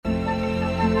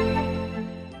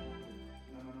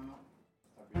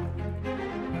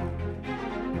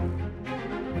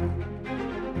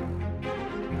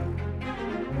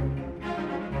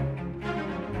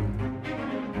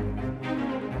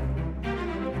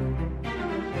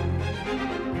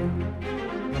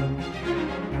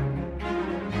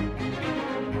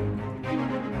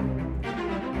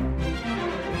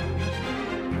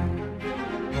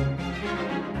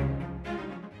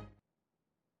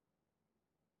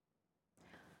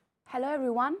Hello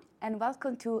everyone and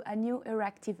welcome to a new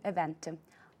Euractiv event,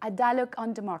 a dialogue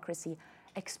on democracy,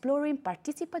 exploring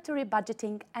participatory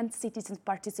budgeting and citizens'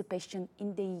 participation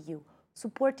in the EU,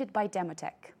 supported by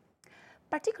Demotech.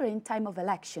 Particularly in time of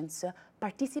elections,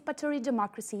 participatory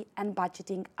democracy and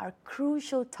budgeting are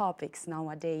crucial topics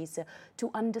nowadays to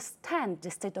understand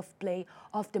the state of play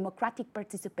of democratic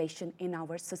participation in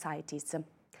our societies.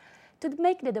 To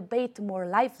make the debate more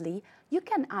lively, you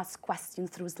can ask questions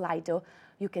through Slido.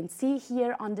 You can see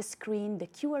here on the screen the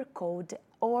QR code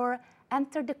or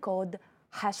enter the code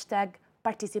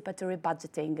 #participatory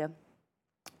budgeting.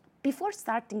 Before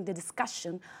starting the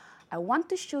discussion, I want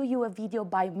to show you a video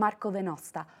by Marco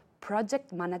Venosta,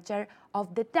 project manager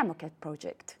of the Demotech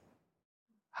project.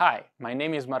 Hi, my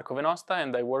name is Marco Venosta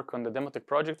and I work on the Demotech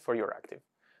project for Euractiv.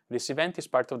 This event is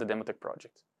part of the Demotech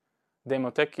project.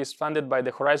 Demotech is funded by the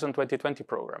Horizon 2020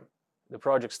 program. The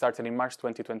project started in March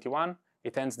 2021,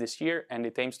 it ends this year, and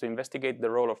it aims to investigate the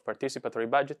role of participatory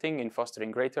budgeting in fostering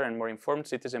greater and more informed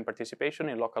citizen participation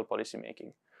in local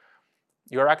policymaking.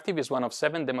 Euractiv is one of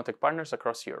 7 Demotech partners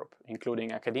across Europe,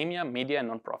 including academia, media, and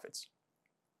nonprofits.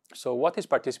 So what is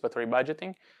participatory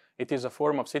budgeting? It is a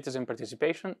form of citizen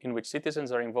participation in which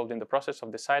citizens are involved in the process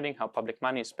of deciding how public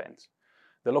money is spent.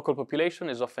 The local population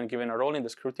is often given a role in the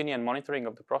scrutiny and monitoring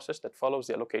of the process that follows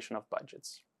the allocation of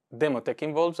budgets. Demotech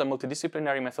involves a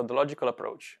multidisciplinary methodological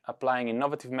approach, applying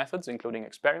innovative methods including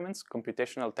experiments,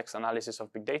 computational text analysis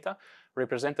of big data,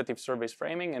 representative surveys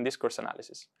framing, and discourse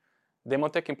analysis.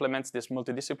 Demotech implements this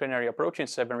multidisciplinary approach in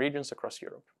 7 regions across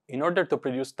Europe. In order to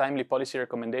produce timely policy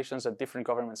recommendations at different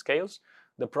government scales,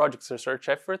 the project's research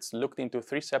efforts looked into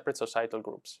 3 separate societal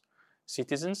groups: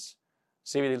 citizens,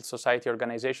 civil society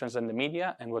organizations and the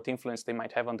media, and what influence they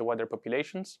might have on the wider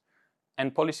populations,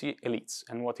 and policy elites,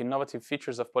 and what innovative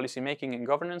features of policymaking and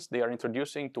governance they are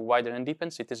introducing to widen and deepen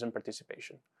citizen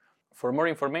participation. For more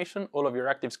information, all of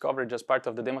Euractiv's coverage as part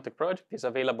of the Demotech project is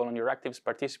available on Euractiv's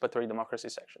Participatory Democracy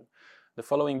section. The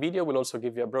following video will also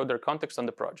give you a broader context on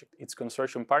the project, its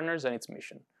consortium partners, and its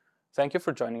mission. Thank you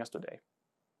for joining us today.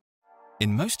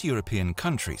 In most European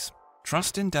countries,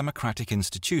 trust in democratic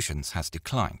institutions has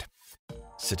declined.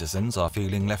 Citizens are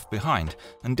feeling left behind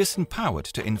and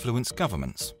disempowered to influence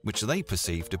governments, which they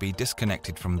perceive to be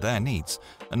disconnected from their needs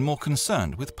and more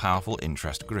concerned with powerful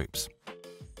interest groups.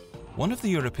 One of the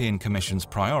European Commission's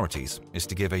priorities is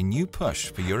to give a new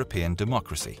push for European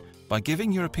democracy by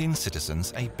giving European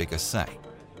citizens a bigger say.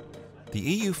 The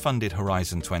EU-funded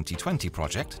Horizon 2020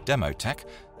 project, Demotech,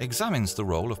 examines the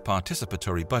role of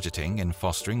participatory budgeting in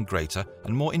fostering greater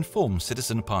and more informed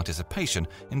citizen participation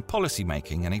in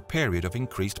policymaking in a period of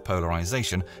increased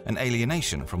polarization and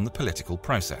alienation from the political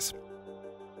process.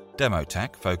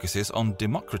 Demotech focuses on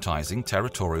democratizing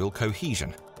territorial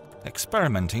cohesion,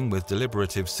 experimenting with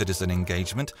deliberative citizen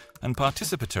engagement and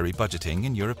participatory budgeting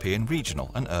in European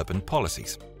regional and urban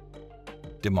policies.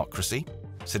 Democracy,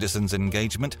 citizens'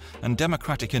 engagement, and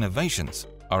democratic innovations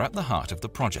are at the heart of the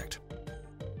project.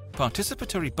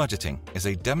 Participatory budgeting is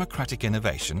a democratic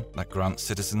innovation that grants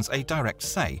citizens a direct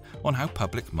say on how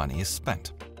public money is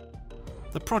spent.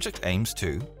 The project aims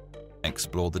to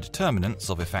explore the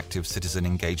determinants of effective citizen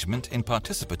engagement in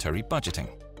participatory budgeting,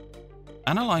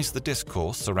 analyze the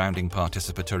discourse surrounding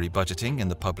participatory budgeting in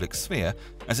the public sphere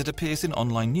as it appears in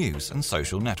online news and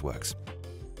social networks,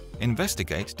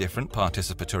 investigate different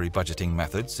participatory budgeting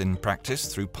methods in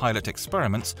practice through pilot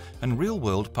experiments and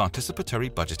real-world participatory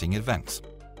budgeting events,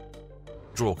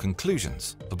 draw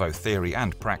conclusions for both theory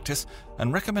and practice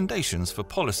and recommendations for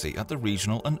policy at the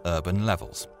regional and urban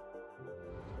levels,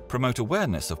 promote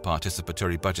awareness of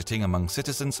participatory budgeting among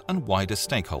citizens and wider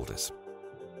stakeholders.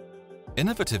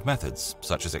 Innovative methods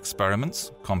such as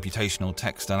experiments, computational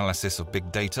text analysis of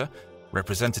big data,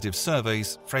 representative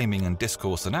surveys, framing and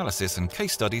discourse analysis, and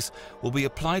case studies will be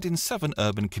applied in 7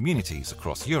 urban communities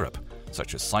across Europe,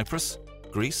 such as Cyprus,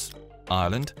 Greece,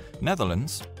 Ireland,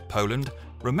 Netherlands, Poland,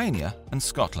 Romania, and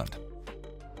Scotland.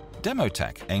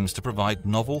 Demotech aims to provide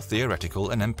novel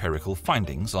theoretical and empirical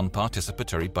findings on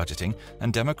participatory budgeting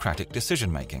and democratic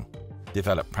decision-making,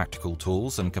 develop practical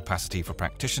tools and capacity for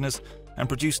practitioners, and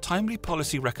produce timely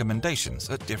policy recommendations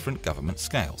at different government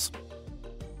scales.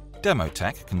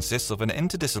 Demotech consists of an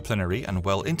interdisciplinary and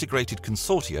well-integrated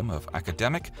consortium of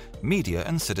academic, media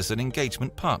and citizen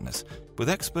engagement partners with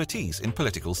expertise in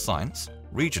political science,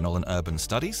 regional and urban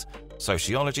studies,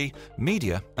 sociology,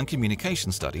 media and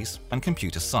communication studies, and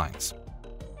computer science.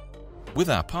 With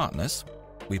our partners,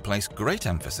 we place great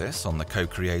emphasis on the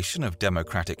co-creation of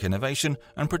democratic innovation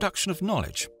and production of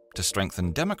knowledge to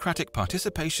strengthen democratic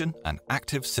participation and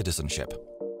active citizenship.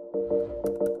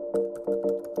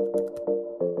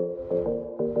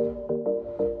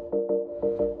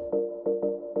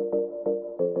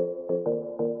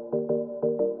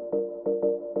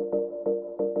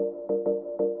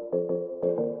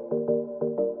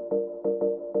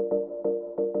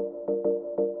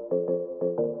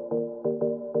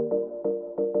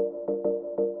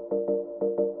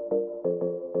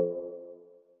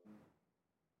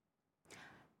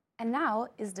 now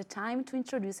is the time to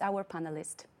introduce our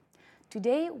panelists.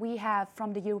 Today we have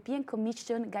from the European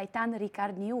Commission Gaëtan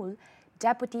Ricard-Nioul,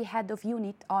 Deputy Head of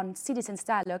Unit on Citizens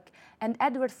Dialogue, and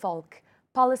Edward Falk,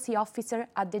 Policy Officer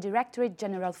at the Directorate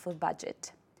General for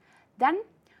Budget. Then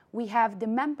we have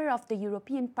the member of the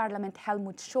European Parliament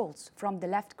Helmut Scholz from the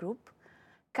Left Group,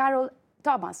 Carol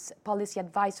Thomas, Policy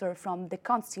Advisor from the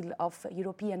Council of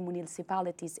European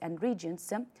Municipalities and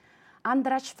Regions,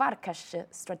 Andras Farkas,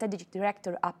 Strategic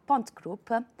Director at Pont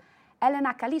Group,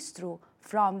 Elena Kalistru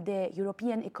from the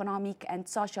European Economic and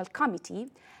Social Committee,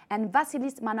 and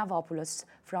Vasilis Manavopoulos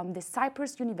from the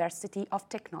Cyprus University of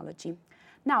Technology.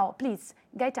 Now, please,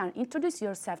 Gaëtan, introduce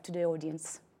yourself to the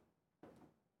audience.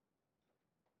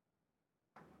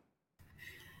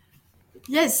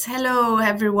 Yes, hello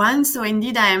everyone. So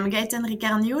indeed, I am Gaëtan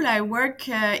Ricard-Nioul. I work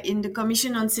in the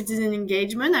Commission on Citizen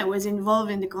Engagement. I was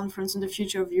involved in the Conference on the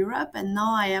Future of Europe, and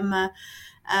now I am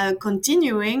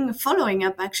following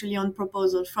up actually on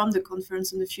proposals from the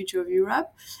Conference on the Future of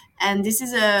Europe. And this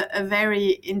is a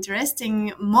very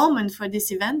interesting moment for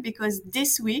this event because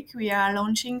this week we are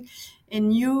launching a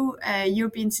new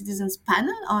European Citizens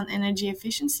panel on energy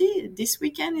efficiency. This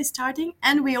weekend is starting,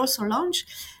 and we also launch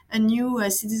a new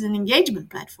citizen engagement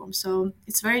platform. So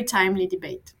it's a very timely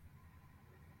debate.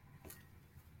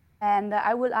 And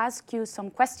I will ask you some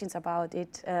questions about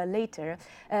it later.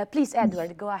 Please,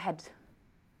 Edward, go ahead.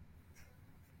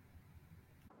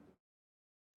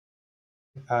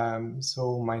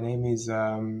 So my name is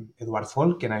Edward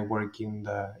Falk, and I work in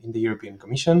the European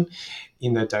Commission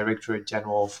in the Directorate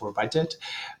General for Budget.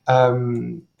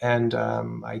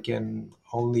 I can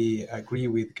only agree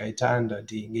with Gaëtan that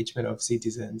the engagement of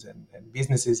citizens and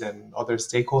businesses and other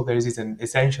stakeholders is an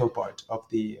essential part of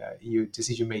the EU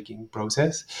decision-making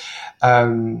process.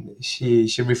 She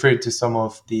referred to some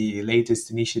of the latest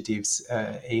initiatives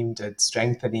aimed at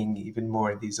strengthening even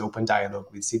more this open dialogue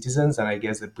with citizens, and I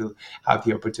guess that we'll have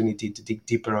the opportunity to dig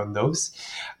deeper on those.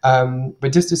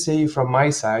 But just to say from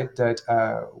my side that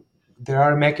there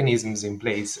are mechanisms in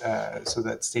place so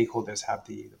that stakeholders have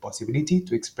the possibility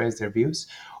to express their views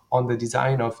on the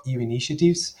design of EU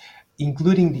initiatives,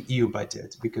 including the EU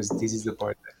budget, because this is the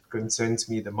part that concerns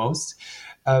me the most.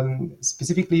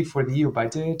 Specifically for the EU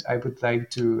budget, I would like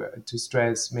to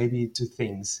stress maybe two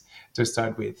things to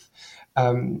start with.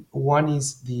 One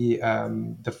is the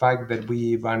fact that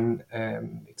we run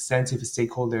extensive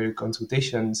stakeholder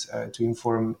consultations to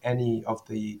inform any of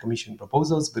the Commission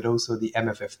proposals, but also the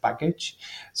MFF package,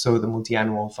 so the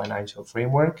multi-annual financial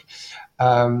framework,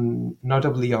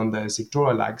 notably on the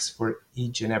sectoral acts for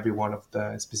each and every one of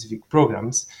the specific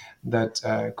programs that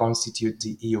constitute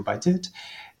the EU budget.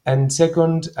 And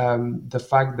second, the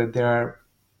fact that there are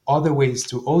other ways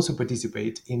to also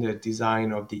participate in the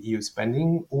design of the EU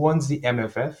spending once the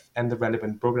MFF and the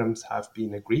relevant programs have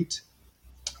been agreed.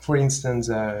 For instance,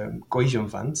 cohesion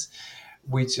funds,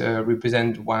 which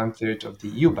represent 1/3 of the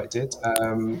EU budget,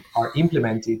 are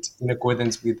implemented in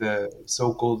accordance with the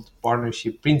so-called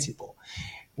partnership principle,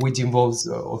 which involves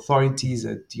authorities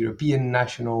at European,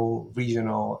 national,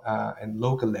 regional, and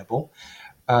local level,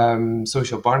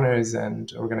 social partners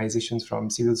and organizations from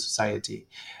civil society.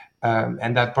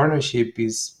 And that partnership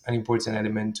is an important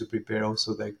element to prepare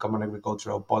also the Common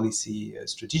Agricultural Policy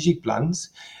strategic plans.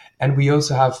 And we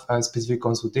also have specific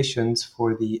consultations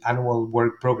for the annual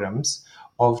work programs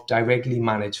of directly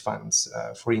managed funds,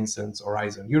 for instance,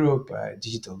 Horizon Europe,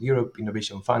 Digital Europe,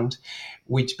 Innovation Fund,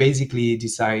 which basically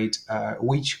decide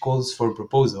which calls for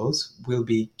proposals will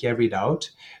be carried out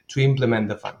to implement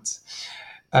the funds.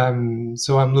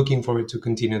 So I'm looking forward to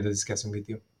continue the discussion with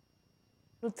you.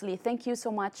 Absolutely. Thank you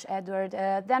so much, Edward.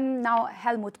 Then now,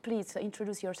 Helmut, please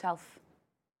introduce yourself.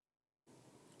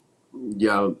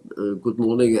 Yeah, good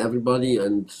morning, everybody,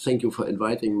 and thank you for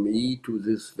inviting me to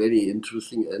this very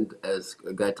interesting and, as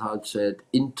Gaëtan said,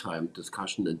 in-time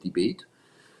discussion and debate.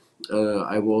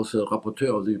 I was a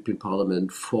rapporteur of the European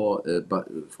Parliament for a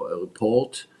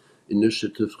report,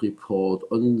 initiative report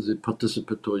on the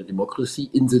participatory democracy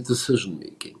in the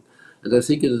decision-making. And I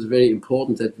think it is very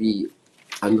important that we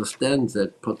understand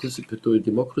that participatory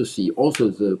democracy, also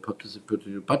the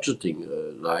participatory budgeting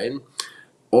line,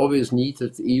 always needs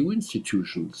that the EU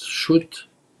institutions should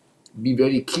be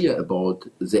very clear about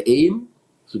the aim,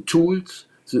 the tools,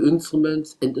 the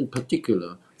instruments, and in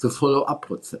particular, the follow-up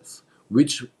process,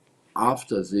 which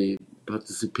after the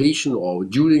participation or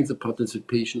during the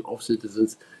participation of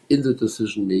citizens in the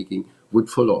decision-making would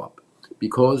follow up.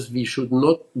 Because we should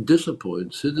not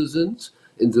disappoint citizens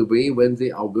in the way when they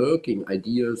are working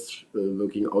ideas,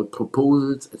 working out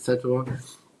proposals, etc.,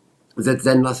 that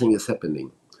then nothing is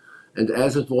happening. And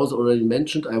as it was already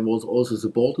mentioned, I was also the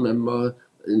board member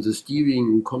in the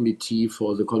steering committee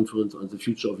for the Conference on the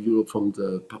Future of Europe from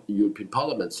the European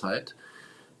Parliament side,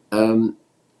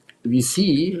 we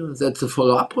see that the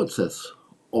follow-up process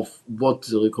of what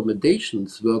the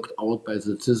recommendations worked out by the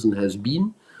citizen has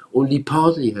been, only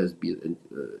partly has been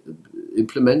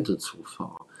implemented so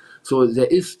far. So there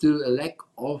is still a lack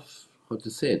of, how to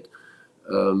say it,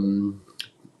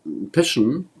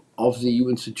 passion of the EU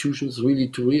institutions really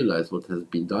to realize what has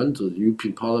been done. So the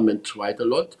European Parliament tried a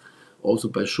lot, also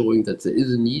by showing that there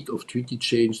is a need of treaty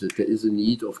change, that there is a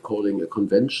need of calling a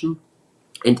convention.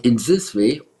 And in this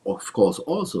way, of course,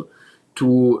 also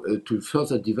to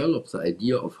further develop the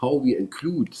idea of how we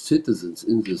include citizens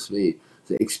in this way,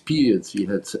 the experience we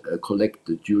had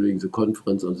collected during the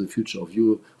Conference on the Future of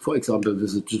Europe, for example,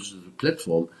 with the digital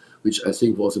platform, which I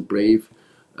think was a brave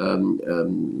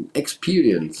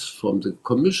experience from the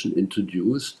Commission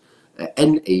introduced,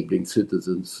 enabling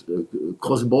citizens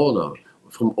cross-border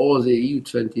from all the EU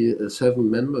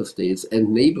 27 member states and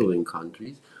neighboring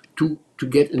countries to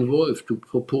get involved, to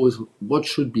propose what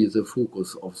should be the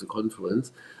focus of the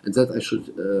conference. And that, I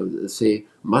should say,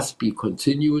 must be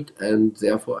continued. And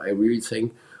therefore, I really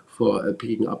thank for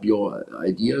picking up your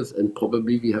ideas. And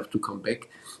probably we have to come back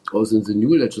also in the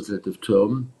new legislative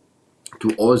term to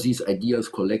all these ideas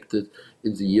collected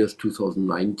in the years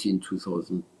 2019,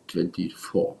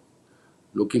 2024.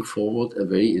 Looking forward, a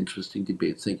very interesting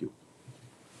debate. Thank you.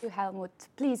 Thank you, Helmut.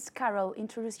 Please, Carol,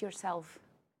 introduce yourself.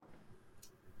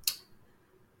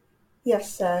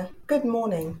 Yes, good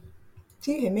morning.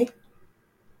 Do you hear me?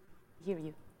 Hear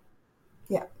you.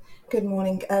 Yeah. Good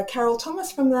morning. Carol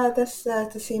Thomas from the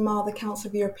CMR, the Council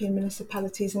of European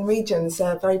Municipalities and Regions.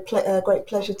 Great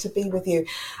pleasure to be with you.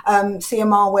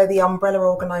 CMR, we're the umbrella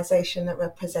organisation that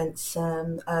represents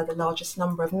the largest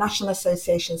number of national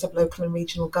associations of local and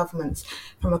regional governments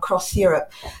from across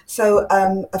Europe. So,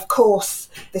 of course,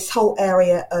 this whole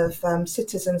area of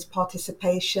citizens'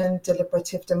 participation,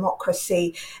 deliberative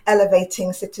democracy,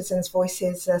 elevating citizens'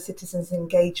 voices, citizens'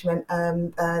 engagement,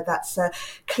 that's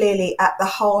clearly at the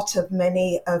heart of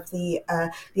many of the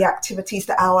activities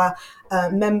that our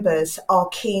members are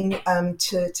keen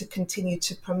to continue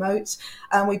to promote.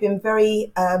 We've been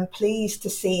very pleased to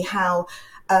see how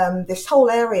this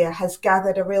whole area has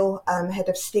gathered a real head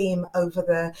of steam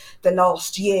over the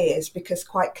last years, because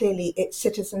quite clearly it's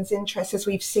citizens' interest, as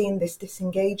we've seen this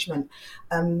disengagement,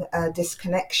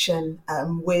 disconnection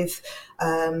with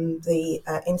the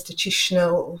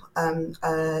institutional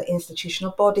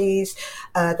bodies,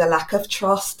 the lack of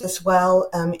trust as well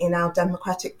in our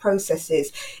democratic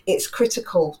processes. It's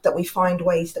critical that we find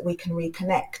ways that we can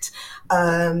reconnect,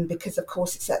 because of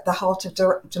course it's at the heart of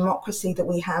democracy that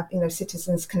we have,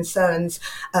 citizens' concerns,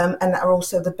 and that are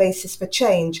also the basis for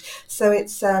change. So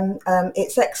it's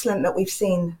excellent that we've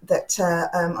seen that.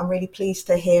 I'm really pleased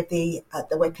to hear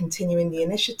that we're continuing the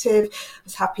initiative. I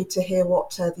was happy to hear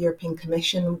what the European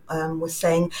Commission was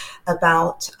saying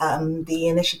about the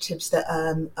initiatives that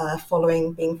are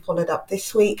being followed up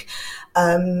this week,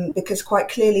 because quite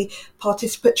clearly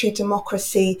participatory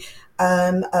democracy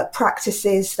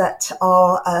practices that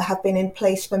have been in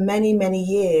place for many, many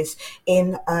years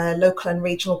in local and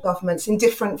regional governments in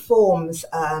different forms,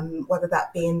 whether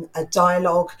that be in a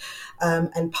dialogue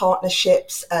and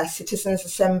partnerships, citizens'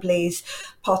 assemblies,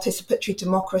 participatory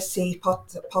democracy,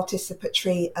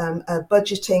 participatory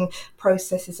budgeting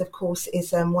processes, of course,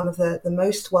 is one of the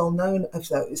most well-known of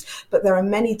those. But there are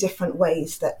many different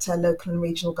ways that local and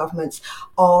regional governments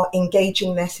are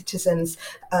engaging their citizens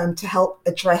to help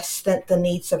address the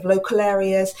needs of local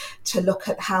areas, to look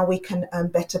at how we can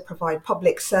better provide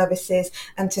public services,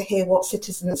 and to hear what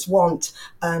citizens want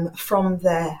from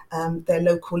their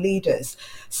local leaders.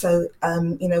 So,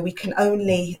 we can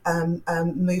only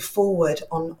move forward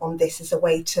on this as a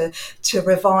way to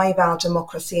revive our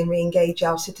democracy and re-engage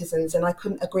our citizens. And I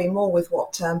couldn't agree more with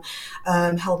what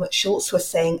Helmut Schulz was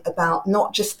saying about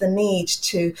not just the need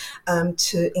to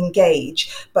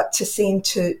engage, but to seem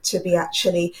to be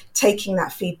actually taking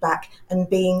that feedback and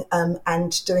being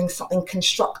and doing something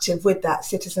constructive with that.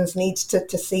 Citizens need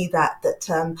to see that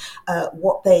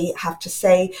what they have to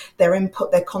say, their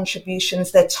input, their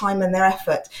contributions, their time and their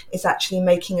effort is actually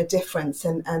making a difference,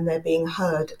 and they're being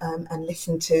heard and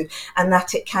listened to, and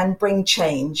that it can bring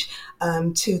change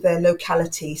to their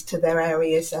localities, to their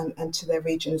areas, and to their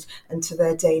regions, and to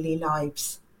their daily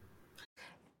lives.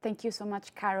 Thank you so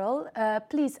much, Carol.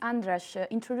 Please, Andras,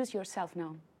 introduce yourself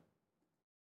now.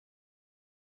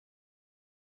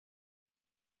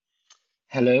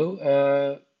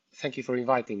 Hello, thank you for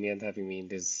inviting me and having me in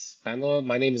this panel.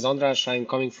 My name is Andras. I'm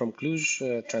coming from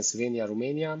Cluj, Transylvania,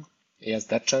 Romania. Yes,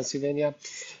 that Transylvania.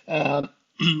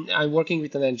 I'm working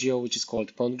with an NGO which is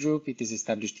called Pond Group. It is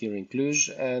established here in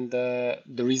Cluj, and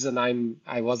the reason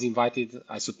I was invited,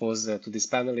 I suppose, to this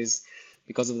panel is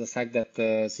because of the fact that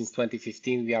since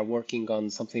 2015 we are working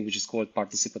on something which is called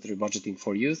participatory budgeting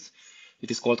for youth. It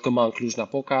is called Command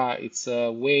Cluj-Napoca. It's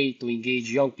a way to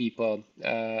engage young people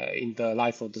in the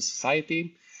life of the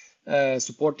society,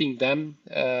 supporting them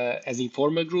as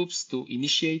informal groups to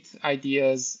initiate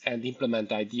ideas and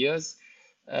implement ideas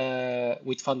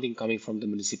with funding coming from the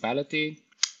municipality,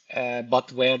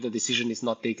 but where the decision is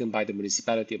not taken by the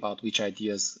municipality about which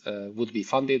ideas would be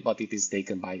funded, but it is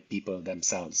taken by people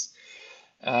themselves.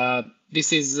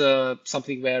 This is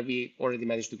something where we already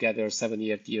managed to gather 7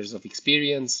 years of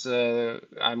experience.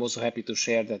 I'm also happy to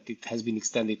share that it has been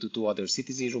extended to 2 other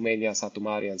cities in Romania, Satu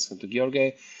Mare and Sfântu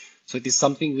Gheorghe. So it is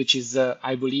something which is,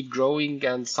 I believe, growing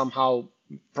and somehow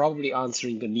probably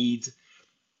answering the need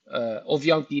of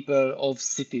young people, of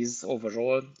cities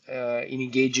overall, in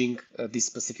engaging this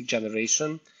specific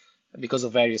generation because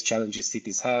of various challenges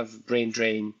cities have, brain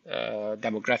drain,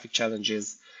 demographic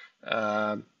challenges,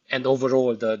 and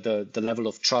overall the level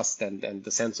of trust and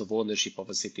the sense of ownership of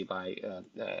a city by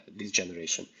this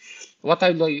generation. What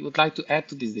I would like to add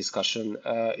to this discussion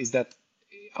is that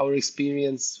our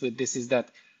experience with this is that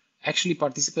actually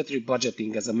participatory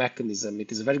budgeting as a mechanism,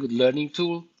 it is a very good learning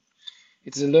tool.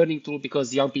 It's a learning tool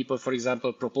because young people, for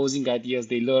example, proposing ideas,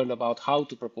 they learn about how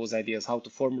to propose ideas, how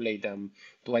to formulate them,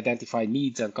 to identify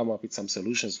needs and come up with some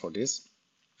solutions for this.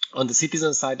 On the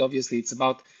citizen side, obviously, it's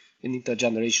about an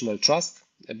intergenerational trust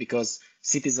because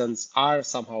citizens are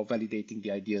somehow validating the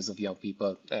ideas of young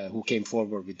people who came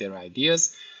forward with their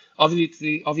ideas.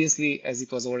 Obviously, as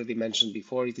it was already mentioned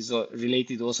before, it is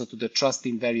related also to the trust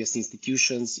in various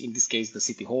institutions, in this case, the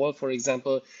City Hall, for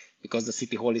example, because the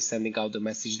City Hall is sending out the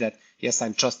message that, yes,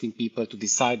 I'm trusting people to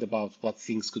decide about what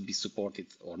things could be supported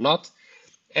or not.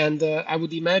 And I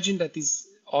would imagine that is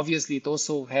obviously it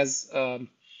also has,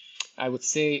 I would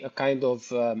say, a kind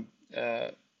of,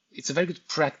 it's a very good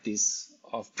practice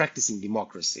of practicing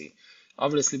democracy.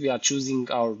 Obviously, we are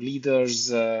choosing our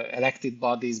leaders, elected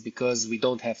bodies, because we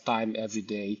don't have time every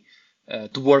day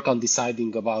to work on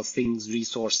deciding about things,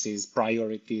 resources,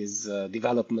 priorities,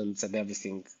 developments, and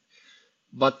everything.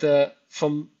 But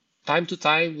from time to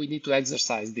time, we need to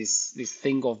exercise this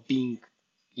thing of being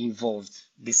involved,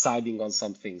 deciding on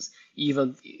some things,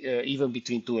 even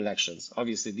between 2 elections.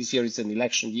 Obviously, this year is an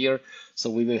election year, so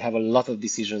we will have a lot of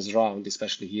decisions around,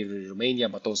 especially here in Romania,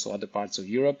 but also other parts of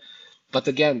Europe. But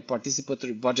again,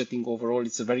 participatory budgeting overall,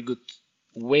 it's a very good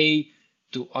way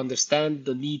to understand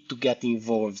the need to get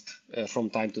involved from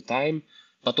time to time,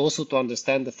 but also to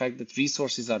understand the fact that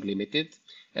resources are limited.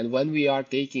 And when we are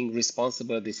taking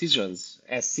responsible decisions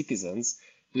as citizens,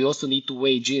 we also need to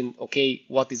weigh in, okay,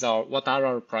 what are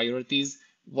our priorities?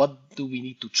 What do we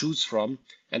need to choose from?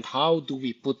 And how do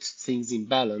we put things in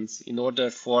balance in order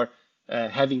for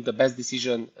having the best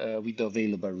decision with the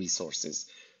available resources?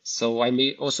 So I'm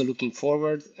also looking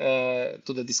forward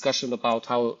to the discussion about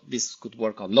how this could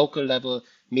work on local level,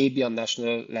 maybe on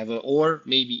national level, or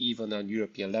maybe even on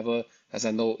European level. As I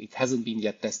know it hasn't been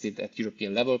yet tested at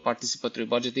European level, participatory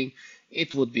budgeting.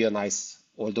 It would be a nice,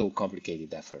 although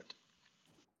complicated effort.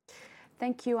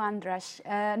 Thank you, Andras.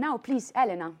 Now, please,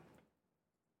 Elena.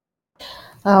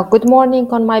 Good morning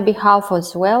on my behalf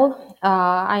as well.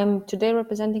 I am today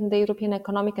representing the European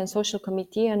Economic and Social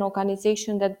Committee, an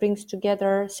organization that brings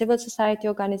together civil society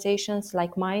organizations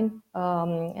like mine.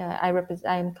 I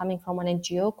am coming from an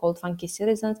NGO called Funky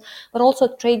Citizens, but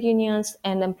also trade unions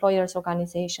and employers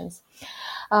organizations.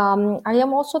 I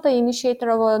am also the initiator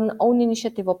of an own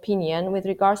initiative opinion with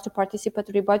regards to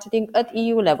participatory budgeting at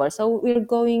EU level. So we're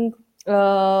going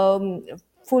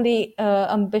fully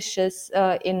ambitious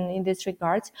in this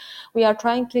regards. We are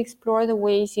trying to explore the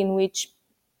ways in which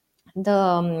the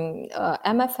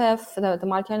MFF, the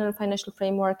multi-annual financial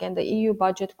framework, and the EU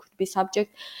budget could be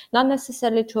subject not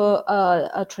necessarily to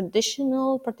a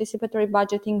traditional participatory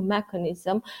budgeting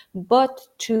mechanism, but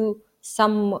to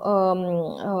some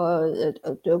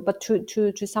but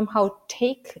to somehow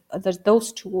take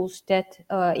those tools that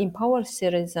empower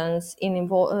citizens in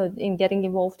getting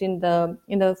involved in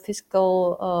the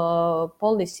fiscal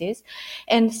policies,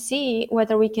 and see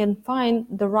whether we can find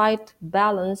the right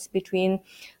balance between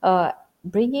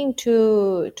bringing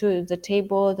to the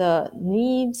table the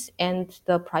needs and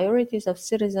the priorities of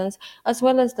citizens, as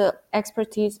well as the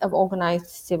expertise of organized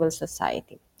civil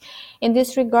society. In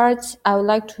this regards, I would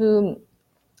like to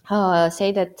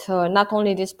say that not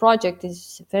only this project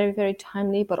is very, very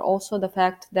timely, but also the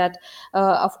fact that,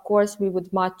 of course, we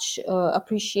would much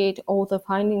appreciate all the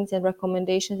findings and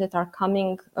recommendations that are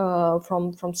coming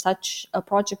from such a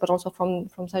project, but also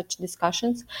from such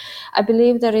discussions. I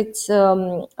believe that it's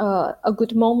a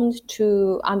good moment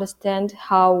to understand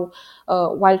how,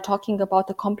 while talking about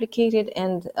a complicated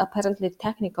and apparently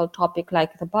technical topic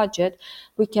like the budget,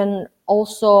 we can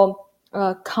also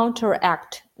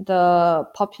counteract the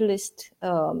populist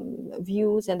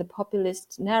views and the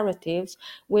populist narratives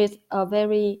with a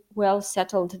very well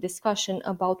settled discussion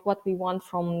about what we want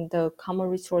from the common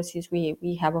resources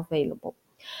we have available.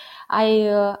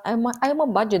 I'm a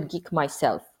budget geek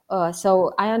myself,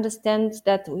 so I understand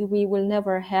that we will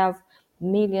never have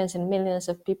millions and millions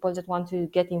of people that want to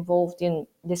get involved in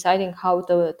deciding how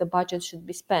the budget should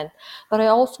be spent. But I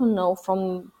also know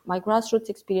from my grassroots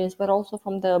experience, but also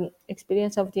from the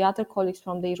experience of the other colleagues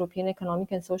from the European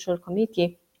Economic and Social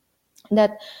Committee,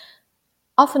 that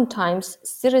oftentimes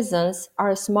citizens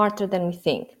are smarter than we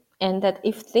think, and that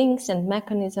if things and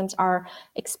mechanisms are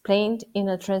explained in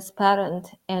a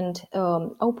transparent and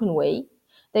open way,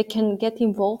 they can get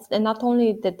involved, and not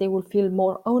only that they will feel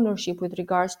more ownership with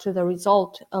regards to the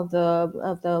result of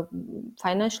the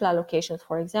financial allocations,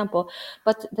 for example,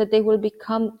 but that they will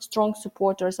become strong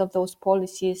supporters of those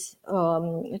policies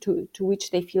to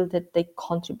which they feel that they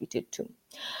contributed to.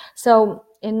 So,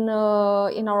 in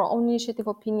our own initiative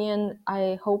opinion,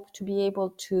 I hope to be able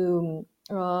to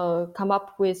come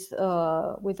up with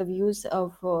the views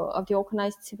of the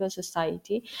organized civil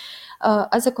society.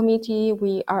 As a committee,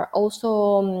 we are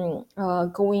also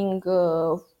going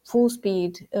full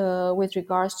speed with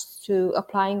regards to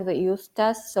applying the youth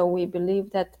test. So we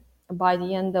believe that by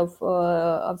the end of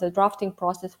the drafting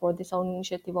process for this own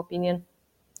initiative opinion,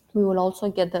 we will also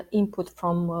get the input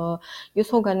from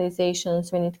youth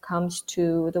organizations when it comes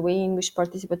to the way in which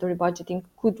participatory budgeting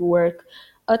could work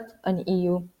at an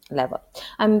EU level.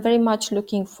 I'm very much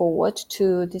looking forward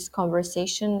to this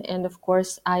conversation, and of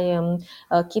course, I am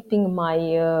keeping my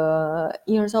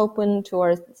ears open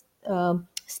towards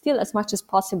still as much as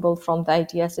possible from the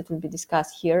ideas that will be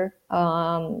discussed here,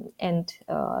 and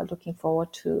looking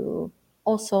forward to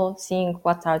also seeing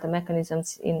what are the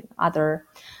mechanisms in other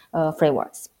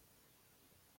frameworks.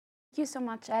 Thank you so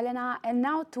much, Elena. And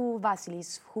now to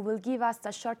Vasilis, who will give us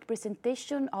a short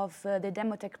presentation of the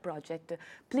Demotech project.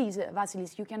 Please,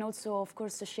 Vasilis, you can also, of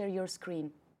course, share your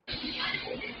screen.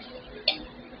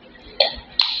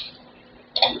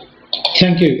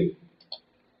 Thank you.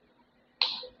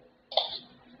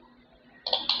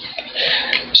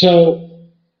 So,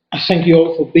 thank you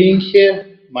all for being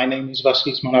here. My name is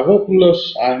Vasilis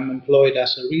Manavopoulos. I'm employed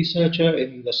as a researcher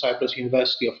in the Cyprus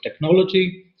University of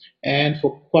Technology. And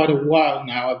for quite a while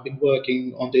now, I've been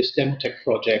working on this Demotech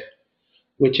project,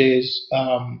 which is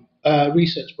a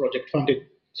research project funded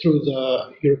through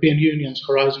the European Union's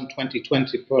Horizon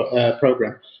 2020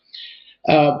 program.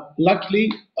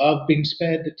 Luckily, I've been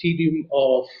spared the tedium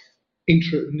of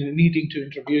needing to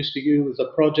introduce to you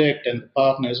the project and the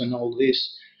partners and all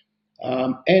this,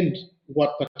 and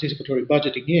what participatory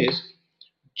budgeting is,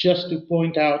 just to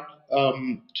point out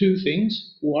two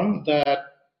things. One, that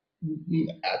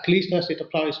at least as it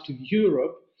applies to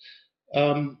Europe,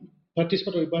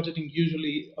 participatory budgeting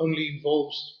usually only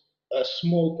involves a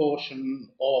small portion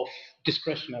of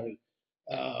discretionary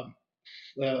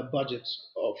budgets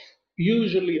of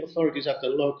usually authorities at the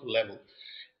local level.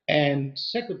 And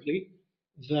secondly,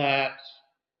 that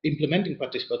implementing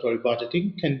participatory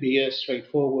budgeting can be a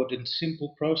straightforward and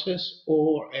simple process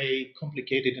or a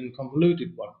complicated and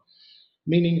convoluted one,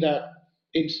 meaning that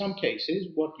in some cases,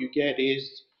 what you get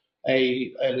is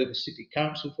a city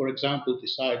council, for example,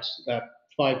 decides that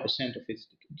 5% of its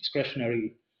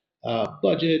discretionary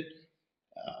budget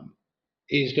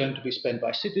is going to be spent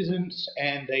by citizens,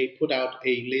 and they put out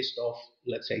a list of,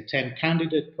 let's say, 10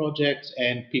 candidate projects,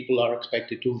 and people are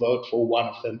expected to vote for one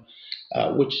of them,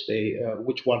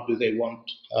 which one do they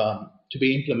want to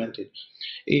be implemented.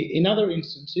 In other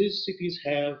instances, cities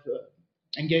have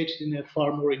engaged in a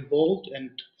far more involved and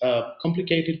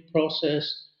complicated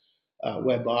process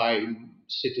whereby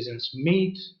citizens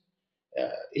meet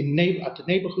at the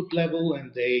neighborhood level,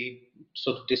 and they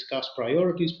sort of discuss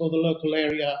priorities for the local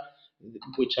area,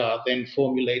 which are then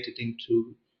formulated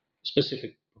into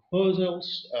specific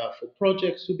proposals for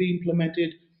projects to be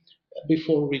implemented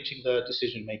before reaching the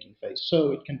decision-making phase.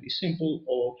 So it can be simple,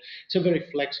 or it's a very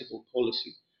flexible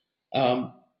policy.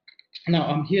 Now,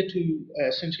 I'm here to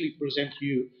essentially present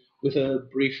you with a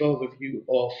brief overview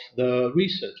of the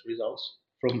research results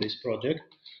from this project.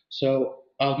 So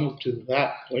I'll move to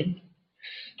that point.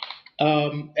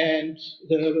 And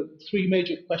the three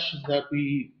major questions that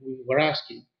we were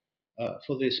asking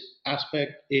for this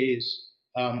aspect is,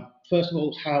 first of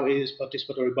all, how is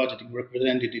participatory budgeting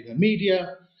represented in the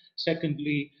media?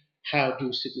 Secondly, how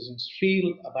do citizens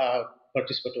feel about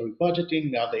participatory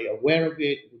budgeting? Are they aware of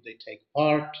it? Would they take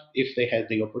part if they had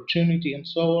the opportunity, and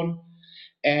so on?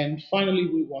 And finally,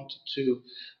 we wanted to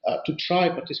try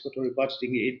participatory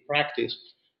budgeting in practice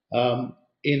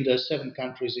in the 7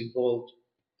 countries involved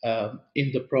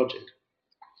in the project.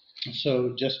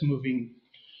 So just moving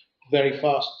very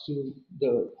fast to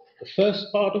the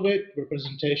first part of it,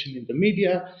 representation in the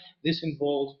media. This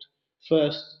involved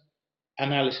first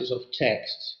analysis of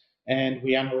texts, and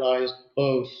we analyzed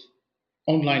both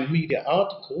online media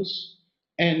articles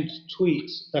and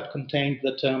tweets that contained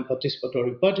the term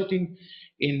participatory budgeting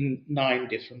in 9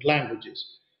 different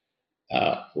languages.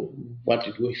 What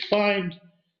did we find?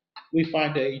 We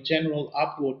find a general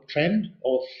upward trend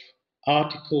of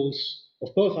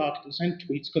both articles and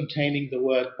tweets containing the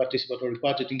word participatory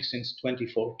budgeting since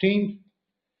 2014.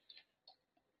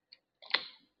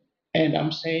 And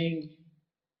I'm saying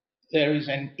there is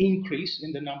an increase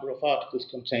in the number of articles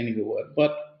containing the word,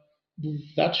 but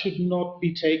that should not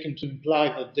be taken to imply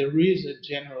that there is a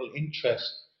general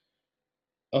interest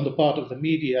on the part of the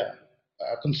media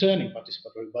concerning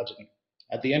participatory budgeting.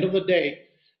 At the end of the day,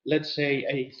 let's say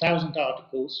 1,000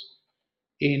 articles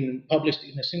published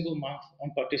in a single month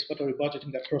on participatory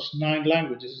budgeting across 9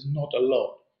 languages is not a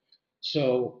lot.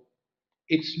 So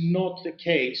it's not the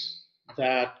case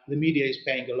that the media is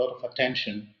paying a lot of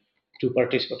attention to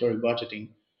participatory budgeting.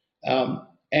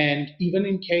 And even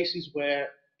in cases where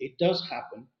it does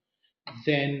happen,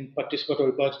 then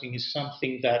participatory budgeting is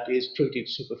something that is treated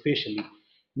superficially,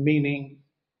 meaning,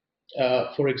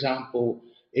 for example,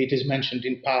 it is mentioned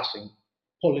in passing.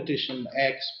 Politician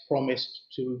X promised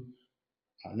to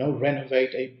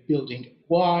renovate a building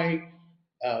Y,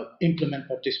 implement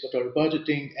participatory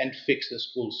budgeting, and fix the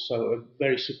schools. So a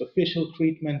very superficial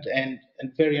treatment and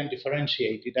very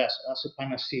undifferentiated as a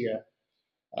panacea.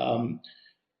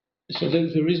 So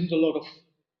there isn't a lot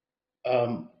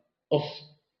of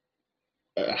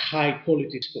high quality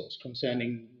discourse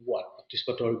concerning what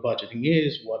participatory budgeting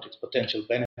is, what its potential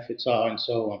benefits are, and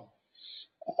so on.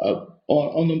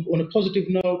 On a positive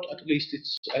note, at least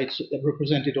it's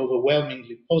represented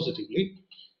overwhelmingly positively.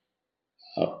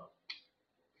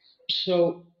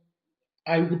 So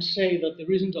I would say that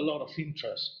there isn't a lot of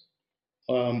interest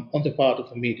on the part of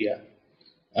the media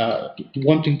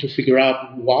wanting to figure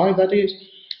out why that is.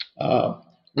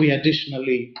 We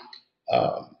additionally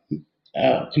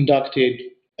conducted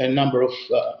a number of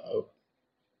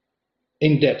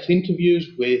in-depth interviews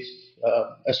with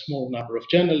a small number of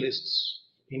journalists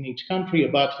in each country,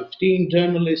 about 15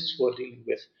 journalists who are dealing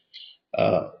with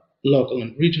local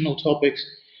and regional topics.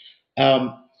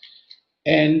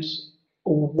 And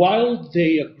while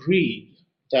they agreed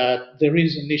that there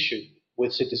is an issue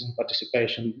with citizen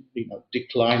participation,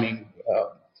 declining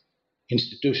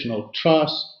institutional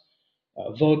trust,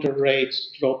 voter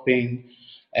rates dropping,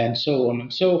 and so on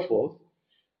and so forth,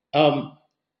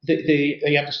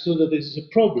 they understood that this is a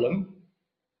problem,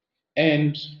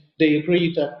 and they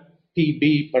agreed that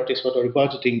PB, participatory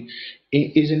budgeting,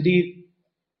 is indeed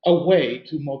a way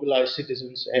to mobilize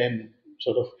citizens and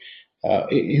sort of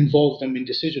involve them in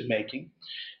decision making.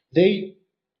 They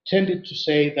tended to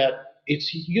say that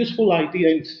it's a useful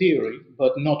idea in theory,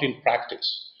 but not in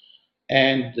practice.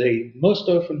 And they most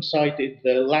often cited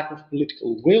the lack of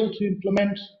political will to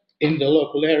implement in the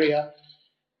local area,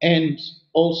 and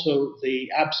also the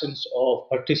absence of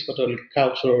participatory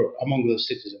culture among the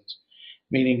citizens,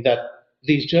 meaning that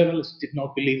these journalists did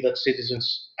not believe that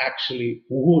citizens actually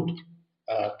would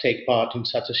take part in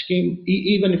such a scheme,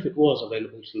 even if it was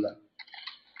available to them.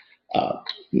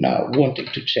 Now, wanting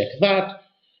to check that,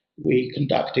 we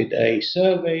conducted a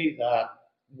survey that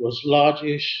was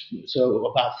largish, so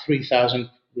about 3,000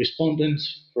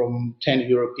 respondents from 10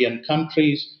 European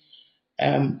countries.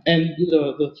 And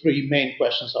the 3 main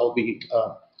questions I'll be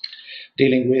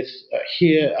dealing with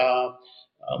here are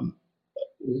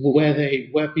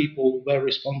were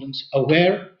respondents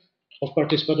aware of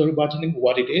participatory budgeting,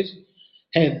 what it is?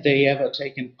 Had they ever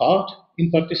taken part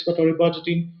in participatory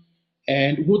budgeting?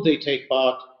 And would they take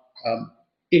part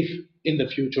if in the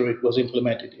future it was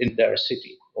implemented in their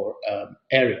city or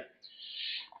area?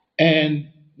 And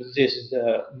this is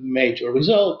the major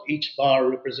result, each bar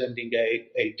representing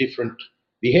a different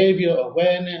behavior,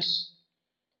 awareness,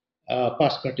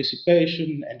 past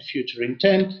participation, and future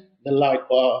intent. The light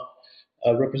bar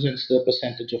represents the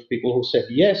percentage of people who said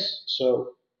yes.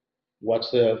 So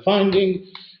what's the finding?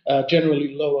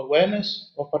 Generally low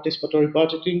awareness of participatory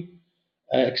budgeting.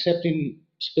 except in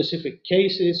specific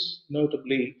cases,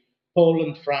 notably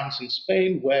Poland, France, and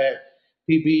Spain, where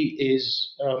PB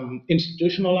is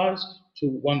institutionalized to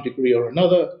one degree or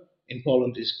another. In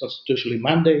Poland, is constitutionally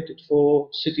mandated for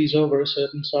cities over a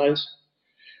certain size.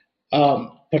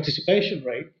 Participation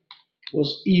rate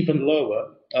was even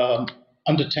lower,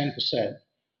 under 10%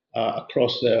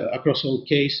 across all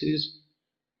cases.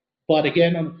 But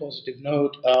again, on a positive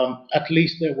note, at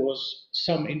least there was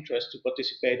some interest to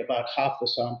participate. About half the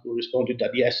sample responded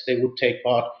that yes, they would take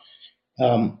part,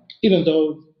 even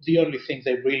though the only thing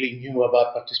they really knew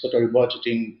about participatory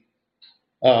budgeting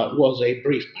was a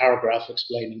brief paragraph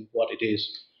explaining what it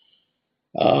is.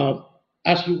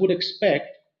 As you would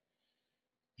expect,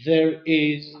 there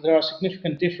are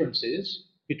significant differences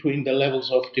between the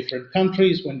levels of different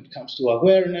countries when it comes to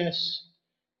awareness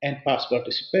and past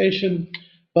participation,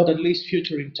 but at least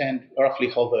future intent roughly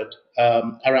hovered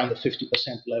around the 50%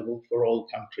 level for all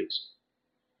countries.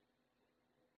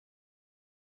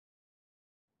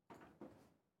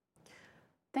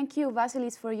 Thank you,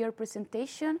 Vasilis, for your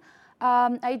presentation.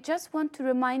 I just want to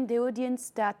remind the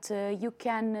audience that you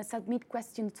can submit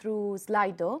questions through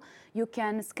Slido. You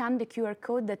can scan the QR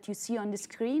code that you see on the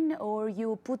screen, or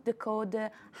you put the code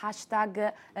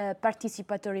hashtag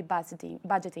participatory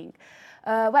budgeting.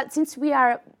 Well, since we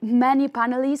are many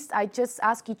panelists, I just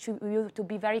ask you to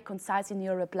be very concise in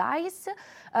your replies.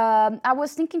 I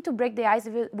was thinking to break the ice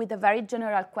with a very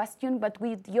general question, but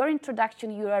with your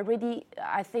introduction, you already,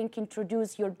 I think,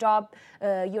 introduced your job,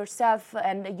 yourself,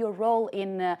 and your role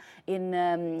in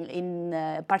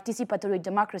participatory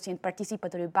democracy and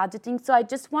participatory budgeting. So I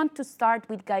just want to start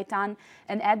with Gaetan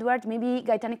and Edward. Maybe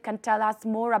Gaetan can tell us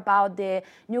more about the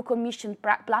new Commission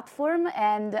platform,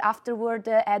 and afterward,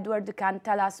 Edward can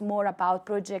tell us more about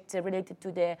projects related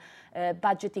to the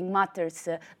budgeting matters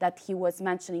that he was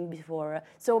mentioning before.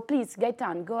 So please,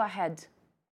 Gaetan, go ahead.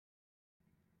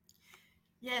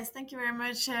 Yes, thank you very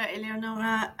much,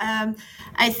 Eleonora.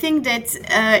 I think that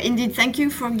indeed, thank you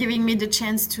for giving me the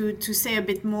chance to say a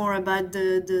bit more about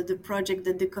the project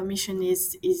that the Commission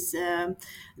is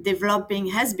developing,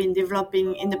 has been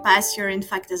developing in the past year, in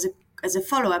fact, as a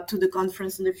follow-up to the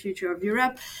conference on the future of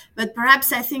Europe. But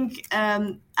perhaps I think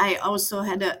I also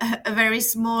had a very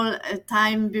small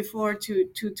time before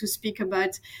to speak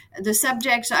about the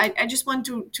subject. So I just want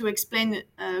to explain,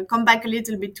 come back a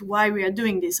little bit to why we are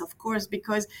doing this, of course,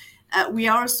 because we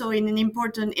are also in an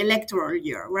important electoral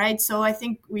year, right? So I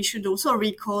think we should also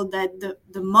recall that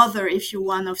the mother, if you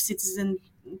want, of citizen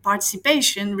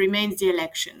participation remains the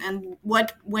election. And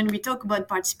when we talk about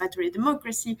participatory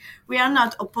democracy, we are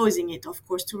not opposing it, of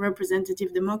course, to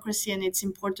representative democracy, and it's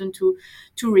important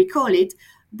to recall it.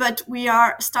 But we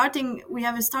have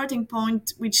a starting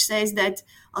point which says that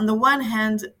on the one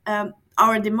hand,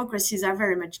 our democracies are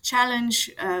very much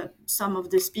challenged. Some of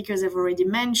the speakers have already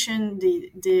mentioned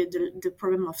the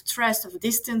problem of trust, of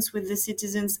distance with the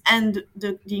citizens, and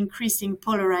the increasing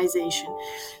polarization.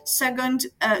 Second,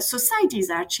 societies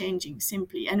are changing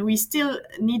simply, and we still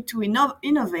need to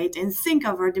innovate and think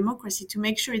of our democracy to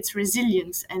make sure it's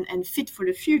resilient and fit for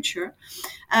the future.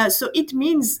 So it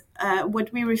means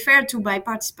what we refer to by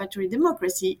participatory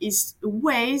democracy is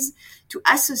ways to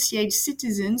associate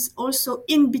citizens also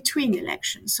in between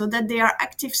elections, so that they are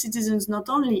active citizens not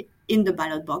only in the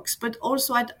ballot box, but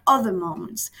also at other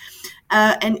moments.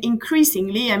 And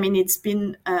increasingly, I mean, it's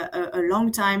been a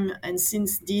long time, and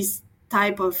since these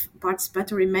type of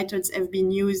participatory methods have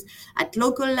been used at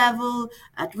local level,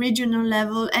 at regional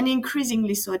level, and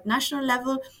increasingly so at national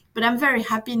level. But I'm very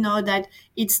happy now that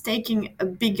it's taking a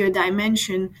bigger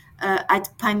dimension at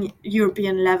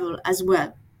pan-European level as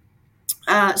well.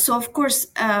 So, of course,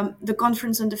 the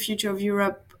Conference on the Future of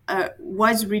Europe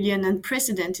was really an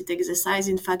unprecedented exercise,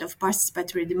 in fact, of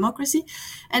participatory democracy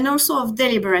and also of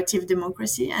deliberative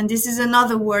democracy. And this is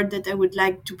another word that I would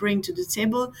like to bring to the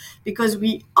table, because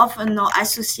we often now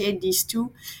associate these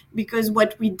two, because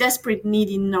what we desperately need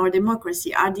in our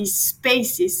democracy are these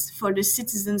spaces for the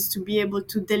citizens to be able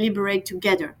to deliberate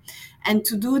together, and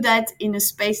to do that in a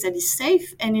space that is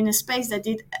safe and in a space that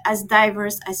is as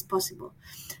diverse as possible.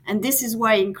 And this is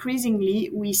why increasingly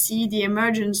we see the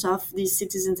emergence of these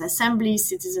citizens' assemblies,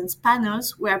 citizens'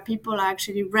 panels, where people are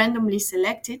actually randomly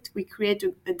selected. We create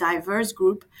a diverse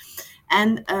group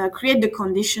and create the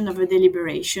condition of a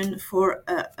deliberation for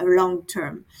a long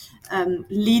term,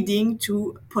 leading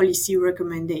to policy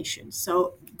recommendations.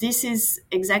 So this is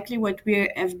exactly what we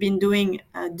have been doing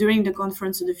during the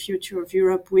Conference on the Future of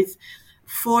Europe with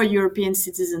 4 European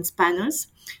citizens panels.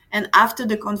 And after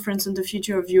the Conference on the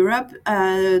Future of Europe,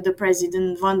 the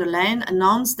President von der Leyen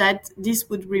announced that this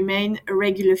would remain a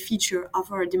regular feature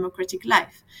of our democratic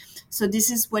life. So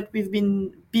this is what we've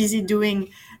been busy doing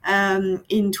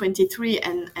in 23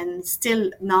 and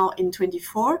still now in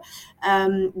 24,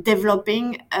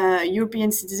 developing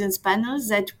European citizens panels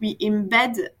that we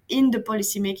embed in the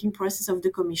policy-making process of the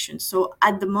Commission. So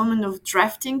at the moment of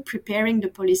drafting, preparing the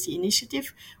policy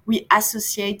initiative, we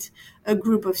associate a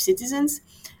group of citizens,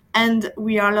 and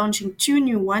we are launching 2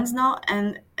 new ones now,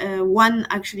 and one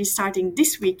actually starting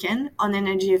this weekend on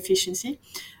energy efficiency.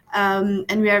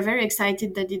 And we are very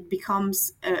excited that it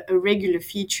becomes a regular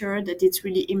feature, that it's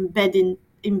really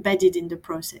embedded in the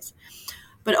process.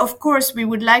 But of course, we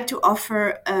would like to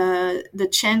offer the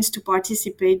chance to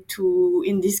participate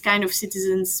in this kind of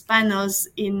citizens panels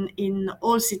in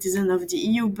all citizens of the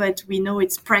EU, but we know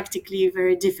it's practically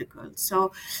very difficult.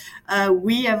 So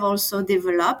we have also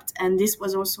developed, and this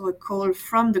was also a call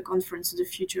from the Conference of the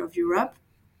Future of Europe,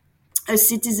 a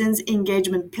citizens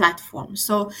engagement platform.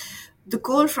 So the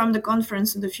call from the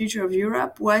Conference on the Future of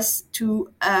Europe was to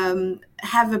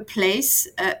have a place,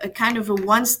 a kind of a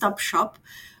one-stop shop,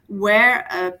 where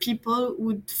people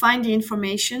would find the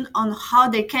information on how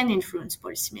they can influence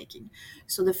policymaking.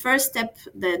 So the first step,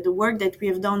 the work that we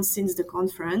have done since the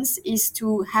conference, is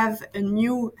to have a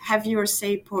new Have Your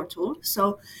Say portal.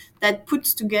 So that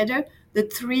puts together the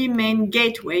 3 main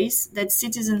gateways that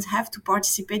citizens have to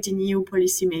participate in EU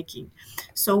policymaking.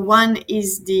 So one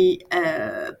is the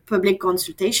public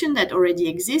consultation that already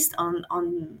exists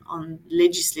on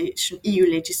legislation, EU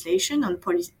legislation, on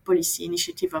policy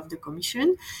initiative of the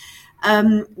Commission.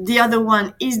 The other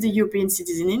one is the European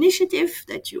Citizen Initiative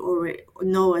that you already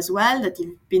know as well, that has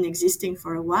been existing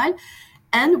for a while.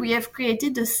 And we have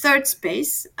created a third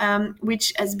space,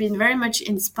 which has been very much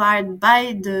inspired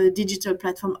by the digital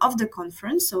platform of the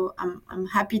conference. So I'm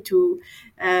happy to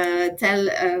tell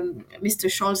Mr.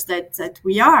 Scholz that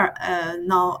we are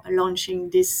now launching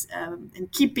this and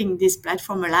keeping this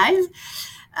platform alive.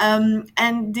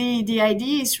 And the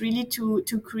idea is really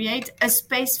to create a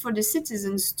space for the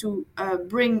citizens to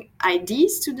bring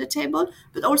ideas to the table,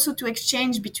 but also to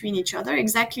exchange between each other,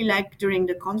 exactly like during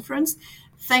the conference,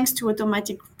 thanks to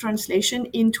automatic translation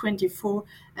in 24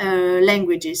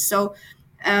 languages. So,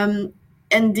 and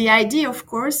the idea, of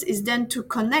course, is then to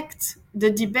connect the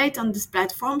debate on this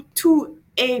platform to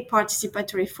a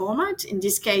participatory format, in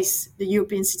this case, the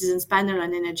European Citizens Panel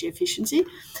on Energy Efficiency,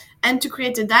 and to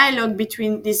create a dialogue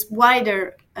between this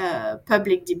wider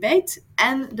public debate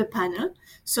and the panel,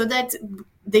 so that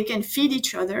they can feed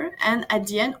each other, and at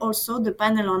the end also the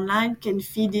panel online can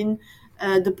feed in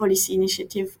the policy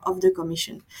initiative of the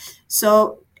Commission.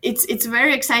 So it's a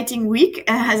very exciting week,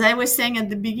 as I was saying at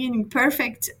the beginning,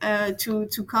 perfect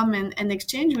to come and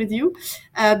exchange with you,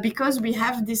 because we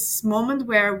have this moment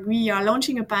where we are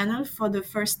launching a panel for the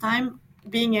first time,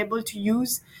 being able to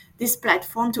use this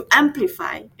platform to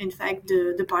amplify, in fact,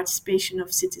 the participation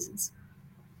of citizens.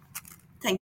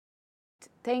 Thank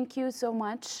you. Thank you so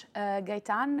much,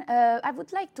 Gaetan. I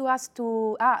would like to ask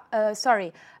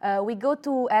we go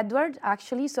to Edward,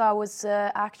 actually. So I was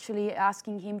actually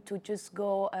asking him to just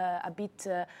go a bit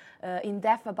in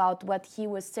depth about what he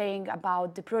was saying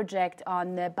about the project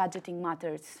on budgeting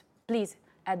matters. Please,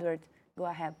 Edward, go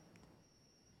ahead.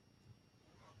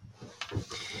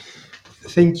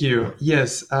 Thank you.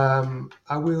 Yes,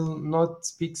 I will not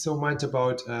speak so much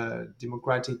about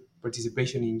democratic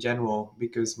participation in general,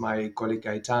 because my colleague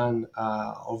Gaetan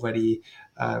already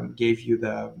gave you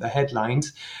the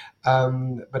headlines.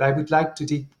 But I would like to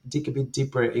dig a bit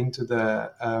deeper into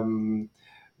the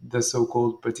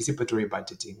so-called participatory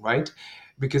budgeting, right?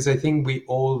 Because I think we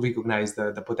all recognize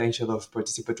the potential of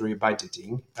participatory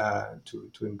budgeting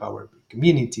to empower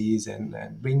communities and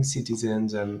bring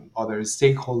citizens and other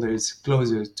stakeholders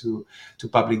closer to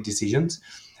public decisions.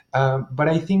 But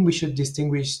I think we should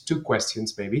distinguish 2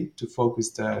 questions, maybe, to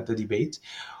focus the debate.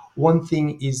 One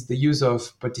thing is the use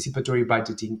of participatory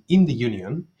budgeting in the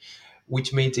Union,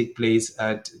 which may take place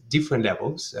at different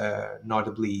levels,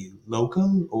 notably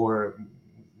local or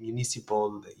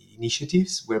municipal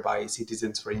initiatives, whereby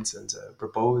citizens, for instance,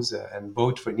 propose and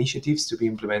vote for initiatives to be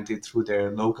implemented through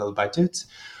their local budgets.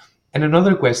 And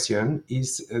another question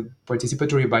is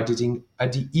participatory budgeting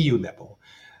at the EU level.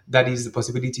 That is the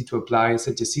possibility to apply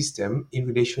such a system in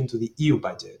relation to the EU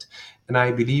budget. And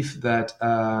I believe that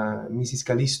Mrs.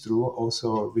 Calistru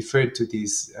also referred to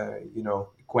this,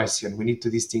 question. We need to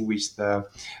distinguish the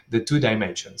 2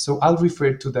 dimensions. So I'll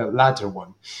refer to the latter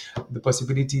one, the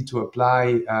possibility to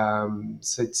apply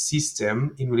such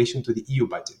system in relation to the EU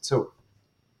budget. So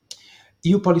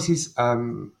EU policies,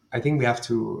 I think we have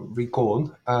to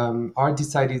recall, are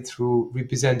decided through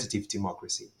representative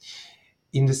democracy,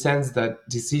 in the sense that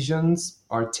decisions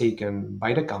are taken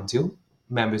by the Council,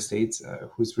 member states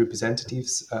whose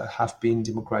representatives have been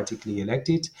democratically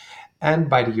elected, and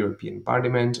by the European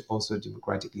Parliament, also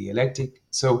democratically elected,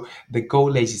 so the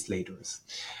co-legislators.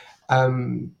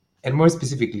 And more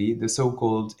specifically, the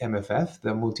so-called MFF,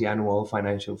 the Multi-Annual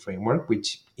Financial Framework,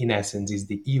 which in essence is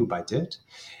the EU budget,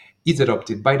 is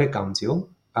adopted by the Council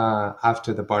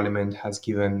after the Parliament has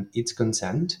given its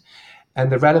consent, and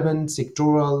the relevant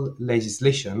sectoral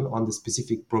legislation on the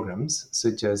specific programs,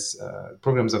 such as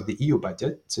programs of the EU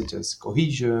budget, such as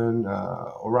Cohesion,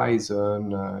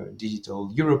 Horizon, Digital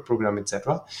Europe program,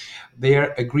 etc., they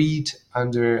are agreed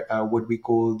under what we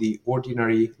call the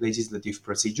ordinary legislative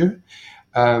procedure,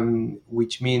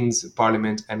 which means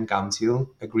Parliament and Council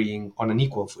agreeing on an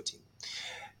equal footing.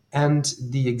 And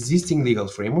this existing legal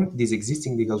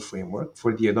framework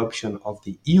for the adoption of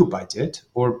the EU budget,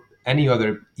 or any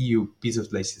other EU piece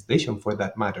of legislation for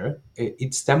that matter,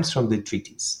 it stems from the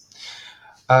treaties.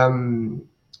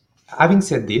 Having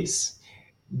said this,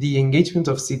 the engagement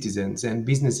of citizens and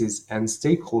businesses and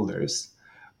stakeholders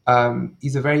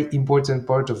is a very important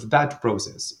part of that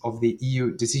process, of the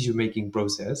EU decision-making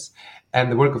process,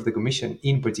 and the work of the Commission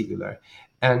in particular.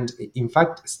 And in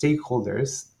fact,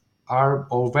 stakeholders are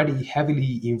already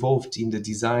heavily involved in the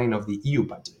design of the EU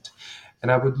budget.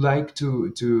 And I would like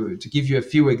to give you a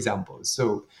few examples.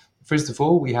 So first of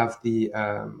all, we have the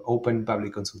open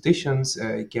public consultations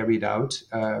carried out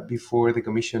before the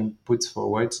Commission puts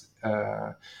forward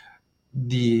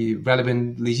the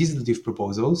relevant legislative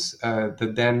proposals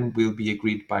that then will be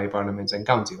agreed by Parliament and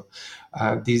Council.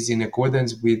 This in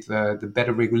accordance with the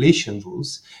better regulation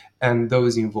rules, and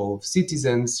those involve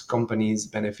citizens, companies,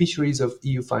 beneficiaries of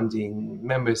EU funding,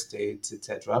 member states,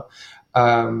 etc.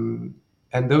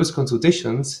 And those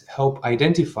consultations help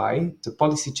identify the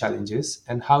policy challenges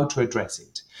and how to address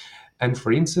it. And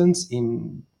for instance,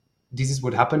 this is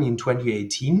what happened in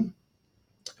 2018,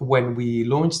 when we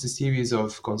launched a series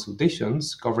of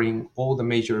consultations covering all the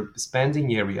major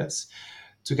spending areas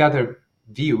to gather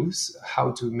views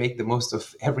how to make the most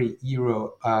of every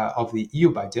euro of the EU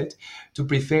budget to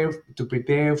prepare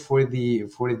for the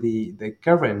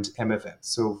current MFF,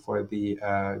 so for the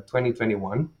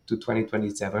 2021 to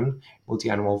 2027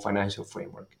 multi-annual financial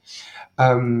framework.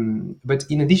 But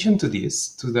in addition to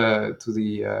this, to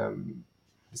the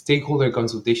stakeholder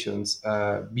consultations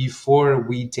before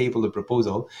we table a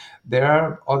proposal, there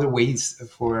are other ways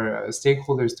for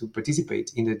stakeholders to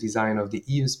participate in the design of the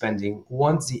EU spending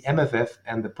once the MFF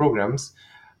and the programs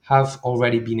have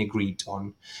already been agreed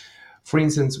on. For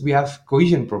instance, we have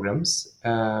cohesion programs,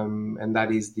 and that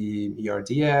is the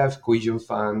ERDF, Cohesion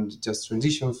Fund, Just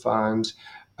Transition Fund,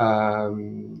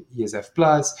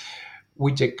 ESF+,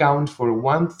 which account for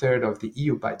 1/3 of the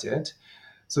EU budget.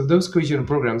 So those cohesion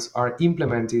programs are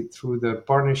implemented through the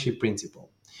partnership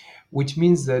principle, which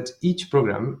means that each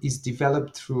program is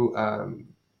developed through a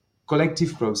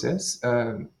collective process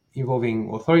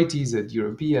involving authorities at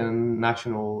European,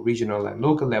 national, regional, and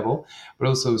local level, but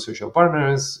also social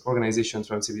partners, organizations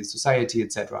from civil society,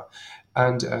 etc.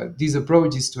 And this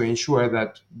approach is to ensure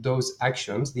that those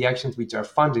actions, the actions which are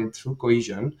funded through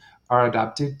cohesion, are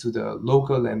adapted to the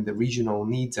local and the regional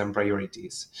needs and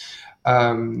priorities.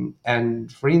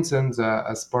 And for instance,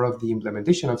 as part of the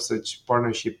implementation of such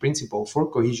partnership principle for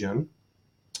cohesion,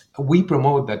 we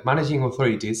promote that managing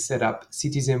authorities set up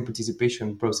citizen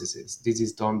participation processes. This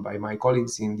is done by my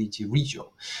colleagues in DG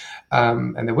Regio.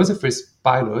 And there was a first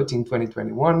pilot in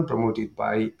 2021 promoted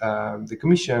by the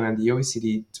Commission and the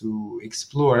OECD to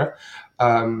explore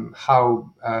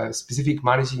how specific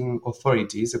managing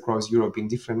authorities across Europe in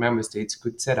different member states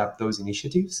could set up those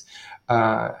initiatives.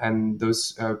 And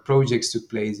those projects took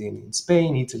place in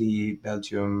Spain, Italy,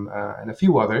 Belgium, and a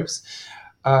few others.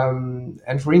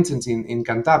 And for instance, in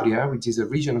Cantabria, which is a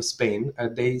region of Spain,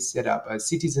 they set up a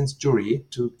citizens' jury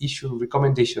to issue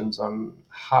recommendations on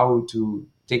how to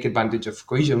take advantage of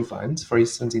cohesion funds, for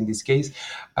instance, in this case,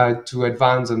 to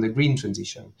advance on the green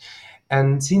transition.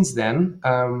 And since then,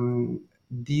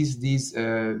 these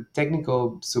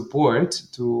technical support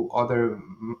to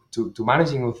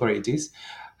managing authorities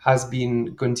has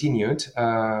been continued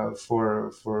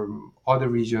for other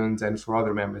regions and for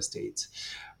other member states.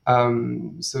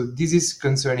 So this is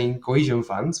concerning cohesion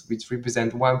funds, which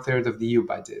represent 1/3 of the EU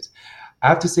budget. I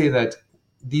have to say that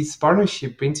this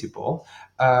partnership principle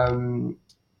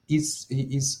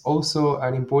is also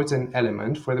an important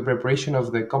element for the preparation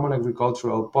of the Common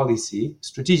Agricultural Policy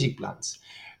strategic plans,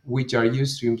 which are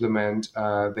used to implement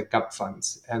the CAP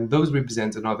funds. And those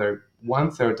represent another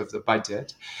 1/3 of the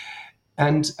budget.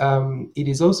 And it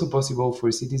is also possible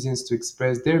for citizens to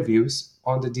express their views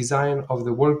on the design of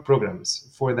the work programs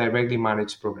for directly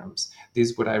managed programs. This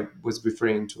is what I was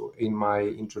referring to in my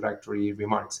introductory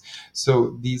remarks.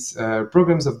 So these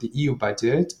programs of the EU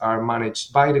budget are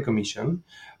managed by the Commission.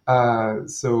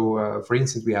 For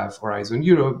instance, we have Horizon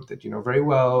Europe that you know very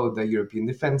well, the European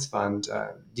Defence Fund,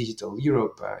 Digital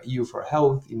Europe, EU for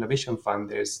Health, Innovation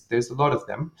Fund. There's a lot of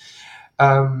them.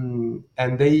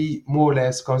 And they more or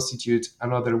less constitute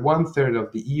another 1/3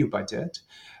 of the EU budget.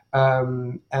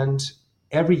 And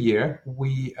every year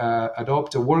we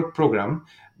adopt a work program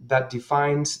that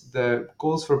defines the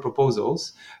calls for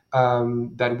proposals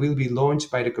that will be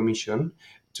launched by the Commission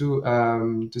to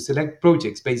select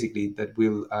projects, basically, that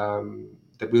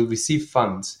will receive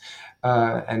funds.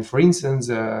 And for instance,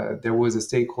 there was a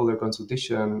stakeholder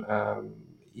consultation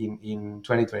in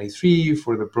 2023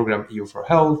 for the program EU for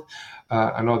Health,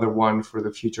 another one for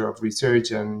the future of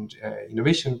research and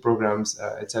innovation programs,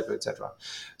 etc., etc.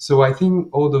 So I think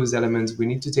all those elements we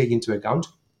need to take into account.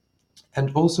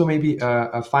 And also maybe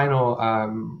a final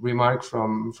remark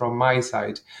from my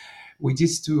side, which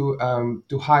is to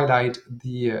highlight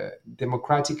the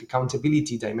democratic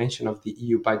accountability dimension of the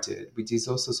EU budget, which is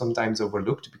also sometimes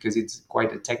overlooked because it's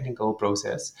quite a technical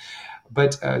process.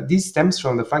 But this stems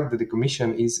from the fact that the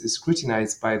Commission is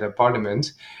scrutinized by the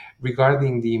Parliament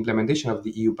regarding the implementation of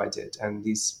the EU budget. And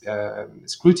this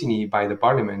scrutiny by the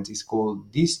Parliament is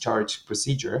called discharge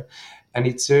procedure, and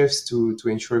it serves to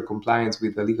ensure compliance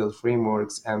with the legal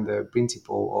frameworks and the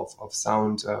principle of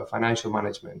sound financial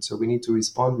management. So we need to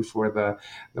respond before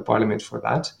the Parliament for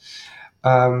that.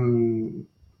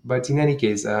 But in any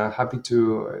case, happy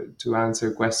to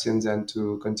answer questions and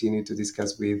to continue to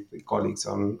discuss with colleagues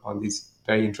on this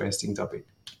very interesting topic.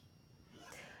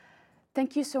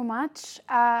 Thank you so much.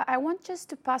 I want just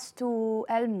to pass to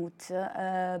Helmut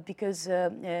because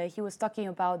he was talking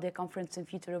about the Conference on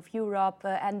Future of Europe.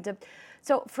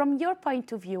 So from your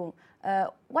point of view,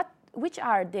 which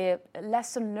are the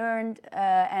lessons learned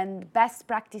and best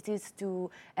practices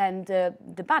and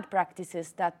the bad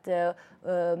practices that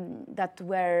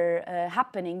were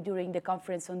happening during the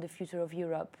Conference on the Future of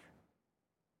Europe?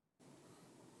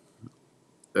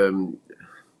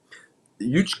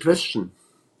 Huge question.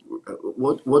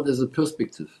 What is the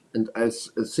perspective? And I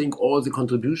think all the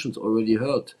contributions already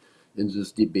heard in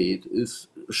this debate is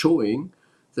showing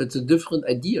that the different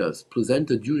ideas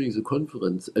presented during the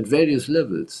conference at various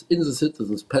levels, in the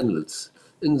citizens' panels,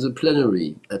 in the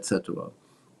plenary, etc.,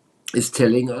 is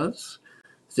telling us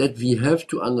that we have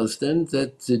to understand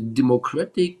that the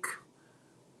democratic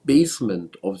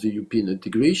basement of the European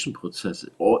integration process,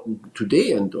 or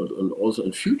today and also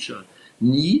in future,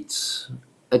 needs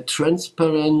a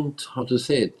transparent,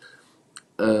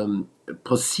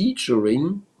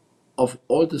 proceduring of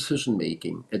all decision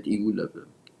making at EU level.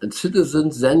 And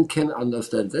citizens then can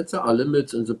understand that there are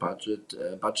limits in the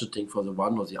budgeting for the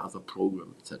one or the other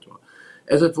program, etc.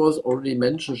 As it was already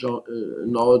mentioned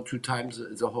now 2 times,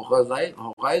 the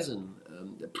Horizon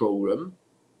program,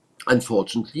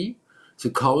 unfortunately, the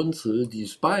Council,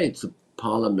 despite the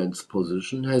Parliament's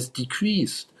position, has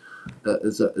decreased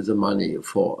the money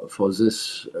for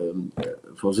this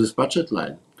budget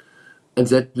line, and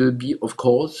that will be, of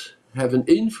course, have an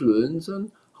influence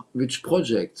on which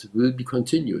projects will be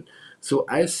continued. So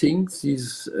I think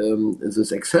this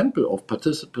example of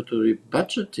participatory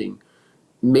budgeting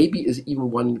maybe is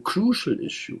even one crucial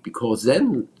issue, because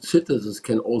then citizens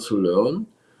can also learn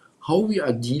how we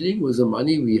are dealing with the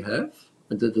money we have,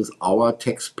 and that is our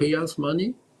taxpayers'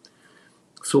 money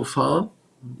so far.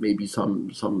 Maybe some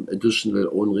additional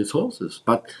own resources,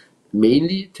 but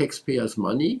mainly taxpayers'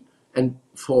 money, and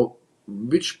for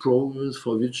which programs,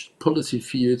 for which policy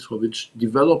fields, for which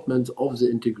developments of the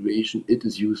integration it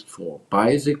is used for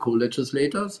by the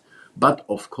co-legislators, but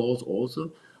of course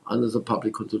also under the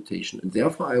public consultation. And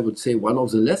therefore I would say one of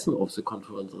the lessons of the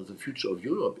Conference on the Future of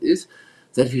Europe is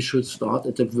that we should start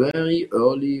at a very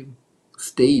early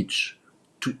stage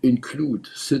to include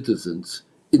citizens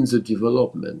in the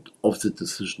development of the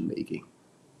decision making,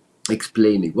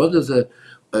 explaining what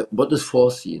is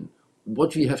foreseen,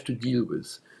 what we have to deal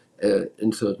with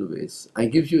in certain ways. I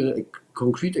give you a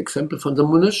concrete example from the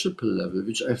municipal level,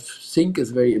 which I think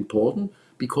is very important,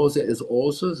 because there is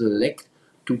also the lack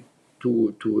to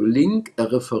link a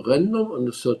referendum on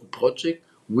a certain project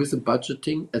with the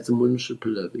budgeting at the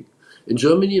municipal level. In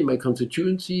Germany, in my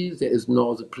constituency, there is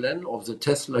now the plan of the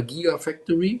Tesla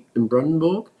Gigafactory in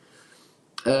Brandenburg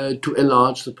to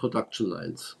enlarge the production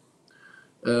lines.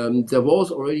 There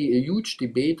was already a huge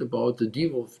debate about the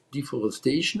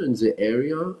deforestation in the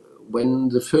area when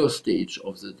the first stage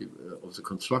of the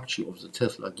construction of the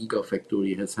Tesla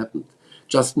Gigafactory has happened.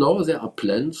 Just now there are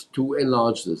plans to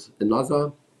enlarge this,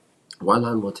 another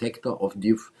 100 hectares of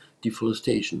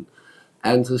deforestation.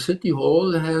 And the city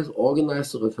hall has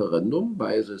organized a referendum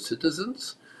by the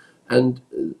citizens, and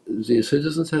the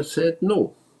citizens have said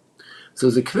no. So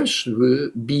the question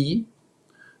will be,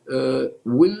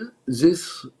 will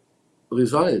this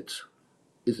result,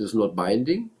 it is not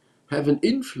binding, have an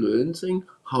influencing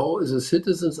how the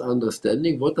citizens are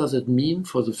understanding what does it mean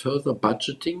for the further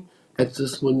budgeting at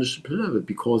this municipal level,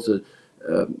 because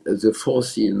the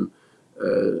foreseen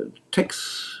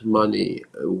tax money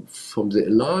from the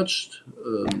enlarged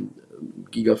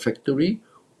gigafactory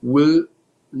will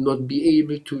not be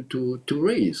able to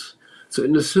raise. So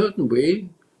in a certain way,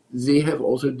 they have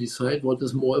also decided what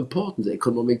is more important, the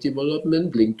economic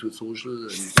development linked to social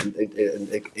and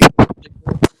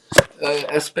ecological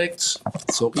aspects.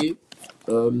 Sorry.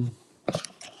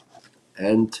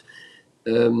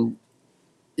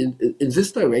 In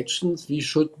this direction, we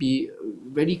should be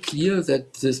very clear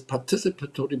that this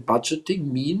participatory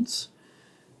budgeting means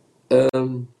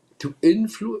to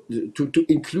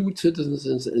include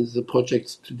citizens in the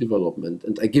project's development.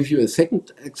 And I give you a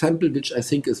second example, which I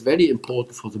think is very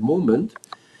important for the moment.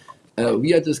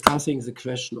 We are discussing the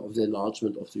question of the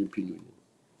enlargement of the European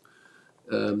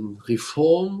Union.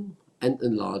 Reform and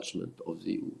enlargement of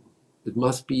the EU. It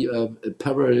must be a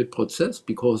parallel process,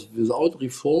 because without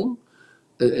reform,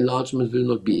 enlargement will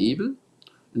not be able.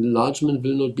 Enlargement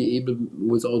will not be able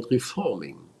without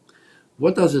reforming.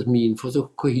 What does it mean for the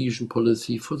cohesion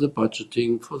policy, for the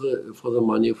budgeting, for the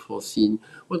money foreseen?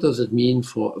 What does it mean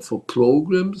for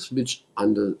programs which,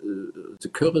 under the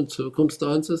current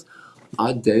circumstances,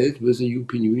 are dealt with the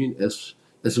European Union as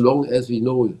long as we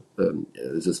know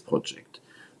this project?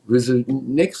 With the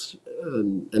next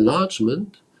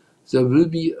enlargement, there will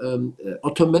be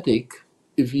automatic,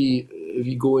 if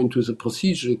we go into the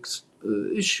procedures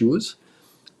issues,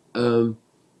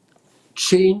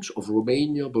 change of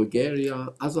Romania, Bulgaria,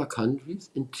 other countries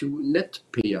into net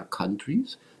payer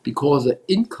countries, because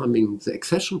the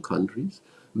accession countries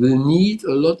will need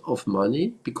a lot of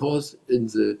money, because in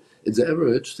the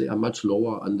average they are much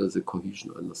lower under the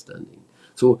cohesion understanding.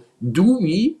 So do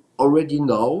we already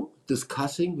now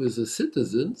discussing with the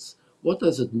citizens what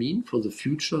does it mean for the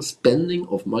future spending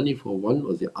of money for one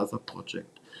or the other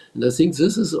project? And I think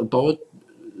this is about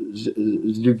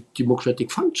the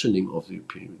democratic functioning of the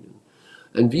European Union.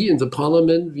 And we in the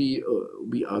Parliament, we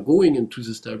are going into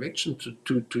this direction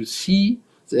to see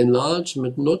the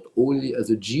enlargement not only as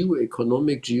a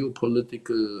geo-economic,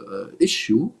 geopolitical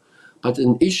issue, but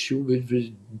an issue which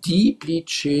will deeply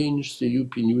change the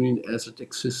European Union as it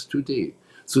exists today.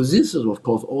 So this is, of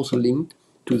course, also linked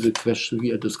to the question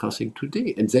we are discussing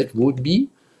today. And that would be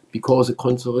because the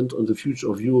conference on the future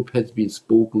of Europe has been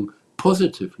spoken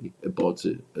positively about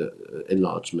the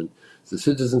enlargement. The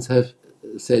citizens have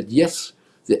said, yes,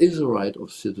 there is a right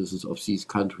of citizens of these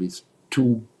countries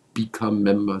to become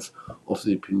members of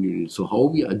the European Union. So how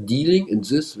we are dealing in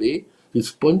this way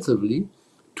responsibly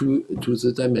to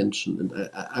the dimension. And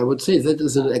I would say that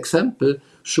is an example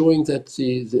showing that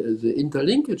the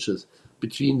interlinkages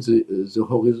between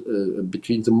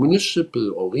between the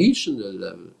municipal or regional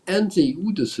level and the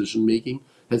EU decision making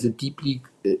has a deeply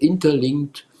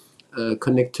interlinked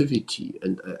connectivity.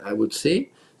 And I would say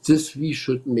this we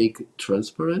should make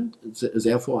transparent.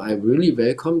 Therefore, I really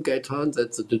welcome, Gaetan,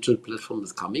 that the digital platform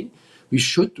is coming. We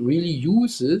should really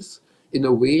use this in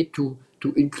a way to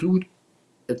include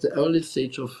at the early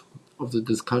stage of the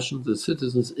discussion the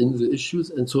citizens in the issues,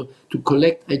 and so to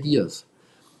collect ideas.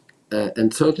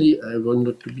 And thirdly, I want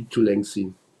not to be too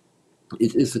lengthy.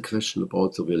 It is a question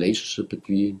about the relationship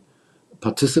between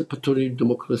participatory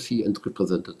democracy and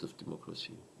representative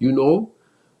democracy. You know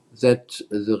that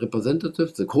the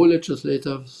representatives, the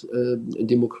co-legislators,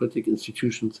 democratic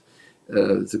institutions,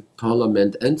 the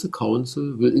parliament and the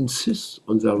council will insist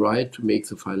on their right to make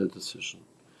the final decision.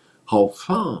 How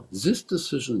far this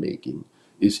decision making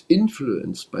is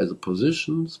influenced by the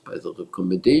positions, by the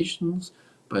recommendations,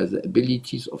 by the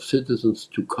abilities of citizens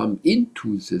to come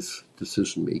into this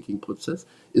decision making process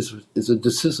is a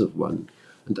decisive one.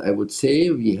 And I would say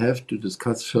we have to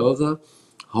discuss further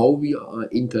how we are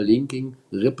interlinking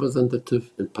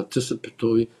representative and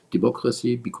participatory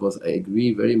democracy, because I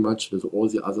agree very much with all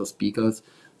the other speakers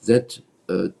that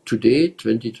today,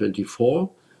 2024,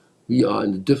 we are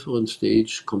in a different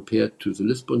stage compared to the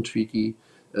Lisbon Treaty,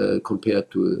 compared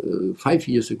to 5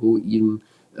 years ago even.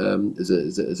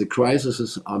 The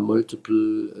crises are multiple,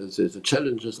 the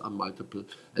challenges are multiple,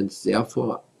 and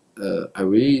therefore I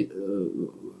really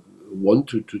want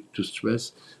to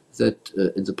stress that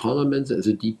in the parliament there is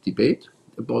a deep debate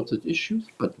about these issues,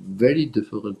 but very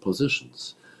different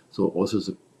positions. So also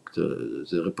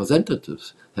the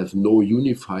representatives have no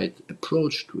unified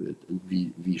approach to it, and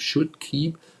we should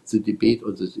keep the debate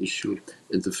on this issue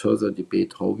and the further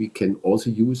debate how we can also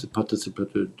use the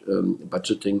participatory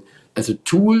budgeting as a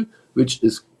tool which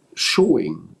is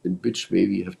showing in which way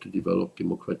we have to develop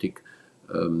democratic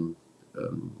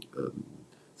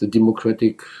the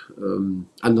democratic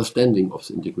understanding of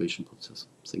the integration process.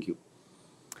 Thank you.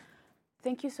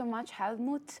 Thank you so much,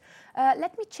 Helmut.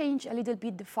 Let me change a little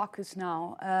bit the focus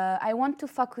now. I want to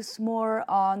focus more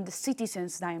on the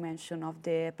citizens' dimension of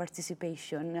the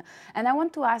participation. And I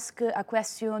want to ask a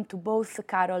question to both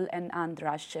Karol and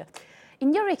Andras.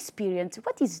 In your experience,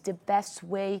 what is the best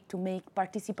way to make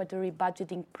participatory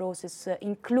budgeting process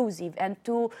inclusive and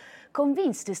to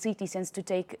convince the citizens to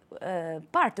take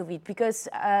part of it? Because,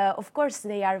 of course,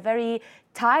 they are very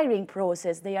tiring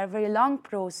process, they are very long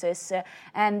process,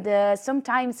 and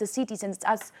sometimes the citizens,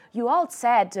 as you all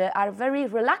said, are very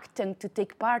reluctant to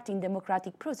take part in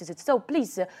democratic processes. So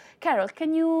please, Karol,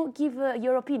 can you give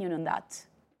your opinion on that?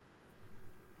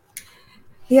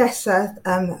 Yes,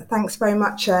 thanks very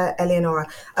much, Eleonora.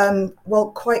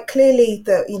 Well, quite clearly,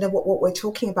 what we're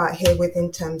talking about here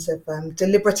in terms of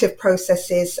deliberative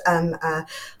processes,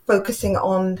 focusing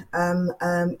on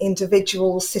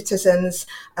individual citizens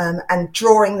and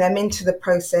drawing them into the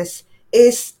process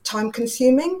is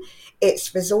time-consuming.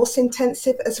 It's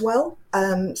resource-intensive as well.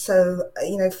 So,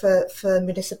 for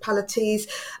municipalities,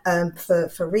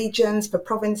 for regions, for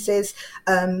provinces,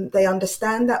 they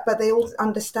understand that, but they all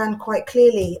understand quite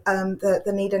clearly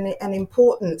the need and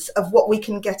importance of what we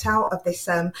can get out of this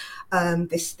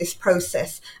this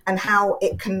process and how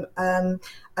it can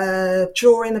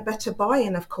draw in a better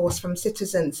buy-in, of course, from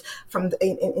citizens,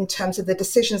 in terms of the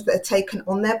decisions that are taken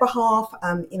on their behalf,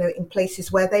 in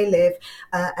places where they live,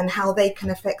 and how they can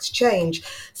affect change.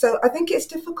 So I think it's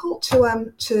difficult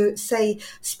to say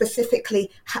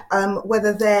specifically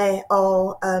whether there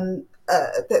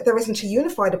isn't a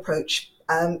unified approach.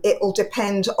 It will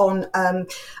depend on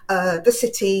the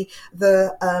city,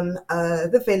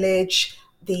 the village,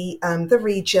 the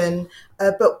region,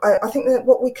 but I think that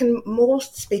what we can more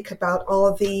speak about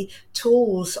are the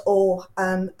tools or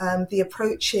the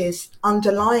approaches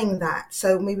underlying that.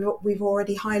 So we've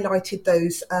already highlighted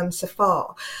those so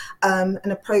far. An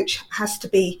approach has to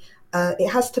be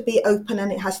open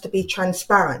and it has to be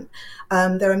transparent.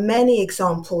 There are many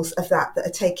examples of that are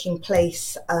taking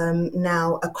place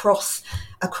now across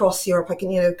Europe. I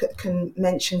can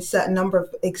mention a certain number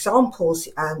of examples.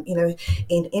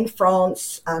 In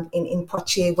France, in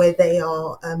Poitiers, where they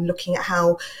are looking at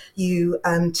how you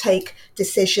take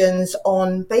decisions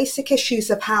on basic issues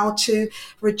of how to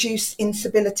reduce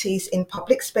incivilities in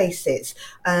public spaces,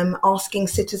 asking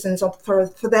citizens for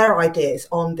their ideas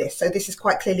on this. So this is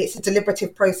quite clearly, it's a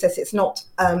deliberative process. It's not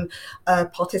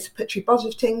participatory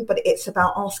budgeting, but it's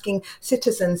about asking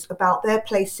citizens about their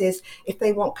places. If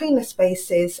they want cleaner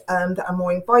spaces that are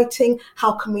more inviting,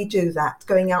 how can we do that?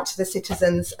 Going out to the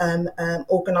citizens,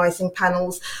 organising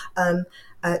panels,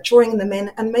 drawing them in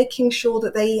and making sure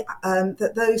that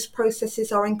that those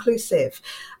processes are inclusive.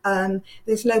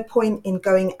 There's no point in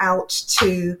going out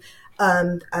to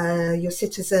your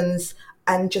citizens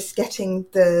and just getting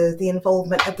the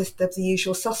involvement of the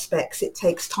usual suspects. It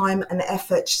takes time and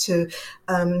effort to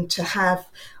have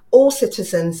all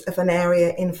citizens of an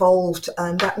area involved.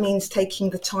 That means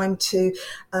taking the time to,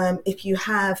 if you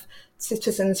have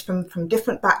citizens from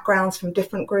different backgrounds, from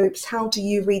different groups, how do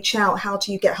you reach out? How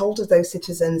do you get hold of those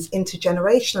citizens?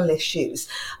 Intergenerational issues,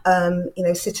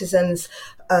 citizens,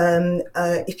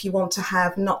 if you want to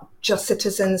have not just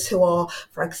citizens who are,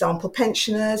 for example,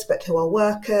 pensioners, but who are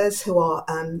workers, who are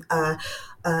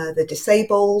the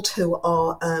disabled, who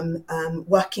are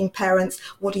working parents,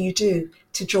 what do you do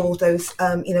to draw those,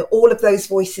 all of those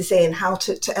voices in, how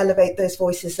to elevate those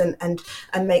voices and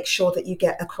make sure that you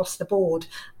get across the board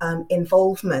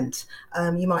involvement.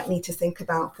 You might need to think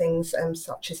about things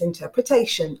such as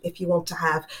interpretation if you want to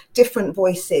have different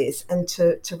voices and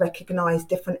to recognise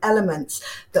different elements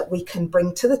that we can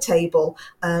bring to the table,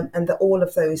 and that all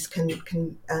of those can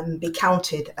be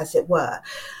counted, as it were.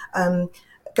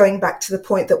 Going back to the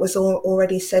point that was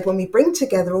already said, when we bring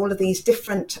together all of these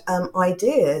different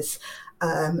ideas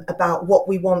about what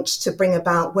we want to bring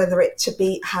about, whether it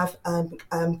to have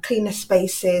cleaner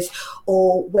spaces,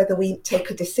 or whether we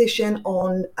take a decision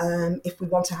on if we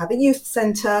want to have a youth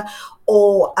centre,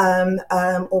 or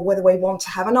whether we want to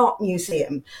have an art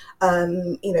museum,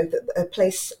 a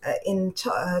place in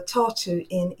Tartu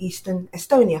in eastern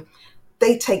Estonia.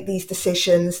 they take these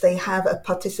decisions. They have a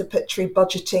participatory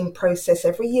budgeting process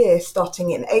every year,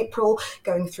 starting in April,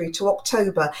 going through to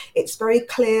October. It's very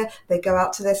clear. They go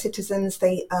out to their citizens.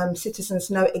 Citizens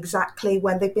know exactly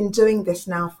when. They've been doing this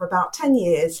now for about 10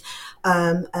 years.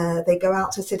 They go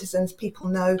out to citizens. People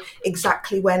know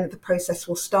exactly when the process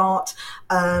will start.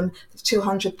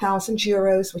 200,000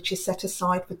 euros, which is set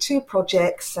aside for 2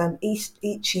 projects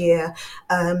each year.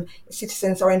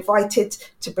 Citizens are invited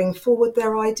to bring forward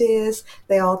their ideas.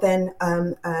 They are then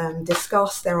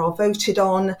discussed, they are voted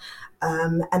on,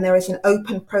 and there is an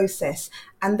open process.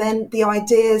 And then the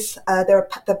ideas, there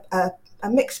are a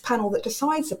mixed panel that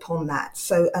decides upon that.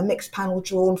 So a mixed panel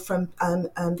drawn from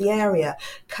the area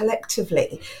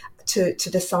collectively to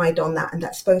decide on that, and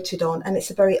that's voted on, and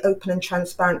it's a very open and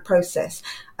transparent process.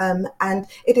 And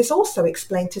it is also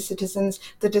explained to citizens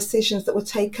the decisions that were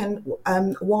taken,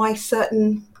 why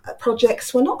certain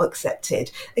projects were not accepted.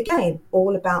 Again,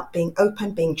 all about being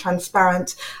open, being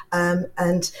transparent,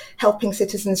 and helping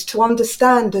citizens to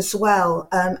understand as well.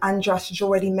 Andras has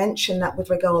already mentioned that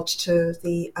with regards to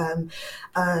the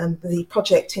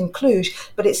project in Cluj,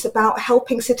 but it's about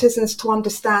helping citizens to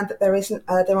understand that there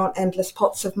aren't endless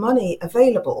pots of money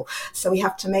available. So we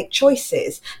have to make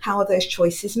choices. How are those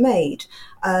choices made?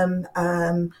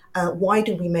 Why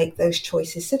do we make those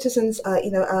choices? Citizens, are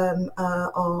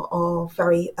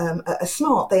very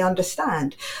smart. They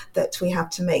understand that we have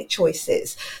to make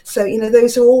choices. So,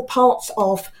 those are all parts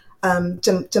of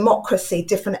democracy,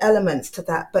 different elements to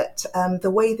that, but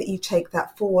the way that you take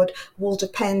that forward will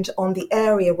depend on the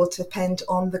area, will depend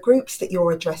on the groups that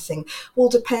you're addressing, will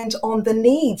depend on the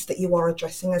needs that you are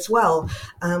addressing as well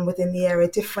within the area.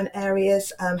 Different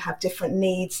areas have different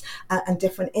needs and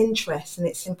different interests, and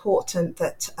it's important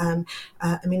that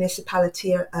a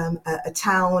municipality, a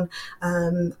town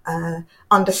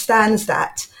understands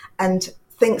that and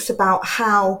thinks about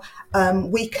how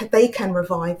they can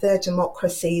revive their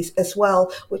democracies as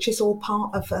well, which is all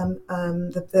part of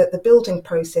the building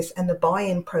process and the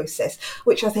buy-in process,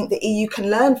 which I think the EU can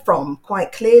learn from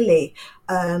quite clearly,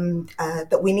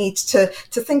 that we need to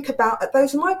think about at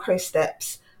those micro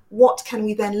steps. What can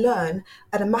we then learn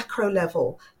at a macro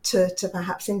level to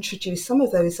perhaps introduce some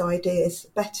of those ideas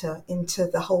better into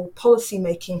the whole policy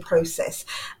making process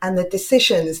and the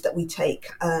decisions that we take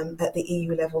at the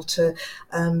EU level to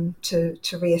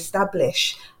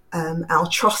re-establish our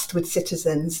trust with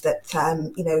citizens, that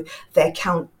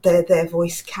their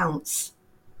voice counts.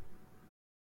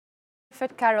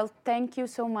 Perfect, Carol. Thank you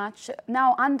so much.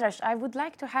 Now, Andras, I would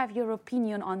like to have your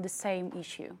opinion on the same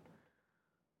issue.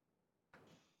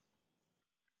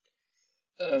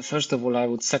 First of all, I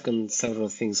would second several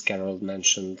things Carol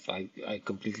mentioned. I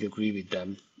completely agree with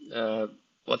them.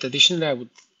 What additionally I would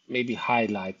maybe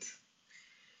highlight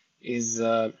is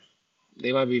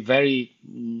they might be very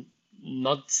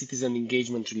not citizen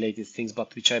engagement related things,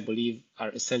 but which I believe are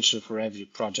essential for every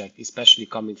project, especially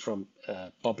coming from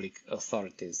public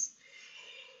authorities.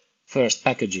 First,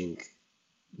 packaging.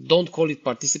 Don't call it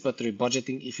participatory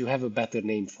budgeting if you have a better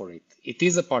name for it. It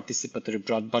is a participatory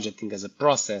budgeting as a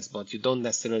process, but you don't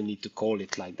necessarily need to call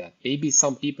it like that. Maybe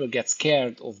some people get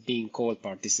scared of being called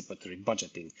participatory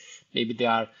budgeting. Maybe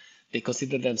they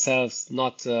consider themselves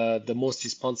not the most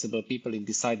responsible people in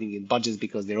deciding in budgets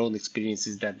because their own experience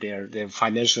is that their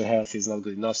financial health is not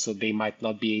good enough, so they might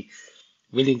not be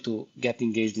willing to get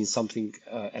engaged in something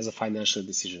as a financial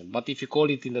decision. But if you call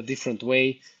it in a different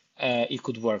way, it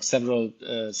could work. Several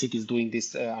cities are doing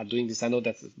this. I know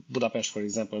that Budapest, for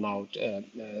example, now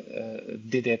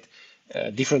did it,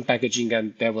 different packaging,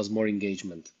 and there was more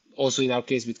engagement. Also, in our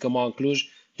case with Come On Cluj,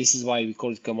 this is why we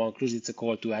call it Come On Cluj. It's a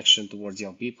call to action towards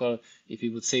young people. If we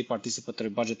would say participatory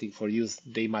budgeting for youth,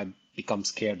 they might become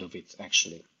scared of it,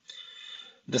 actually.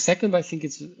 The second, I think,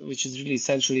 which is really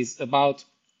essential, is about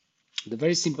the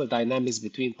very simple dynamics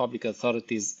between public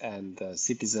authorities and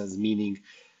citizens, meaning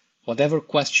whatever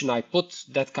question I put,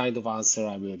 that kind of answer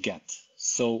I will get.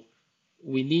 So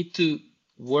we need to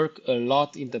work a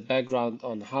lot in the background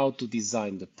on how to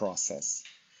design the process.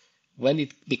 When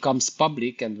it becomes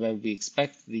public and when we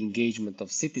expect the engagement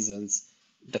of citizens,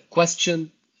 the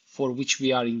question for which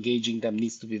we are engaging them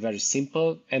needs to be very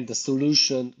simple, and the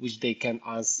solution which they can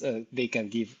answer, they can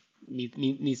give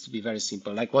needs to be very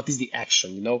simple. Like, what is the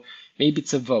action? Maybe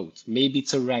it's a vote, maybe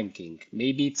it's a ranking,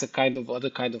 maybe it's a other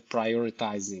kind of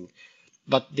prioritizing,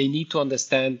 but they need to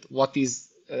understand what is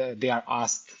they are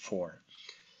asked for.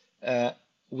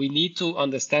 We need to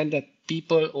understand that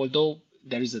people, although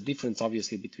there is a difference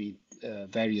obviously between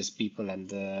various people and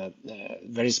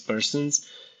various persons,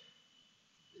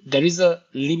 there is a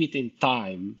limit in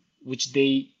time which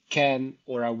they can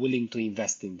or are willing to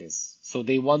invest in this. So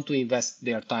they want to invest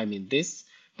their time in this,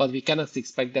 but we cannot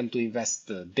expect them to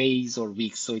invest days or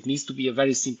weeks. So it needs to be a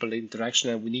very simple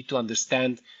interaction, and we need to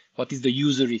understand what is the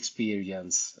user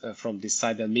experience from this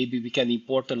side. And maybe we can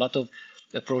import a lot of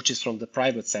approaches from the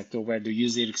private sector where the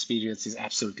user experience is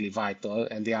absolutely vital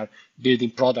and they are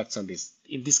building products on this.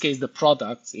 In this case, the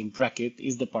products in bracket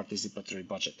is the participatory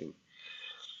budgeting.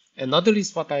 Another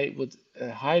is what I would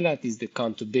highlight is the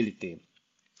accountability.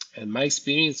 And my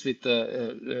experience with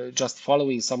just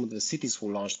following some of the cities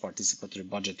who launched participatory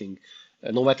budgeting,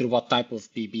 no matter what type of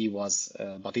PB was,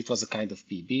 but it was a kind of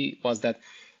PB, was that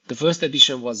the first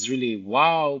edition was really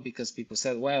wow, because people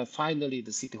said, well, finally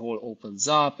the city hall opens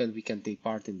up and we can take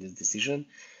part in this decision.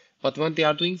 But when they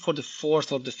are doing for the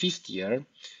fourth or the fifth year,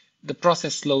 the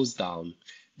process slows down.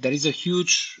 There is a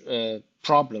huge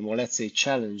problem, or let's say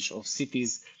challenge, of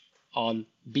cities on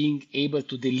being able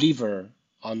to deliver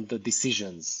on the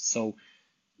decisions. So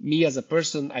me as a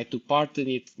person, I took part in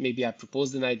it. Maybe I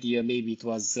proposed an idea, maybe it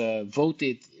was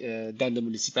voted, then the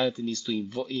municipality needs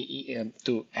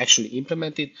to actually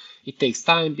implement it. It takes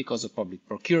time because of public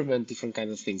procurement, different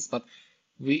kinds of things. But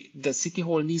the city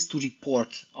hall needs to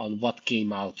report on what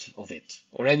came out of it,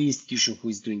 or any institution who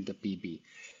is doing the PB.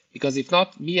 Because if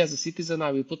not, me as a citizen,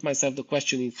 I will put myself the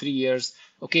question in 3 years,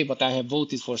 okay, but I have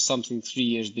voted for something 3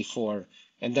 years before,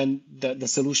 and then the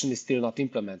solution is still not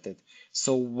implemented.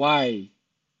 So why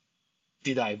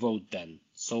did I vote then?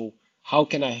 So how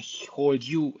can I hold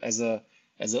you as an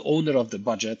owner of the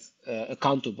budget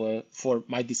accountable for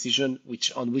my decision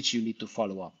on which you need to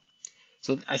follow up?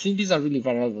 So I think these are really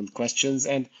very relevant questions,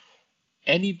 and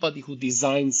anybody who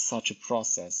designs such a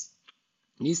process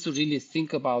needs to really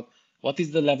think about what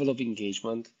is the level of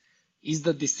engagement. Is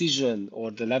the decision or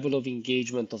the level of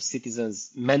engagement of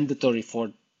citizens mandatory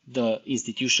for the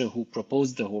institution who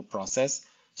proposed the whole process?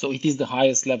 So it is the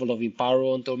highest level of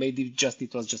empowerment, or maybe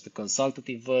it was just a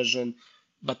consultative version.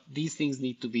 But these things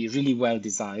need to be really well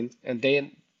designed, and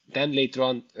then later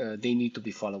on they need to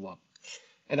be followed up.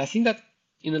 And I think that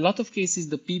in a lot of cases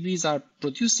the PBs are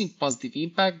producing positive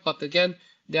impact, but again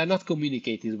they are not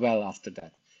communicated well after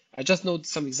that. I just know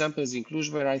some examples in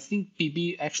Cluj where I think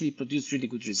PB actually produced really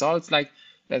good results. Like,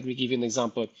 let me give you an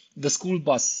example, the school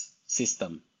bus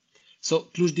system. So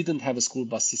Cluj didn't have a school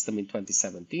bus system in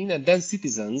 2017, and then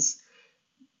citizens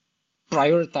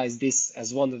prioritized this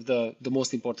as one of the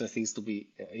most important things to be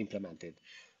implemented.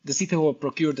 The city hall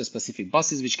procured the specific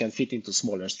buses which can fit into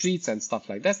smaller streets and stuff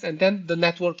like that, and then the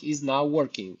network is now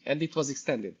working, and it was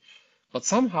extended. But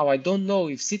somehow I don't know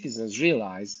if citizens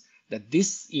realize that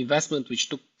this investment, which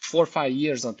took 4 or 5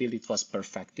 years until it was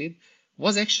perfected,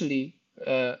 was actually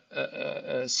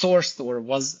sourced or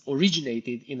was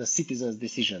originated in a citizen's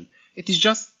decision. It is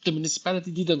just the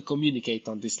municipality didn't communicate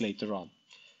on this later on.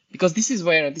 Because this is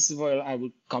where I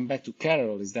would come back to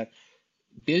Carol, is that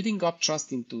building up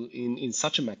trust in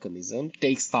such a mechanism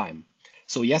takes time.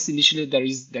 So yes, initially there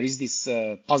is this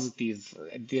positive,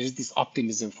 there is this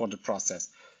optimism for the process.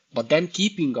 But then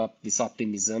keeping up this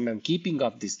optimism and keeping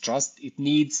up this trust, it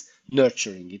needs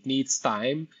nurturing, it needs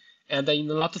time. And in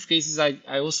a lot of cases,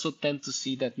 I also tend to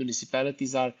see that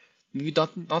municipalities are maybe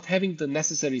not having the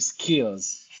necessary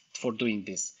skills for doing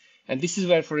this. And this is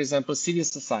where, for example, civil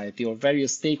society or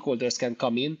various stakeholders can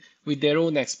come in with their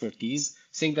own expertise,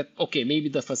 saying that, okay, maybe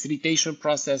the facilitation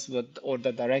process or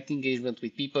the direct engagement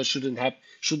with people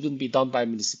shouldn't be done by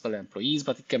municipal employees,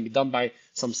 but it can be done by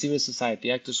some civil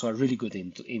society actors who are really good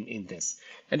in this.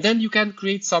 And then you can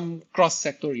create some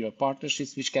cross-sectorial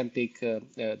partnerships which can take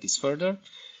this further.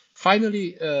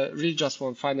 Finally, really just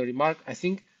one final remark. I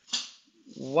think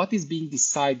what is being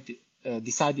decided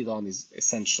on is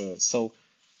essential. So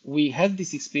we had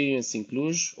this experience in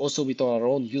Cluj, also with our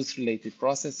own youth-related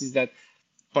processes, that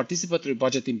participatory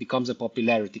budgeting becomes a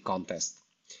popularity contest,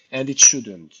 and it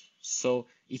shouldn't. So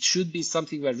it should be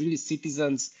something where really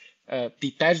citizens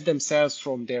detach themselves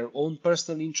from their own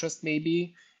personal interest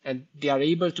maybe, and they are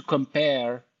able to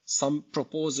compare some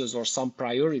proposals or some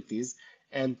priorities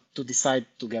and to decide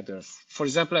together. For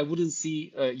example, I wouldn't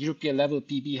see a European level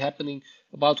PB happening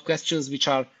about questions which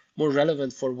are more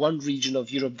relevant for one region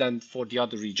of Europe than for the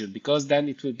other region, because then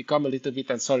it will become a little bit,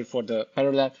 and sorry for the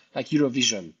parallel, like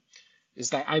Eurovision.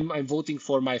 It's like I'm voting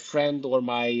for my friend or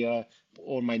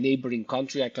my neighboring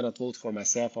country. I cannot vote for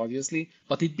myself, obviously,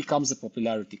 but it becomes a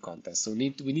popularity contest. So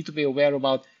we need to be aware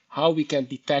about how we can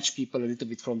detach people a little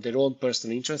bit from their own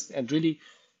personal interests and really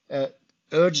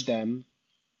urge them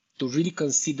to really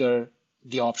consider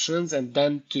the options, and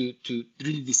then to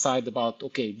really decide about,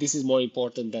 okay, this is more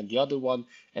important than the other one,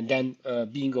 and then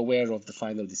being aware of the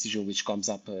final decision which comes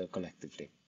up collectively.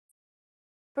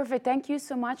 Perfect. Thank you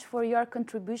so much for your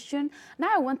contribution. Now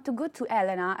I want to go to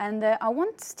Elena, and I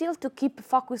want still to keep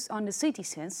focus on the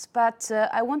citizens, but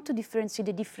I want to differentiate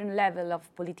the different level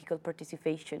of political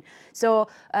participation. So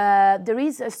there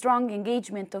is a strong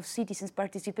engagement of citizens'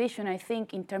 participation, I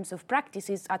think, in terms of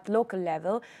practices at local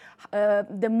level.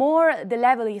 The more the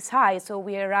level is high, so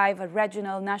we arrive at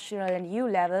regional, national, and EU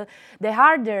level, the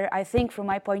harder, I think, from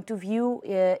my point of view,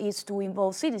 is to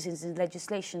involve citizens in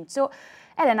legislation. So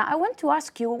Elena, I want to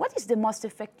ask you, what is the most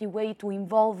effective way to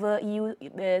involve EU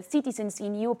citizens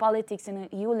in EU politics and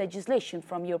EU legislation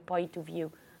from your point of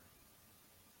view?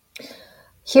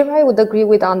 Here I would agree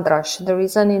with Andras. There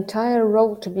is an entire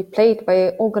role to be played by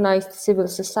organized civil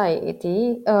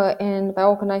society, and by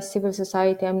organized civil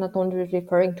society, I'm not only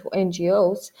referring to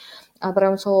NGOs, but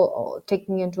I'm also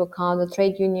taking into account the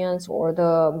trade unions or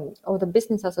the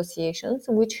business associations,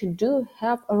 which do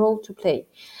have a role to play.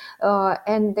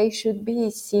 And they should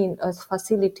be seen as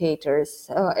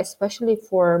facilitators, especially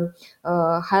for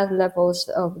high levels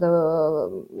of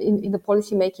in the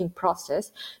policy making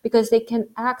process, because they can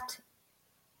act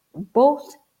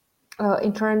both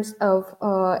in terms of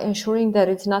ensuring that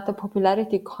it's not a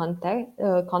popularity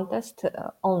contest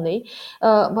only,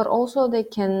 but also they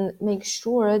can make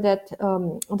sure that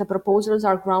the proposals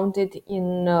are grounded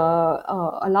in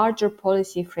a larger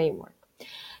policy framework.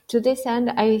 To this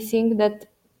end, I think that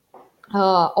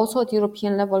also at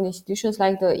European level, institutions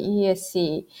like the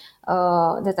ESC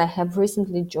that I have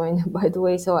recently joined, by the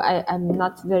way, so I'm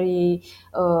not very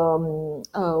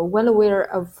well aware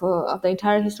of the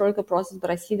entire historical process, but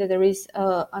I see that there is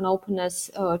an openness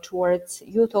towards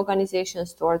youth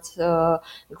organizations, towards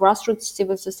grassroots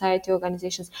civil society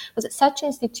organizations. But such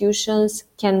institutions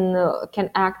can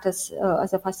act as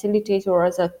a facilitator or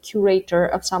as a curator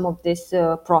of some of these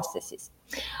processes.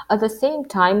 At the same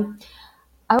time,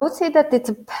 I would say that it's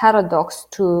a paradox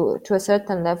to a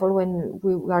certain level when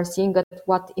we are seeing at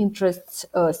what interests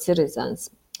citizens.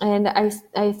 And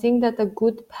I think that a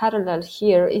good parallel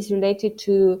here is related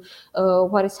to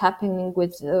what is happening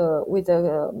with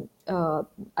the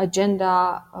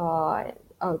agenda,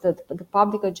 the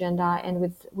public agenda, and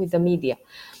with the media.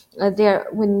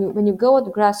 When you go at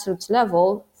the grassroots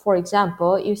level, for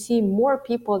example, you see more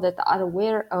people that are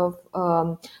aware of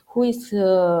who is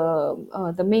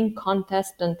the main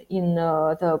contestant in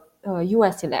the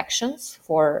U.S. elections,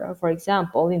 for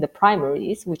example, in the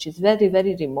primaries, which is very,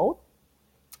 very remote,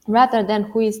 rather than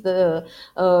who is the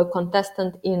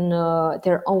contestant in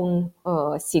their own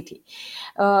city.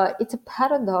 It's a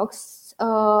paradox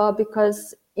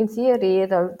because in theory,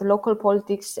 the local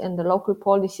politics and the local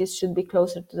policies should be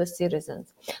closer to the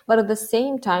citizens. But at the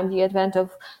same time, the advent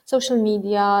of social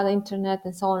media, the internet,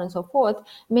 and so on and so forth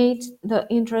made the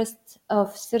interests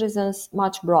of citizens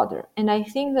much broader. And I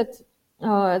think that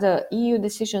the EU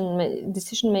decision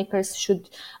makers should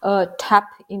tap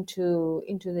into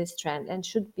this trend and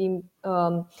should be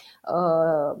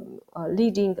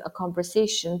leading a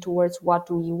conversation towards what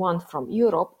we want from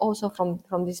Europe, also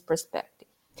from this perspective.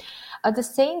 At the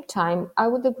same time, I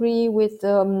would agree with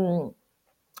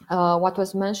what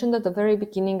was mentioned at the very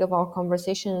beginning of our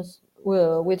conversations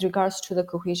with regards to the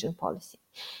cohesion policy.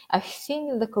 I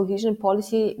think the cohesion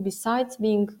policy, besides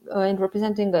being and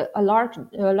representing a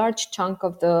large chunk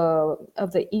of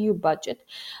the EU budget,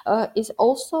 is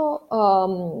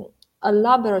also a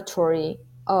laboratory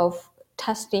of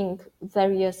testing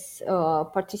various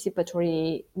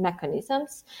participatory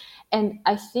mechanisms. And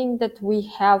I think that we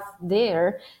have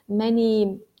there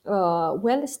many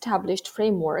well-established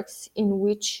frameworks in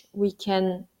which we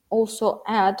can also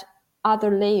add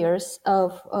other layers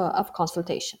of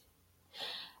consultation.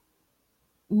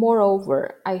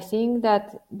 Moreover, I think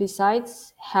that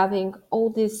besides having all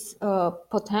this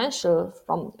potential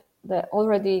from the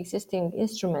already existing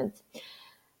instruments,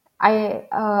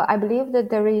 I believe that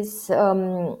there is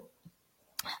some,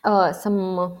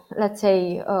 let's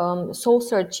say, soul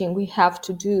searching we have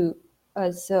to do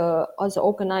as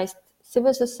organized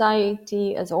civil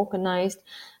society, as organized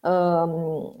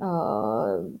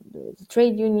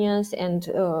trade unions and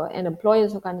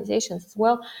employers organizations as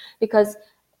well, because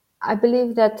I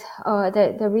believe that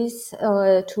there is,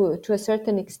 to a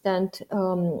certain extent,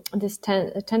 this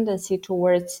tendency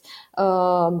towards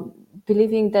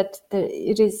believing that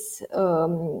it is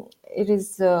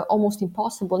almost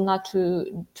impossible not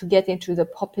to get into the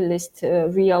populist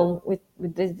realm with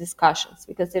these discussions,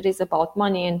 because it is about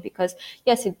money, and because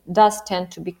yes, it does tend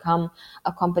to become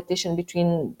a competition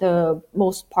between the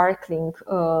most sparkling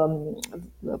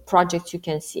projects you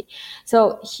can see.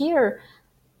 So here,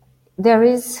 there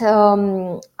is,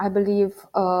 I believe,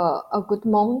 a good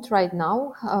moment right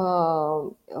now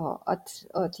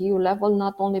at EU level,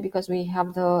 not only because we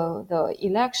have the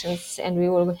elections and we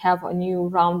will have a new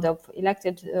round of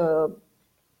elected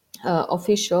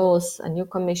officials, a new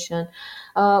commission,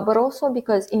 but also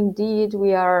because indeed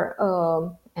we are,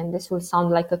 and this will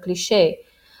sound like a cliche,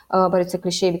 but it's a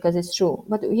cliche because it's true.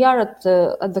 But we are at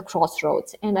the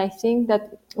crossroads, and I think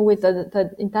that with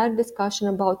the entire discussion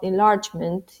about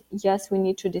enlargement, yes, we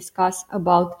need to discuss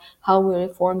about how we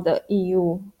reform the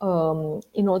EU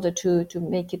in order to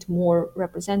make it more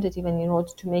representative and in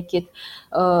order to make it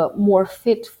more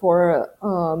fit for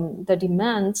the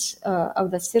demands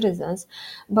of the citizens.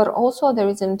 But also there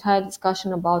is an entire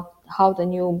discussion about how the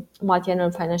new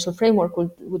multi-annual financial framework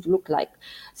would look like.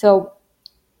 So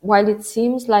while it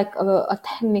seems like a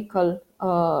technical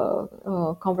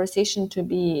conversation to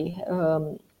be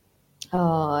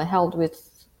held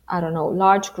with, I don't know,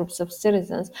 large groups of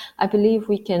citizens, I believe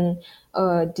we can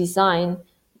design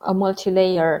a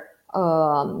multi-layer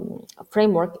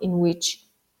framework in which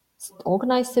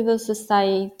organized civil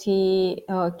society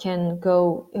can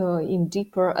go in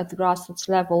deeper at the grassroots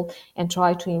level and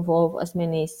try to involve as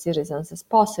many citizens as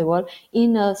possible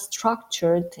in a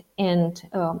structured and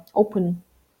open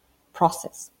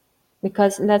process.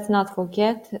 Because let's not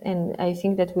forget, and I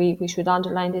think that we should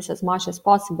underline this as much as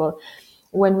possible,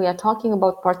 when we are talking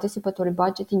about participatory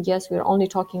budgeting, yes, we're only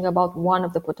talking about one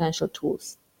of the potential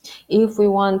tools. If we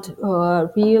want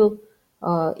real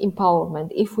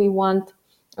empowerment, if we want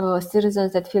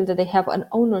citizens that feel that they have an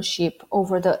ownership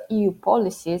over the EU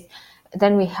policies,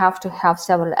 then we have to have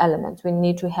several elements. We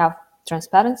need to have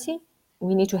transparency,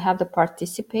 we need to have the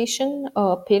participation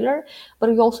pillar, but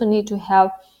we also need to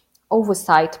have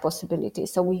oversight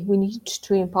possibilities. So we need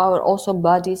to empower also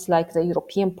bodies like the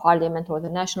European Parliament or the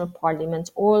national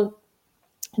parliaments or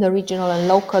the regional and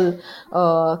local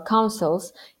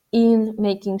councils in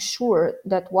making sure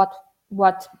that what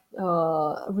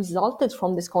resulted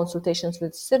from these consultations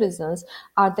with citizens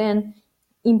are then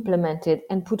implemented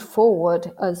and put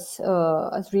forward as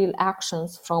real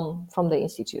actions from the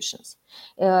institutions.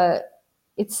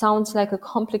 It sounds like a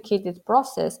complicated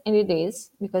process, and it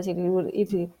is, because if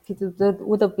it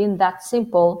would have been that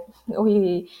simple,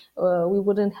 we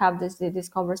wouldn't have this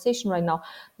conversation right now.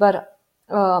 But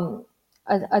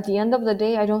at the end of the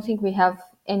day, I don't think we have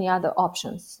any other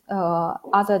options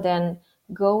other than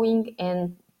going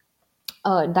and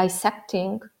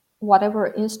dissecting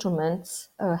whatever instruments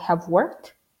have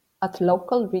worked at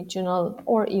local, regional,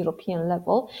 or European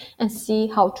level, and see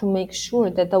how to make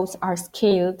sure that those are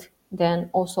scaled then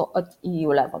also at EU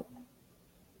level.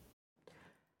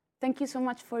 Thank you so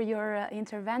much for your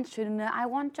intervention. I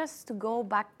want just to go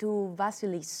back to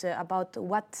Vasilis about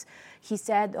what he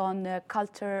said on the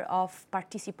culture of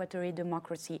participatory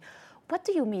democracy. What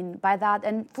do you mean by that?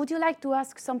 And would you like to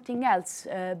ask something else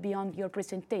beyond your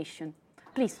presentation?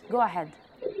 Please, go ahead.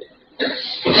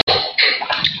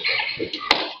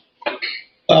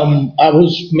 I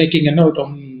was making a note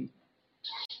on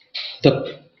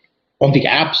the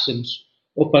absence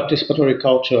of participatory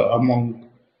culture among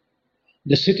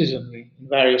the citizenry in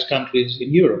various countries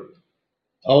in Europe.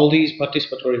 All these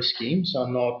participatory schemes are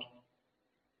not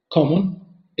common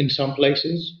in some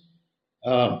places,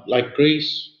 like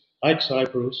Greece, like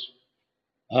Cyprus,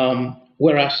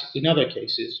 whereas in other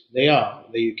cases they are,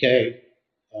 the UK,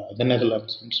 the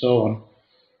Netherlands, and so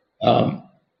on.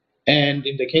 And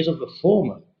in the case of the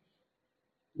former,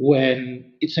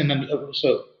 when it's an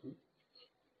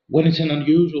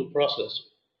unusual process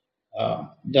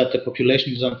that the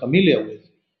population is unfamiliar with,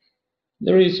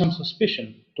 there is some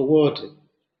suspicion towards it.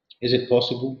 Is it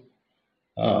possible?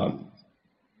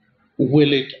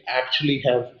 Will it actually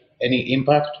have any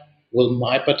impact? Will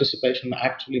my participation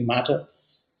actually matter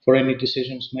for any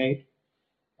decisions made?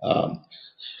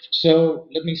 So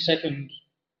let me second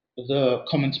the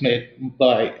comments made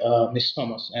by Ms.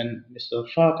 Thomas and Mr.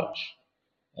 Farkas,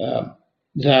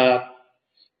 that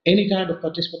any kind of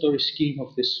participatory scheme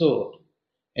of this sort,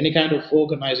 any kind of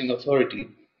organizing authority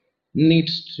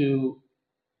needs to,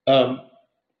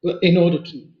 in order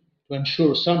to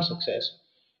ensure some success,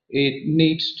 it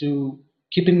needs to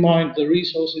keep in mind the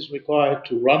resources required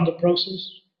to run the process,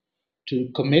 to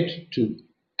commit to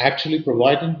actually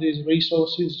providing these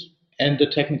resources and the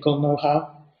technical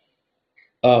know-how.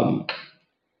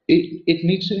 It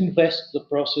needs to invest the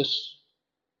process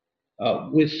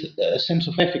with a sense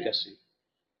of efficacy,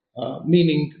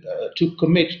 meaning to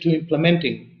commit to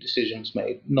implementing decisions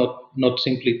made, not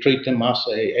simply treat them as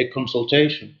a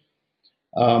consultation.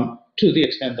 To the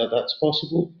extent that that's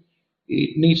possible,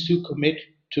 it needs to commit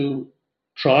to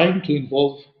trying to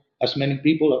involve as many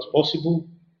people as possible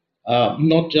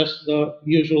not just the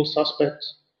usual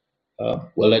suspects,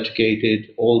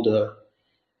 well-educated, older,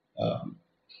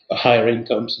 higher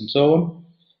incomes, and so on.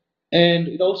 And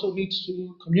it also needs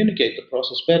to communicate the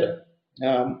process better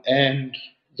and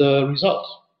the results.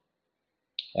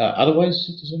 Otherwise,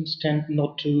 citizens tend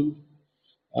not to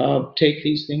take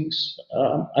these things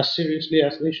as seriously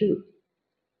as they should.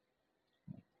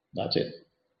 That's it.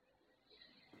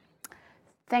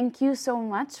 Thank you so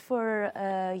much for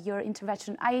your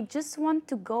intervention. I just want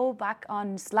to go back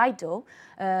on Slido,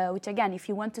 which again, if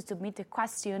you want to submit a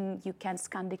question, you can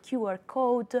scan the QR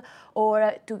code,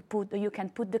 or you can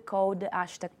put the code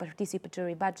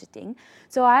 #participatory budgeting.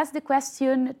 So I asked the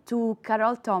question to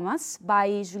Carol Thomas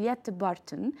by Juliette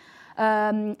Burton.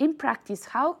 In practice,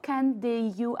 how can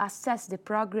the EU assess the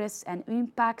progress and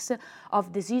impacts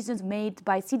of decisions made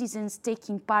by citizens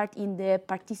taking part in the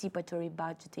participatory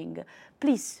budgeting?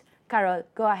 Please, Carol,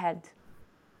 go ahead.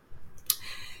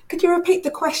 Could you repeat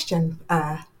the question?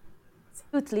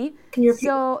 Absolutely. Can you repeat?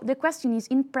 So the question is,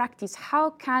 in practice,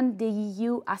 how can the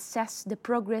EU assess the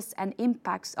progress and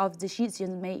impacts of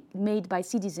decisions made by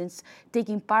citizens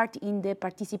taking part in the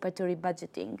participatory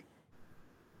budgeting?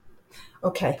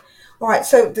 Okay, all right.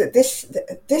 So this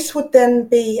would then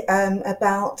be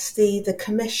about the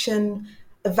Commission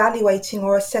evaluating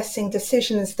or assessing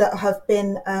decisions that have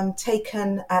been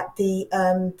taken at the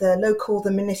local,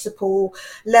 the municipal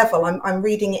level. I'm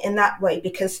reading it in that way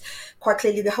because quite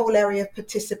clearly the whole area of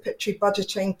participatory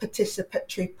budgeting,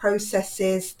 participatory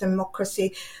processes,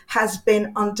 democracy has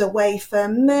been underway for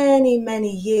many,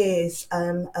 many years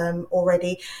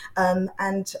already.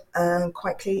 And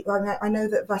quite clearly, I know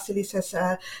that Vasilis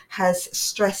has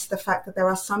stressed the fact that there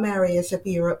are some areas of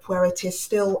Europe where it is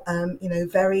still,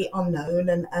 very unknown.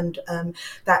 And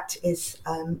that is,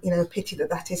 a pity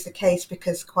that is the case,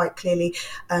 because quite clearly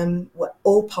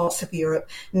all parts of Europe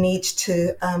need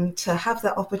to have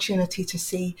that opportunity to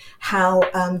see how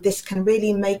this can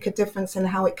really make a difference and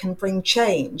how it can bring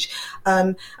change.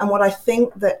 And what I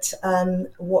think that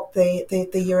what the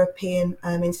European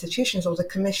institutions, or the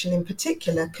Commission in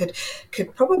particular, could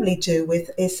probably do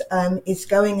with is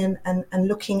going and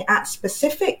looking at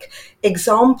specific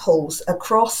examples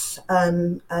across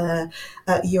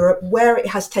Europe where it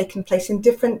has taken place in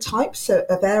different types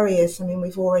of areas. I mean,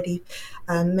 we've already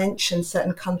mentioned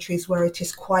certain countries where it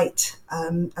is quite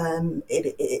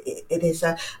it is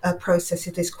a process.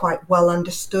 It is quite well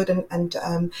understood and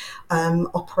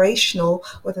operational.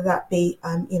 Whether that be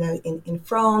in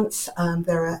France,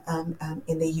 there are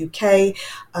in the UK.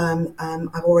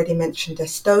 I've already mentioned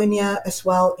Estonia as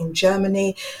well, in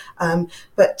Germany.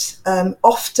 But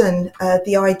often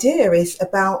the idea is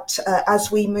about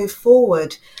as we move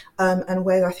forward, and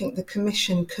where I think the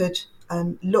Commission could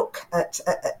look at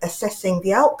assessing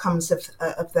the outcomes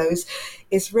of those,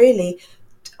 is really,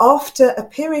 after a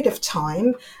period of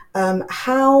time,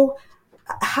 how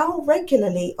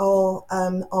regularly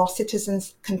are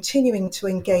citizens continuing to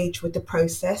engage with the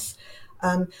process?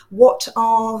 What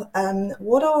are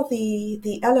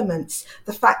the elements,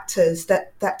 the factors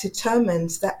that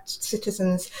determines that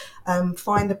citizens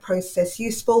find the process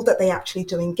useful, that they actually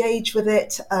do engage with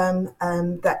it,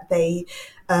 that they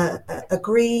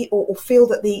agree or feel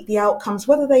that the outcomes,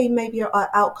 whether they maybe are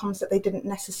outcomes that they didn't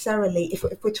necessarily, if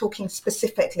we're talking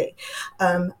specifically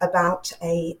about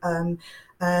a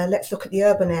let's look at the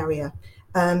urban area.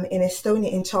 In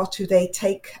Estonia, in Tartu,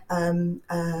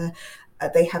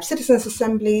 they have citizens'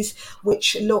 assemblies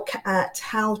which look at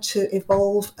how to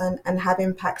evolve and have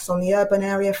impacts on the urban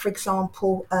area. For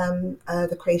example,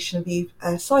 the creation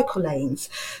of cycle lanes,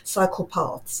 cycle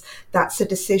paths. That's a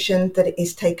decision that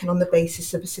is taken on the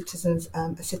basis of a citizens'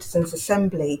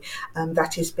 assembly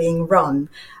that is being run.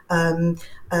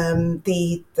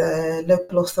 The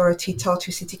local authority,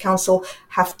 Tartu City Council,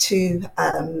 have to,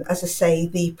 as I say,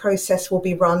 the process will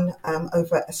be run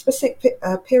over a specific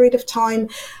period of time.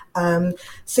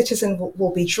 Citizen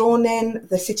will be drawn in.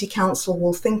 The City Council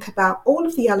will think about all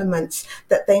of the elements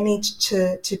that they need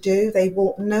to do. They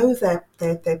will know their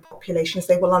populations.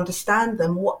 They will understand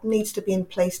them. What needs to be in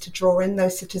place to draw in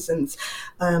those citizens?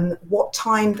 What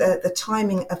time, the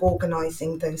timing of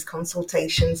organising those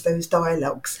consultations, those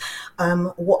dialogues.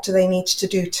 What do they need to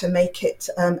do to make it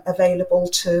available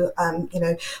to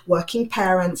working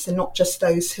parents, and not just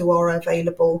those who are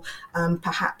available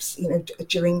perhaps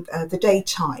during the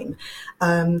daytime.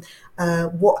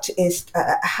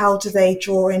 How do they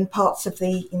draw in parts of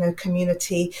the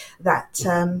community that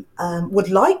would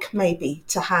like maybe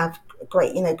to have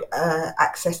great,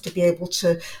 access to be able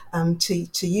to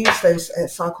use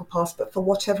those cycle paths, but for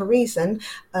whatever reason,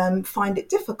 find it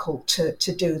difficult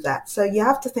to do that. So you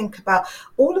have to think about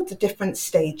all of the different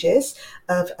stages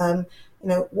of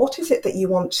what is it that you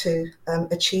want to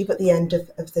achieve at the end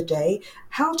of the day,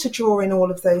 how to draw in all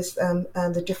of those,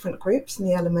 the different groups and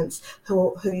the elements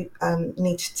who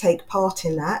need to take part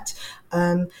in that,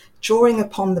 drawing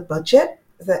upon the budget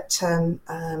that,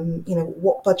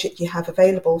 what budget you have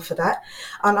available for that.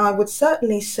 And I would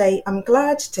certainly say I'm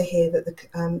glad to hear that,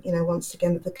 once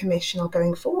again, that the Commission are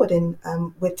going forward in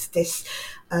with this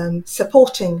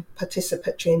supporting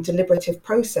participatory and deliberative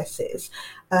processes.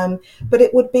 But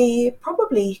it would be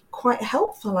probably quite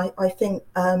helpful, I think,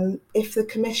 if the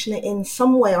Commissioner in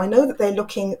some way, I know that they're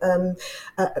looking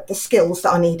at the skills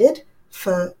that are needed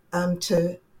for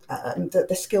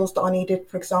the skills that are needed,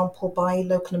 for example, by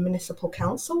local and municipal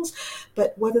councils,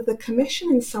 but whether the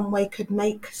Commission in some way could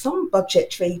make some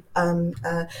budgetary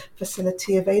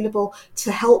facility available to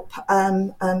help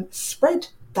spread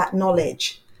that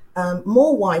knowledge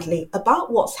more widely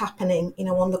about what's happening,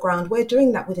 on the ground. We're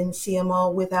doing that within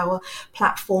CMR with our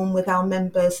platform, with our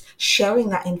members, sharing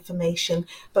that information.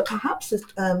 But perhaps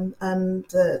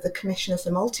the Commission as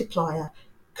a multiplier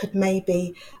could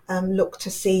maybe look to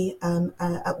see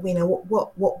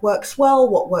what works well,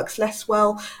 what works less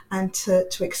well, and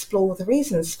to explore the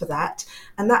reasons for that.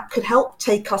 And that could help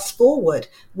take us forward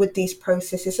with these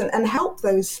processes and help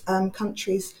those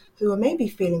countries who are maybe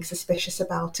feeling suspicious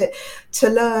about it to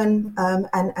learn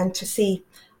and to see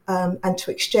and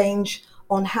to exchange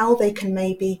on how they can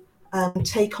maybe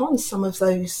take on some of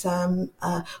those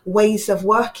ways of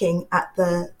working at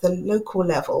the local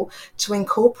level to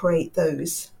incorporate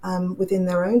those within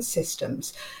their own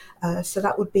systems. So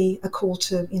that would be a call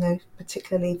to,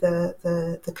 particularly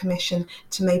the Commission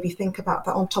to maybe think about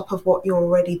that on top of what you're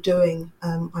already doing,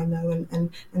 I know,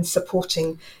 and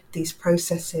supporting these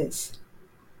processes.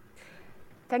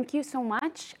 Thank you so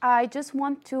much. I just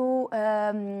want to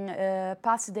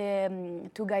pass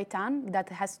to Gaetan that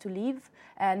has to leave.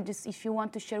 And just if you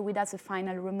want to share with us a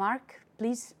final remark,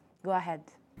 please go ahead.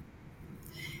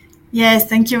 Yes,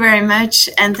 thank you very much.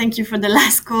 And thank you for the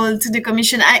last call to the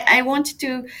Commission. I wanted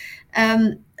to,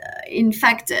 in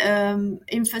fact,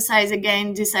 emphasize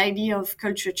again this idea of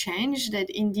culture change that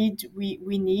indeed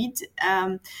we need.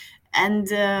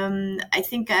 And I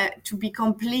think to be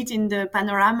complete in the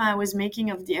panorama I was making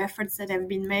of the efforts that have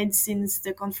been made since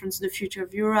the conference, The Future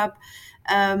of Europe,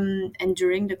 and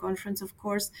during the conference, of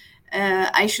course,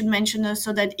 I should mention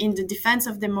also that in the Defense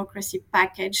of Democracy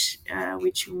package,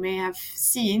 which you may have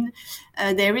seen,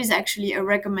 there is actually a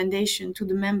recommendation to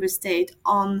the member state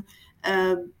on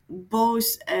both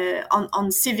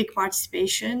on civic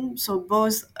participation, so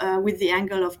both with the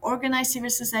angle of organized civil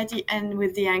society and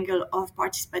with the angle of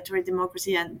participatory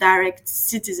democracy and direct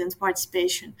citizens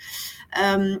participation.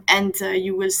 And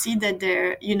you will see that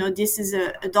there, this is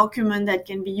a document that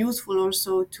can be useful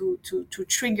also to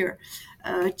trigger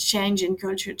change and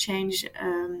culture change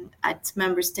at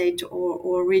member state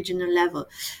or regional level.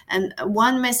 And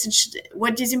one message,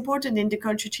 what is important in the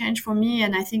culture change for me,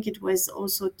 and I think it was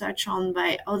also touched on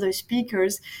by other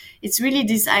speakers, it's really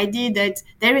this idea that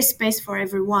there is space for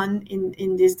everyone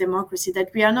in this democracy,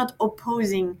 that we are not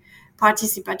opposing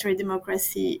participatory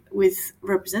democracy with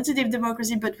representative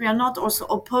democracy, but we are not also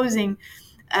opposing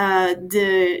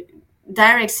the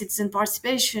direct citizen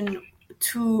participation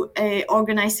to a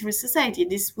organized civil society.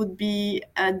 This would be,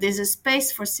 there's a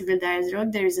space for civil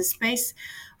dialogue, there is a space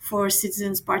for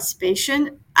citizens'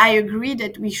 participation. I agree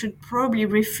that we should probably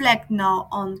reflect now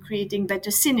on creating better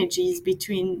synergies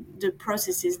between the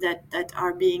processes that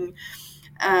are being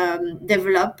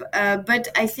developed. But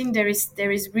I think there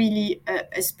is really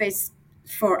a space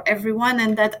for everyone,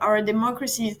 and that our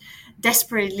democracies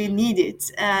desperately need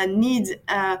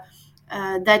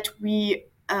that we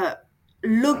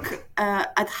look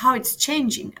at how it's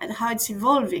changing, at how it's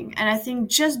evolving. And I think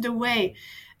just the way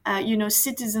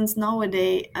citizens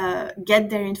nowadays get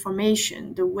their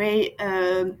information, the way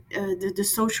the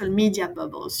social media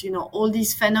bubbles, all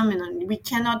these phenomena, we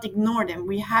cannot ignore them.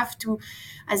 We have to,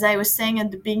 as I was saying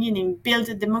at the beginning, build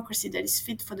a democracy that is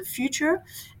fit for the future,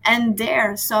 and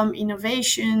there some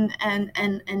innovation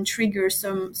and trigger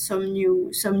some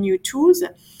new tools.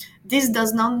 This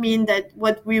does not mean that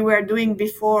what we were doing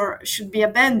before should be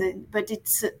abandoned, but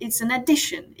it's an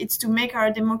addition. It's to make our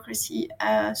democracy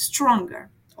stronger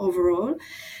overall.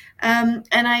 And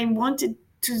I wanted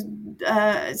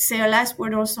to say a last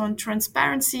word also on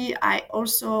transparency. I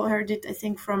also heard it, I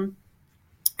think, from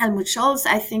Helmut Scholz.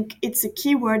 I think it's a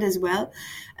key word as well,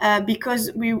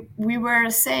 because we were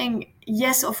saying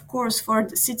yes, of course, for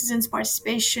the citizens'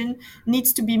 participation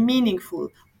needs to be meaningful,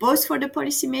 both for the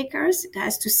policymakers. It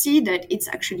has to see that it's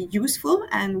actually useful,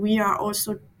 and we are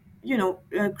also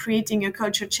creating a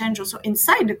culture change also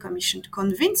inside the Commission to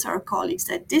convince our colleagues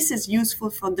that this is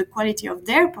useful for the quality of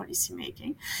their policy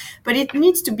making. But it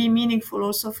needs to be meaningful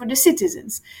also for the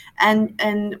citizens.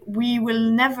 And we will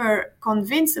never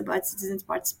convince about citizens'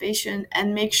 participation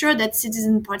and make sure that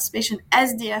citizen participation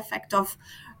has the effect of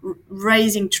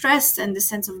raising trust and the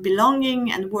sense of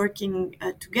belonging and working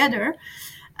together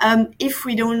if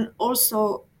we don't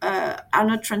also are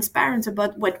not transparent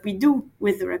about what we do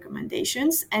with the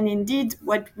recommendations. And indeed,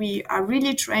 what we are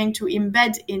really trying to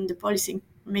embed in the policy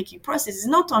making process is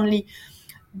not only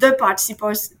the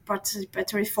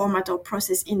participatory format or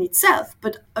process in itself,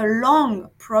 but a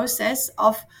long process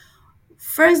of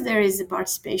first there is a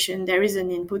participation, there is an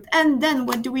input, and then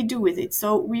what do we do with it?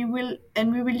 So we will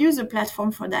use a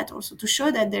platform for that also to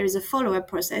show that there is a follow-up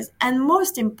process, and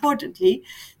most importantly,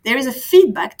 there is a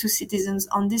feedback to citizens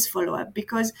on this follow-up,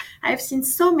 because I've seen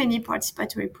so many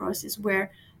participatory processes where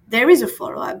there is a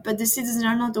follow-up, but the citizens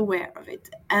are not aware of it.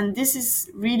 And this is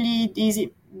really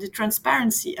the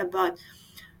transparency about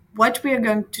what we are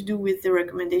going to do with the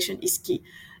recommendation is key.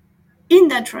 In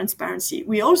that transparency,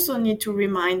 we also need to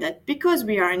remind that because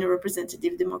we are in a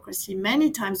representative democracy,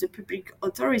 many times the public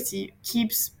authority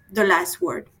keeps the last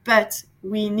word. But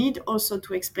we need also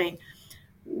to explain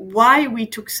why we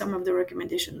took some of the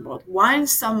recommendation on board, why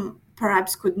some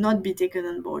perhaps could not be taken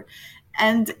on board.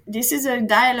 And this is a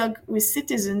dialogue with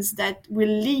citizens that will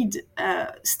lead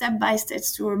step by step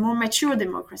to a more mature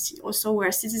democracy, also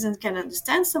where citizens can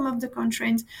understand some of the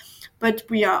constraints, but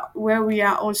we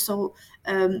are also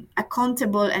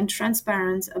accountable and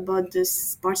transparent about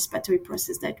this participatory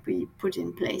process that we put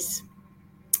in place.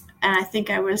 And I think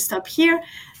I will stop here.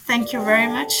 Thank you very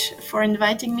much for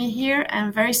inviting me here.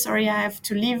 I'm very sorry I have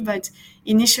to leave, but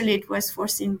initially it was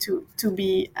foreseen to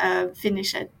be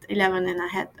finished at 11 and I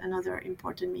had another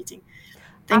important meeting.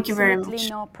 Thank you very much. Absolutely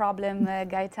no problem,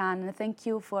 Gaetan. Thank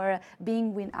you for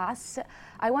being with us.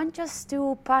 I want just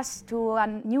to pass to a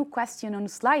new question on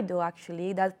Slido,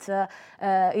 actually, that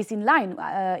is in line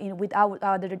with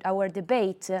our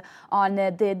debate on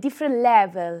the different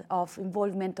level of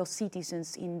involvement of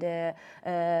citizens in the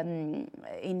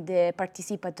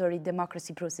participatory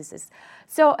democracy processes.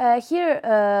 So here,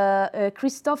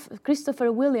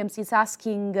 Christopher Williams is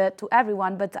asking to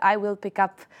everyone, but I will pick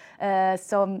up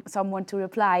someone to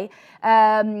reply.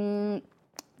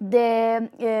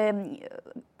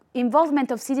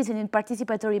 Involvement of citizens in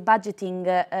participatory budgeting,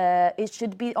 it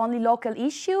should be only local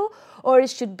issue, or it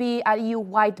should be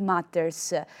EU-wide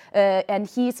matters? And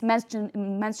he's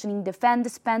mentioning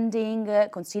defense spending,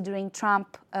 considering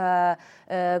Trump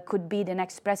could be the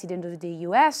next president of the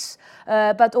US,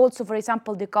 but also, for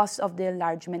example, the cost of the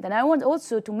enlargement. And I want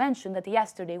also to mention that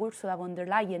yesterday Ursula von der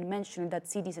Leyen mentioned that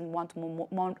citizens want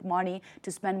more money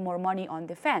to spend more money on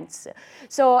defense.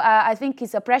 So I think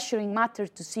it's a pressuring matter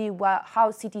to see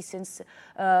how citizens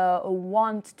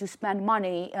want to spend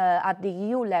money at the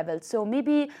EU level. So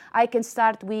maybe I can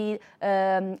start with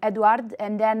Eduard,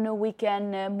 and then we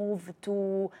can move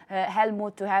to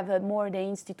Helmut to have more the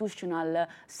institutional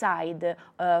side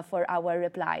for our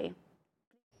reply.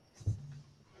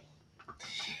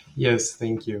 Yes,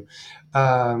 thank you.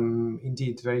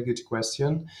 Indeed, very good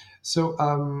question. So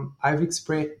I've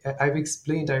explained,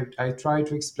 I tried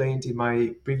to explain in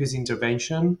my previous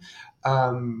intervention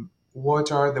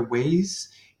what are the ways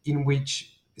in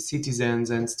which citizens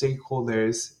and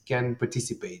stakeholders can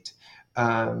participate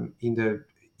in the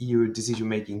EU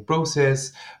decision-making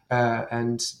process,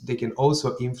 and they can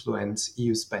also influence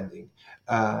EU spending.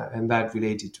 And that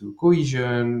related to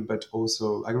cohesion, but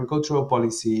also agricultural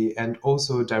policy, and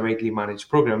also directly managed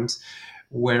programs,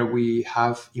 where we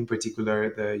have, in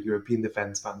particular, the European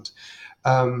Defence Fund.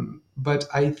 But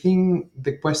I think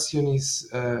the question is,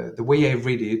 the way I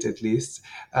read it at least,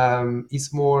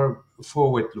 is more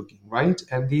forward-looking, right?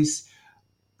 And this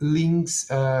links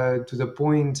to the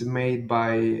point made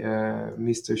by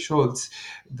Mr. Scholz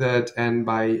and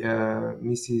by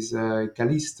Mrs.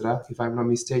 Calistra, if I'm not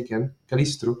mistaken,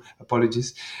 Calistru,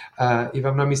 apologies, if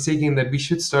I'm not mistaken, that we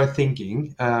should start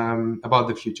thinking about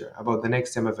the future, about the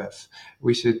next MFF.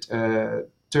 We should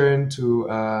turn to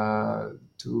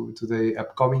the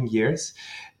upcoming years,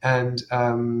 and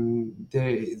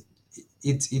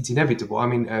it's inevitable. I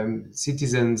mean,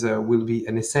 citizens will be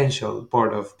an essential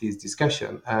part of this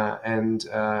discussion, and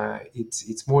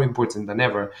it's more important than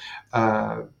ever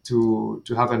to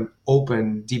have an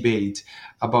open debate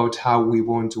about how we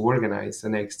want to organize the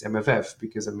next MFF.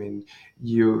 Because I mean,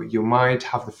 you might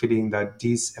have the feeling that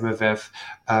this MFF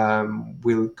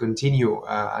will continue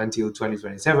until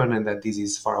 2027, and that this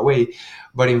is far away,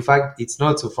 but in fact, it's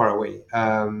not so far away.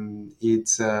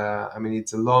 It's a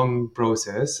long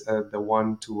process. The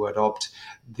one to adopt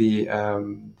the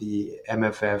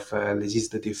MFF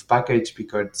legislative package,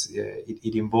 because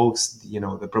it involves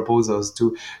the proposals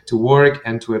to work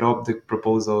and to adopt the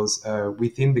proposals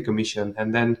within the Commission,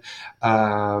 and then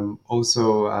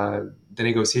also the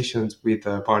negotiations with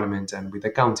Parliament and with the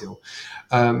Council.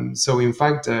 So in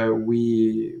fact,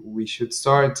 we should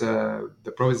start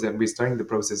the process, and we're starting the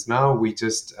process now. We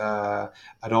just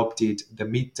adopted the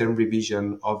midterm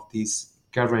revision of this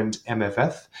current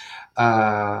MFF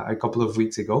a couple of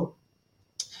weeks ago,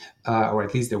 or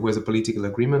at least there was a political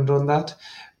agreement on that,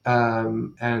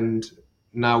 and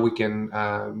now we can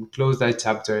close that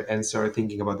chapter and start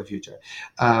thinking about the future.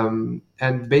 And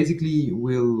basically,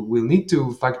 we'll need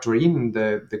to factor in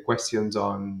the questions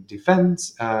on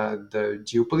defense, the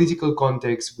geopolitical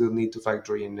context. We'll need to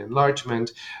factor in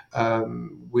enlargement.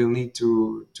 We'll need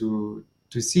to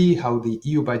see how the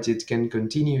EU budget can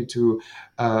continue to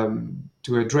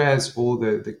address all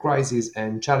the crises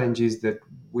and challenges that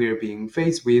we're being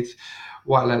faced with,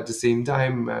 while at the same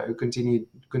time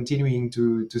continuing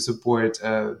to support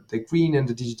the green and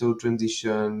the digital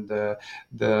transition, the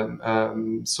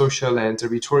social and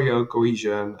territorial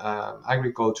cohesion,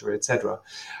 agriculture, etc.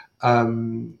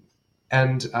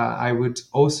 And I would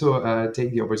also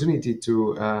take the opportunity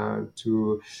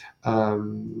to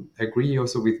agree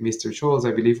also with Mr. Scholz.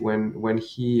 I believe when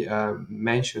he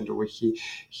mentioned, or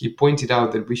he pointed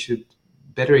out that we should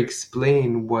better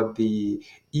explain what the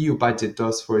EU budget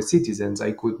does for citizens.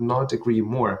 I could not agree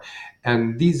more.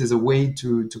 And this is a way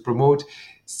to promote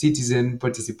citizen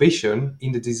participation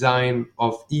in the design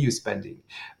of EU spending.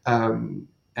 And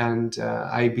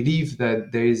I believe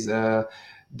that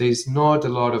there's not a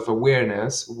lot of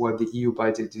awareness what the EU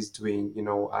budget is doing,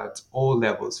 at all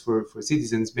levels for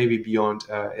citizens, maybe beyond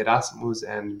Erasmus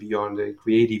and beyond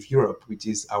Creative Europe, which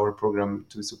is our program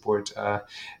to support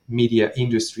media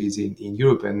industries in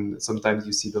Europe. And sometimes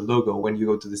you see the logo when you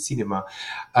go to the cinema.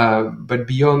 But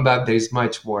beyond that, there's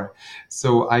much more.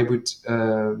 So I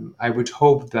would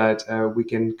hope that we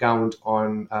can count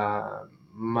on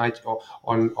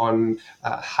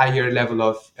a higher level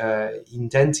of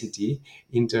intensity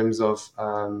in terms of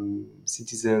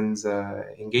citizens'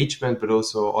 engagement, but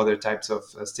also other types of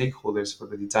stakeholders for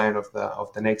the design of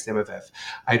the next MFF.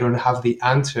 I don't have the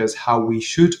answers how we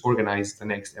should organize the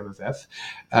next MFF,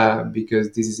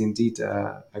 because this is indeed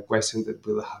a question that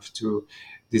we'll have to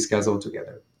discuss all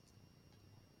together.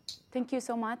 Thank you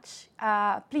so much.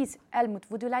 Please, Helmut,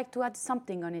 would you like to add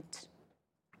something on it?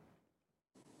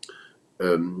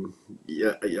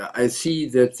 I see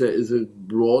that there is a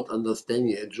broad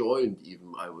understanding, a joint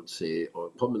even, I would say, or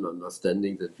common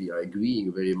understanding that we are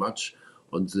agreeing very much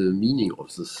on the meaning of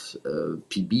this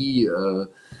PB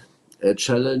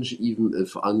challenge, even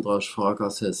if Andras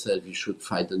Farkas has said we should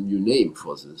find a new name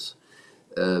for this.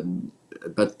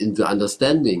 But in the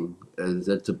understanding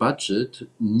that the budget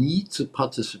needs the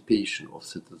participation of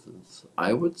citizens,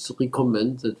 I would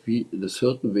recommend that we, in a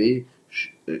certain way,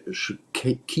 should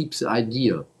keep the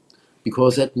idea,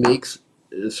 because that makes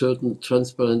a certain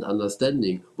transparent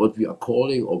understanding what we are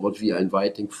calling or what we are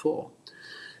inviting for.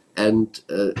 And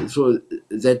so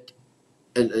that,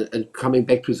 and coming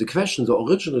back to the question, the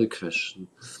original question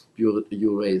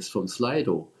you raised from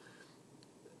Slido,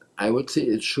 I would say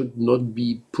it should not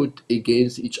be put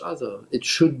against each other. It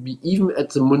should be, even at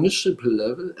the municipal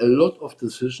level, a lot of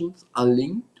decisions are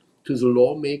linked to the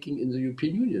lawmaking in the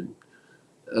European Union.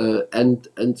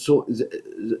 And so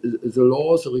the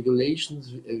laws, the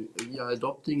regulations we are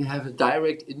adopting have a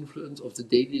direct influence of the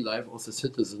daily life of the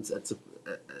citizens at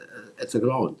the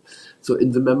ground, so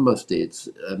in the member states.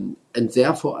 And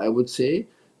therefore, I would say,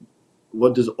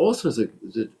 what is also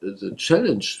the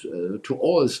challenge to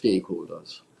all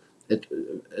stakeholders at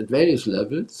various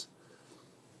levels,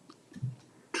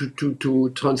 to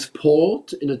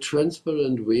transport in a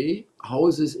transparent way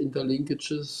how these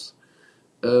interlinkages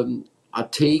are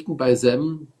taken by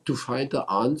them to find the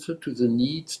answer to the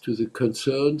needs, to the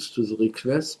concerns, to the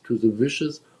requests, to the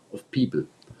wishes of people.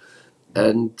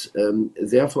 And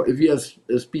therefore, if we are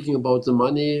speaking about the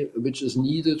money which is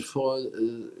needed for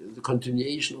the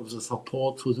continuation of the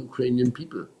support for the Ukrainian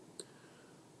people,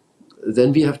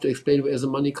 then we have to explain where is the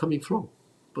money coming from.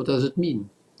 What does it mean?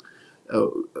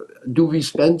 do we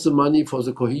spend the money for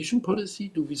the cohesion policy?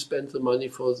 Do we spend the money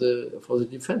for the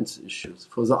defense issues,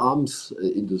 for the arms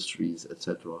industries,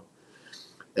 etc.?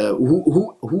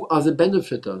 Who are the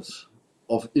benefiters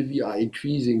of if we are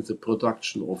increasing the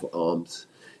production of arms?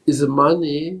 Is the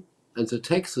money and the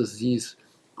taxes these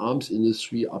arms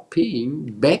industry are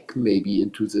paying back maybe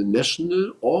into the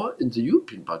national or in the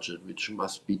European budget, which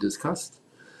must be discussed,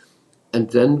 and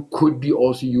then could be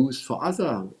also used for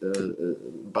other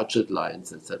budget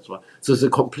lines, etc. So the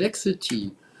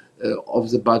complexity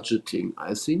of the budgeting,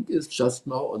 I think, is just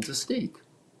now on the stake.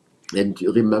 And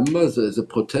you remember the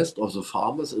protest of the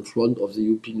farmers in front of the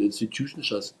European institutions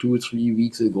just 2 or 3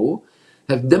 weeks ago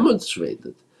have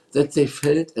demonstrated that they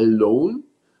felt alone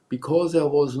because there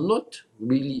was not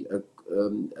really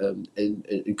an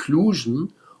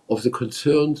inclusion of the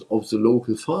concerns of the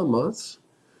local farmers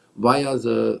via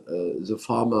the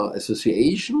farmer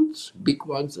associations, big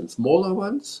ones and smaller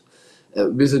ones,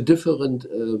 with a different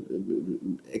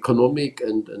economic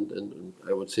and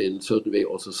I would say in a certain way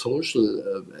also social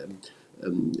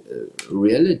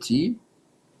reality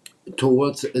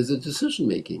towards the decision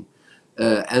making.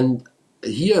 And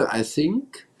here I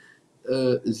think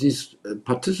this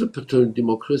participatory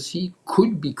democracy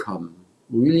could become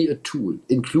really a tool,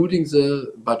 including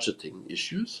the budgeting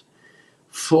issues,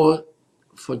 for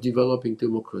developing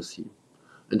democracy.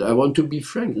 And I want to be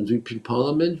frank, in the European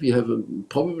Parliament we have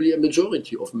probably a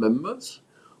majority of members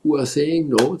who are saying,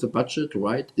 no, the budget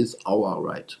right is our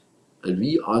right. And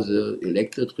we are the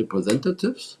elected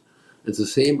representatives. And the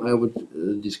same I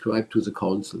would describe to the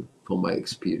council from my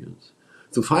experience.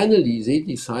 So finally, they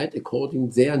decide according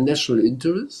to their national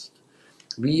interest.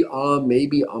 We are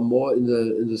maybe more in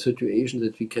the situation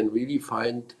that we can really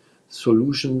find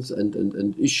solutions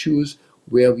and issues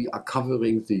where we are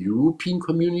covering the European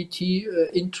community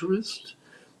interest,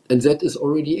 and that is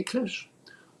already a clash.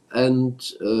 And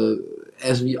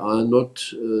as we are not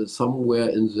somewhere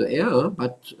in the air,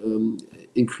 but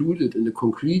included in a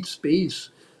concrete space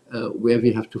where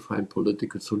we have to find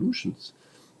political solutions,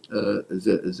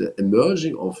 the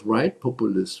emerging of right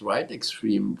populist, right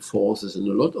extreme forces in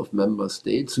a lot of member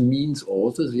states means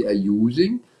also they are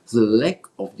using the lack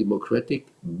of democratic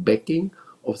backing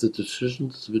of the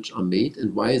decisions which are made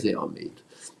and why they are made,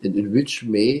 and in which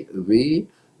way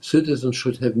citizens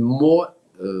should have more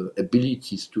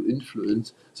abilities to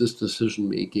influence this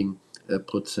decision-making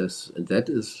process. And that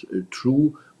is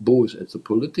true both at the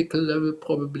political level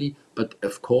probably, but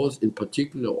of course in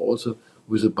particular also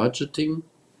with the budgeting,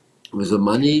 with the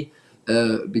money,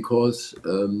 because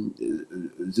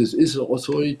this is the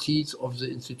authorities of the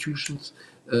institutions,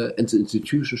 and the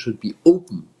institutions should be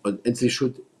open, and they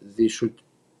should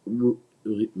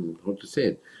how to say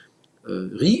it,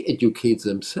 re-educate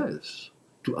themselves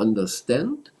to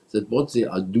understand that what they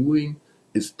are doing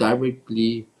is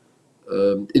directly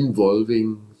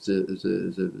involving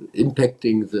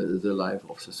impacting the life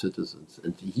of the citizens.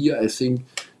 And here I think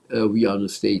we are on a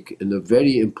stake in a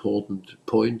very important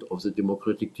point of the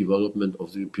democratic development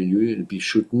of the European Union, and we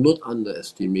should not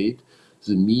underestimate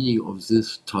the meaning of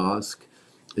this task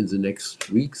in the next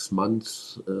weeks,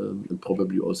 months, and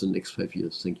probably also the next 5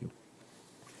 years. Thank you.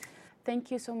 Thank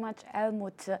you so much,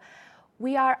 Helmut.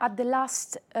 We are at the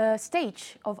last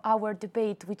stage of our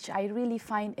debate, which I really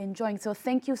find enjoying. So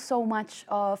thank you so much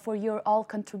for your all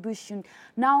contribution.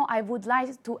 Now I would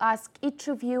like to ask each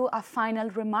of you a final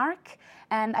remark,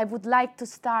 and I would like to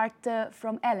start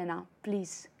from Elena.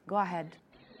 Please, go ahead.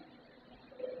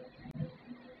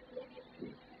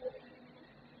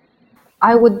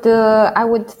 I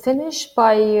would finish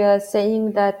by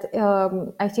saying that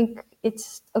I think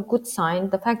it's a good sign,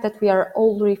 the fact that we are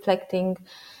all reflecting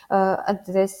at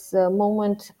this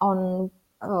moment on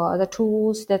the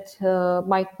tools that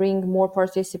might bring more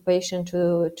participation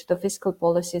to the fiscal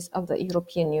policies of the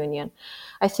European Union.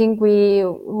 I think we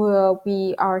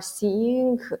are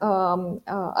seeing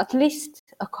at least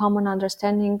a common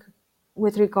understanding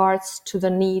with regards to the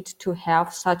need to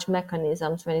have such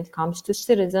mechanisms when it comes to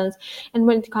citizens and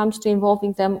when it comes to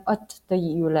involving them at the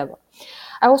EU level.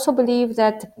 I also believe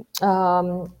that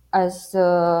as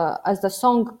the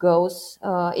song goes,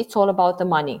 it's all about the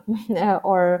money,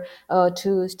 or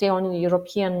to stay on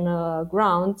European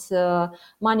grounds,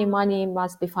 money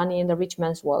must be funny in the rich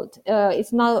man's world.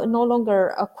 It's no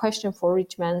longer a question for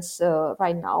rich man's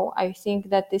right now. I think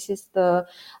that this is the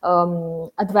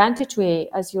advantage we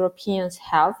as Europeans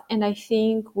have, and I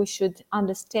think we should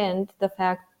understand the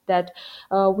fact that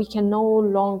we can no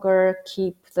longer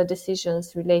keep the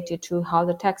decisions related to how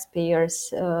the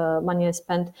taxpayers' money is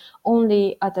spent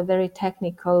only at a very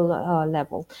technical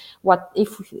level. What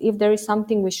if there is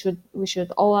something we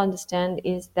should all understand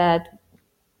is that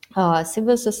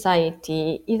civil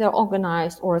society, either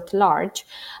organized or at large,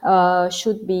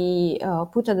 should be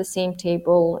put at the same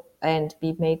table and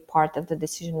be made part of the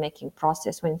decision-making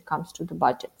process when it comes to the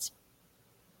budgets.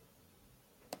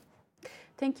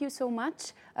 Thank you so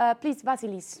much. Please,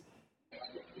 Vasilis.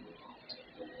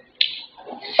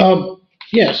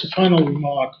 Yes, a final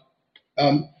remark.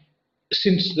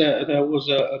 Since there was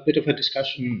a bit of a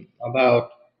discussion about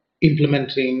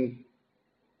implementing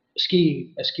a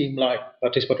scheme like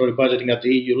participatory budgeting at the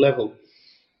EU level,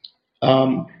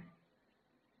 I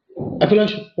feel I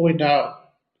should point out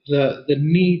the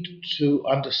need to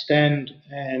understand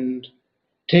and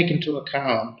take into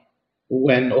account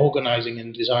when organizing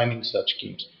and designing such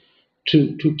schemes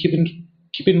to keep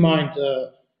in mind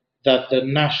that the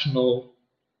national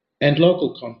and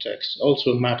local contexts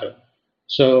also matter.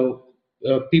 So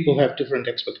people have different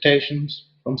expectations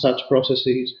from such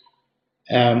processes,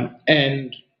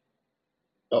 and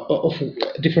of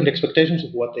different expectations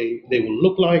of what they will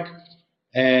look like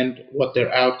and what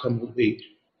their outcome will be.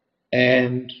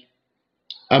 And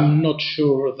I'm not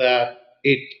sure that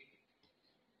it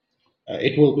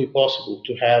will be possible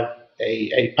to have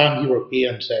a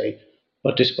pan-European, say,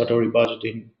 participatory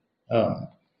budgeting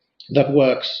that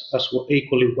works as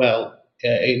equally well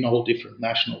in all different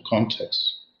national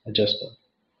contexts. I just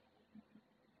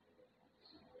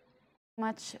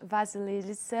Much,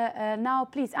 Vasilis. Now,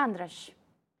 please, Andras.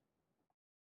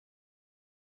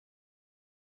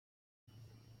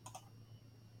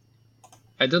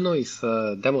 I don't know if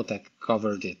Demotech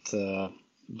covered it,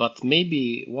 but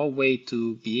maybe one way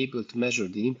to be able to measure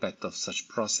the impact of such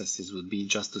processes would be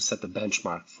just to set a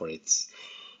benchmark for it.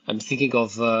 I'm thinking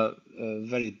of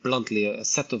very bluntly a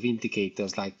set of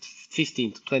indicators, like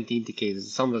 15 to 20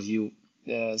 indicators. Some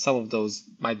of those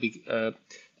might be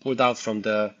pulled out from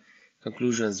the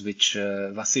conclusions which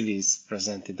Vasilis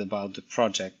presented about the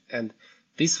project. And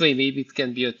this way, maybe it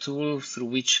can be a tool through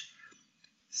which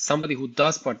somebody who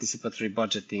does participatory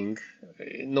budgeting,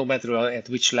 no matter at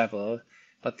which level,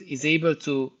 but is able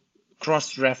to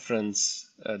cross-reference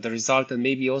the result, and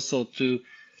maybe also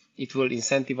it will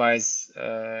incentivize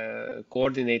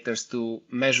coordinators to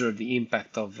measure the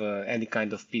impact of any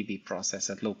kind of PB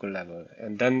process at local level.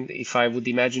 And then if I would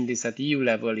imagine this at EU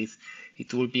level, if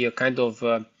it will be a kind of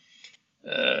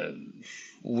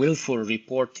willful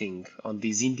reporting on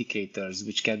these indicators,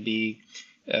 which can be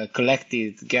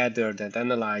collected, gathered, and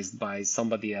analyzed by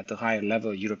somebody at a higher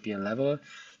level, European level,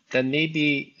 then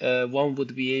maybe one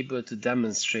would be able to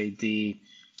demonstrate the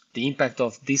impact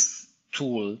of this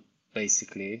tool,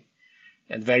 basically,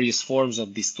 and various forms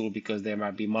of this tool, because there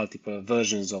might be multiple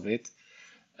versions of it.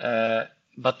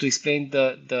 But to explain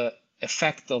the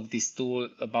effect of this tool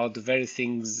about the very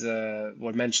things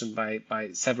were mentioned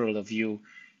by several of you,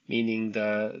 meaning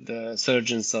the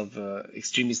surgence of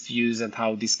extremist views and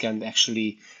how this can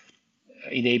actually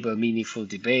enable meaningful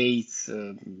debates.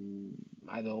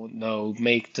 I don't know,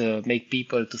 make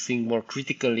people to think more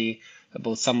critically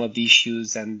about some of the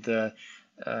issues, and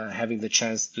having the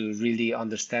chance to really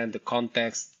understand the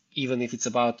context, even if it's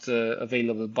about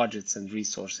available budgets and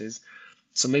resources.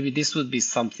 So maybe this would be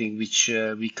something which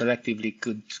we collectively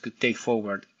could take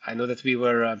forward. I know that we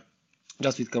were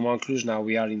just with Common Cluj now,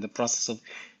 we are in the process of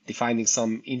defining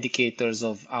some indicators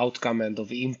of outcome and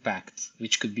of impact,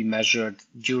 which could be measured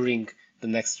during the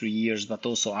next 3 years, but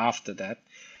also after that,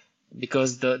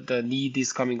 because the need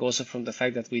is coming also from the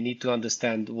fact that we need to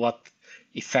understand what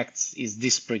effects is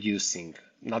this producing,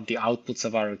 not the outputs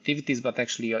of our activities, but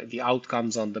actually the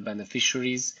outcomes on the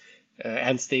beneficiaries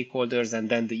and stakeholders, and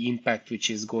then the impact which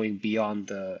is going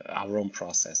beyond our own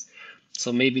process.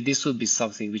 So maybe this would be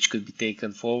something which could be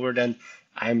taken forward, and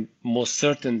I'm most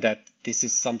certain that this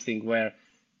is something where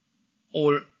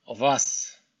all of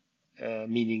us,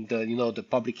 meaning the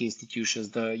public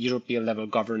institutions, the European level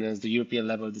governance, the European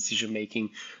level decision making,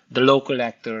 the local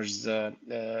actors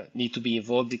need to be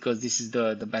involved, because this is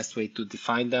the best way to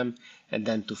define them and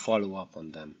then to follow up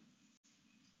on them.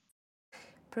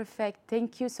 Perfect.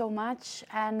 Thank you so much.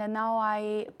 And now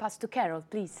I pass to Carol.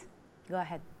 Please go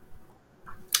ahead.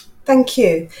 Thank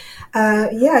you.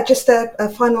 Yeah, just a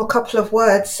final couple of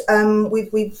words.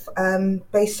 We've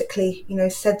basically,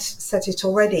 said it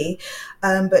already,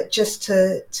 but just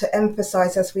to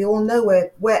emphasise, as we all know,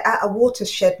 we're at a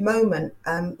watershed moment,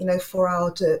 for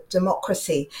our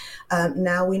democracy.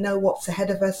 Now we know what's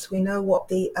ahead of us. We know what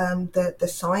the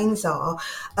signs are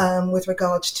with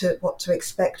regards to what to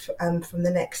expect from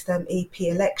the next EP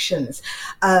elections.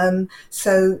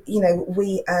 So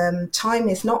we time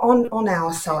is not on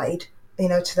our side,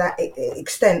 to that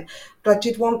extent. But I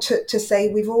did want to say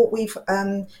we've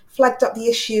flagged up the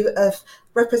issue of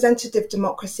representative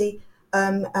democracy,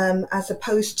 as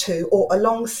opposed to or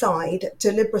alongside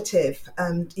deliberative,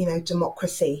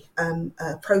 democracy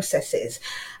processes.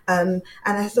 And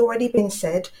as already been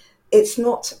said, it's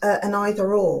not an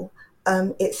either or.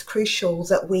 It's crucial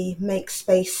that we make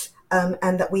space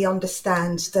and that we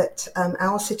understand that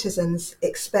our citizens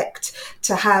expect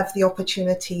to have the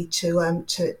opportunity to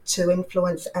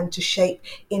influence and to shape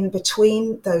in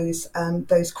between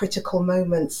those critical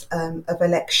moments of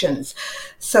elections.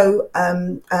 So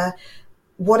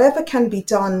whatever can be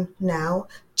done now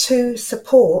to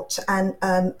support and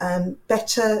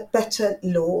better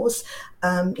laws,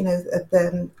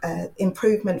 the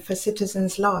improvement for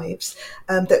citizens' lives,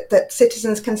 that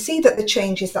citizens can see that the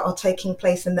changes that are taking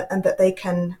place and that they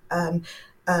can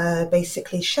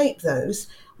basically shape those.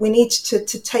 We need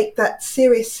to take that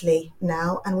seriously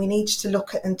now, and we need to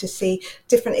look at and to see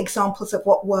different examples of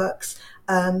what works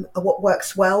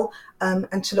well,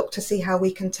 and to look to see how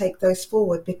we can take those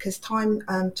forward, because time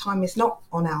is not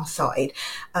on our side.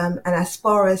 And as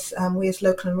far as we as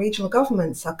local and regional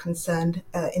governments are concerned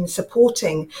in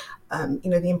supporting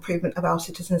the improvement of our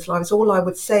citizens' lives, all I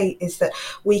would say is that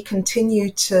we continue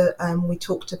to, we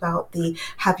talked about the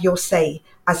have your say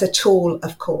as a tool,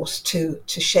 of course, to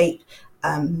shape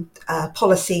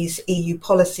policies, EU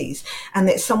policies, and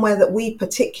it's somewhere that we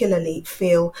particularly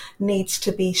feel needs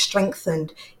to be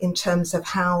strengthened in terms of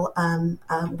how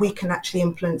we can actually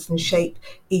influence and shape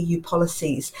EU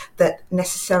policies that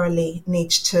necessarily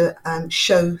needs to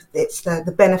show it's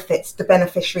the benefits, the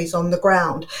beneficiaries on the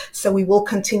ground. So we will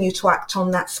continue to act on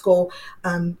that score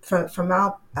from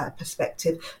our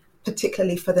perspective,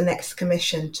 particularly for the next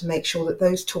Commission, to make sure that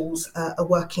those tools are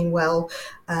working well.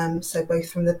 So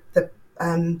both from the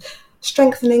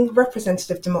strengthening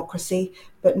representative democracy,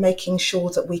 but making sure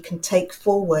that we can take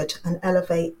forward and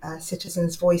elevate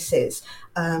citizens' voices,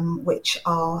 which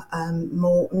are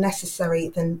more necessary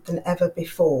than ever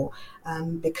before,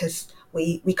 because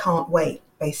we can't wait.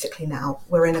 Basically, now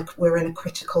we're in a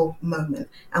critical moment,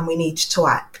 and we need to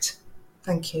act.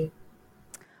 Thank you.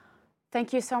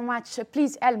 Thank you so much.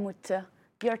 Please, Helmut,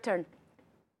 your turn.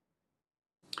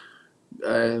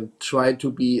 Try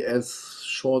to be as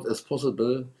short as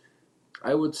possible.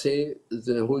 I would say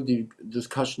the whole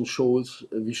discussion shows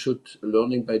we should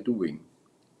learning by doing.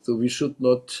 So we should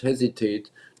not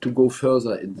hesitate to go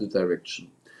further in the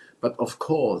direction. But of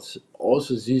course,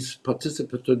 also this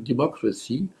participatory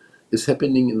democracy is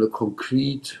happening in a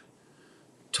concrete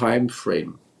time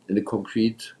frame, in a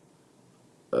concrete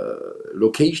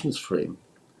locations frame.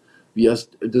 We are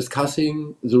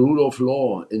discussing the rule of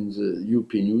law in the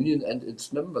European Union and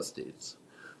its member states.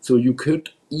 So you could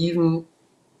even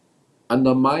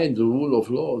undermine the rule of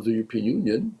law of the European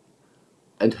Union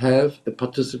and have a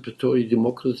participatory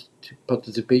democracy,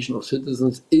 participation of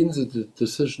citizens in the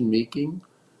decision making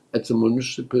at the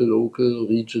municipal, local,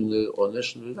 regional or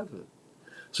national level.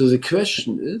 So the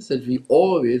question is that we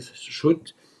always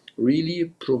should really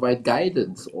provide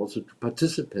guidance also to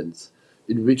participants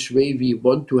in which way we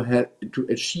want to have to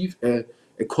achieve a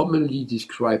commonly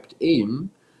described aim,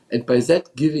 and by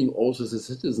that giving also the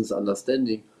citizens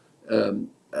understanding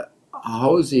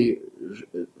how they,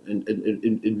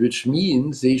 in which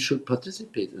means they should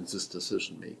participate in this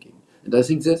decision making. And I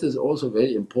think that is also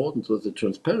very important. So the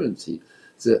transparency,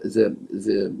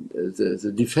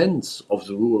 the defense of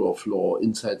the rule of law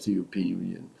inside the European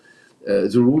Union,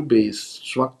 the rule-based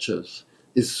structures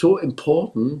is so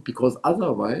important, because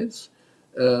otherwise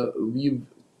we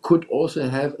could also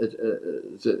have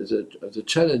the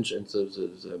challenge and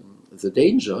the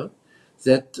danger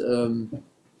that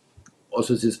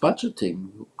also this budgeting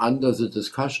under the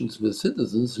discussions with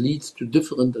citizens leads to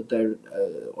different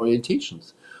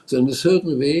orientations. So in a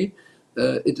certain way,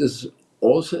 it is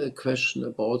also a question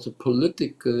about the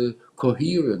political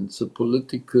coherence, the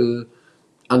political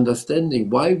understanding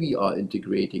why we are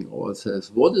integrating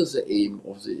ourselves, what is the aim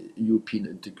of the European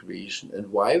integration, and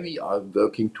why we are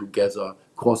working together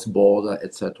cross-border,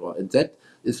 etc. And that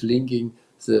is linking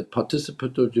the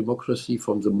participatory democracy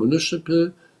from the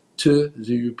municipal to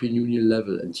the European Union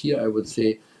level. And here I would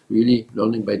say really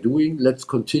learning by doing. Let's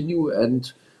continue and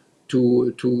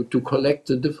to collect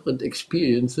the different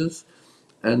experiences.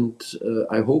 And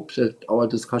I hope that our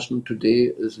discussion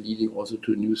today is leading also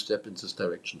to a new step in this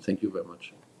direction. Thank you very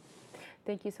much.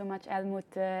 Thank you so much, Helmut.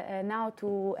 Now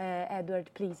to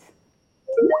Edward, please.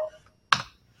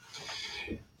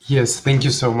 Yes, thank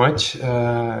you so much.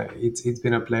 It's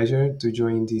been a pleasure to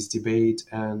join this debate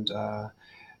and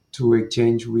to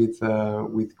exchange with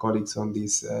colleagues on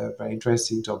this very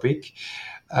interesting topic.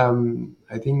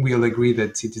 I think we'll agree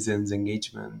that citizens'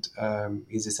 engagement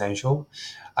is essential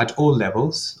at all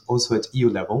levels, also at EU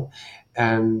level.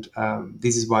 And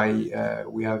this is why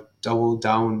we have doubled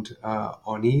down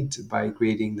on it by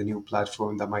creating the new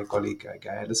platform that my colleague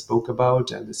Gaela spoke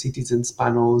about, and the citizens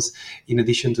panels, in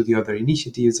addition to the other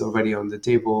initiatives already on the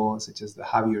table, such as the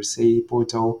Have Your Say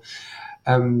portal.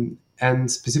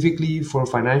 And specifically for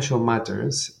financial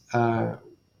matters,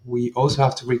 we also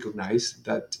have to recognize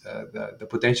that the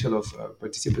potential of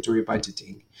participatory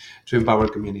budgeting to empower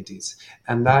communities.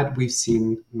 And that we've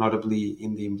seen notably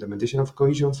in the implementation of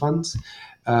cohesion funds.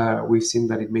 We've seen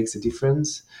that it makes a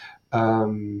difference.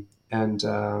 And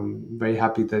very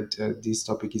happy that this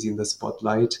topic is in the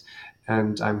spotlight.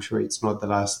 And I'm sure it's not the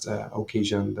last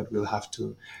occasion that we'll have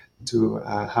to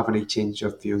have an exchange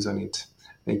of views on it.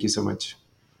 Thank you so much.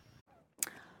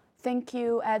 Thank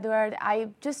you, Edward. I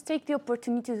just take the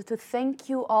opportunity to thank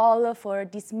you all for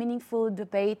this meaningful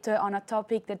debate on a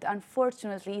topic that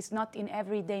unfortunately is not in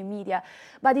everyday media,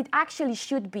 but it actually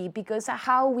should be, because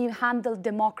how we handle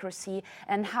democracy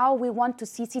and how we want to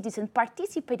see citizens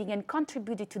participating and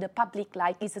contributing to the public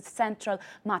life is a central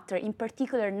matter, in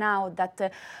particular now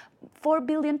that 4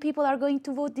 billion people are going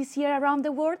to vote this year around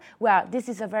the world. Well, this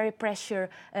is a very pressure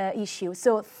issue.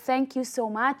 So thank you so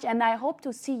much. And I hope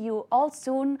to see you all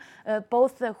soon,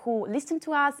 both who listen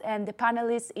to us and the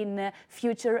panelists in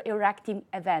future Euractiv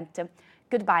event.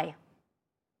 Goodbye.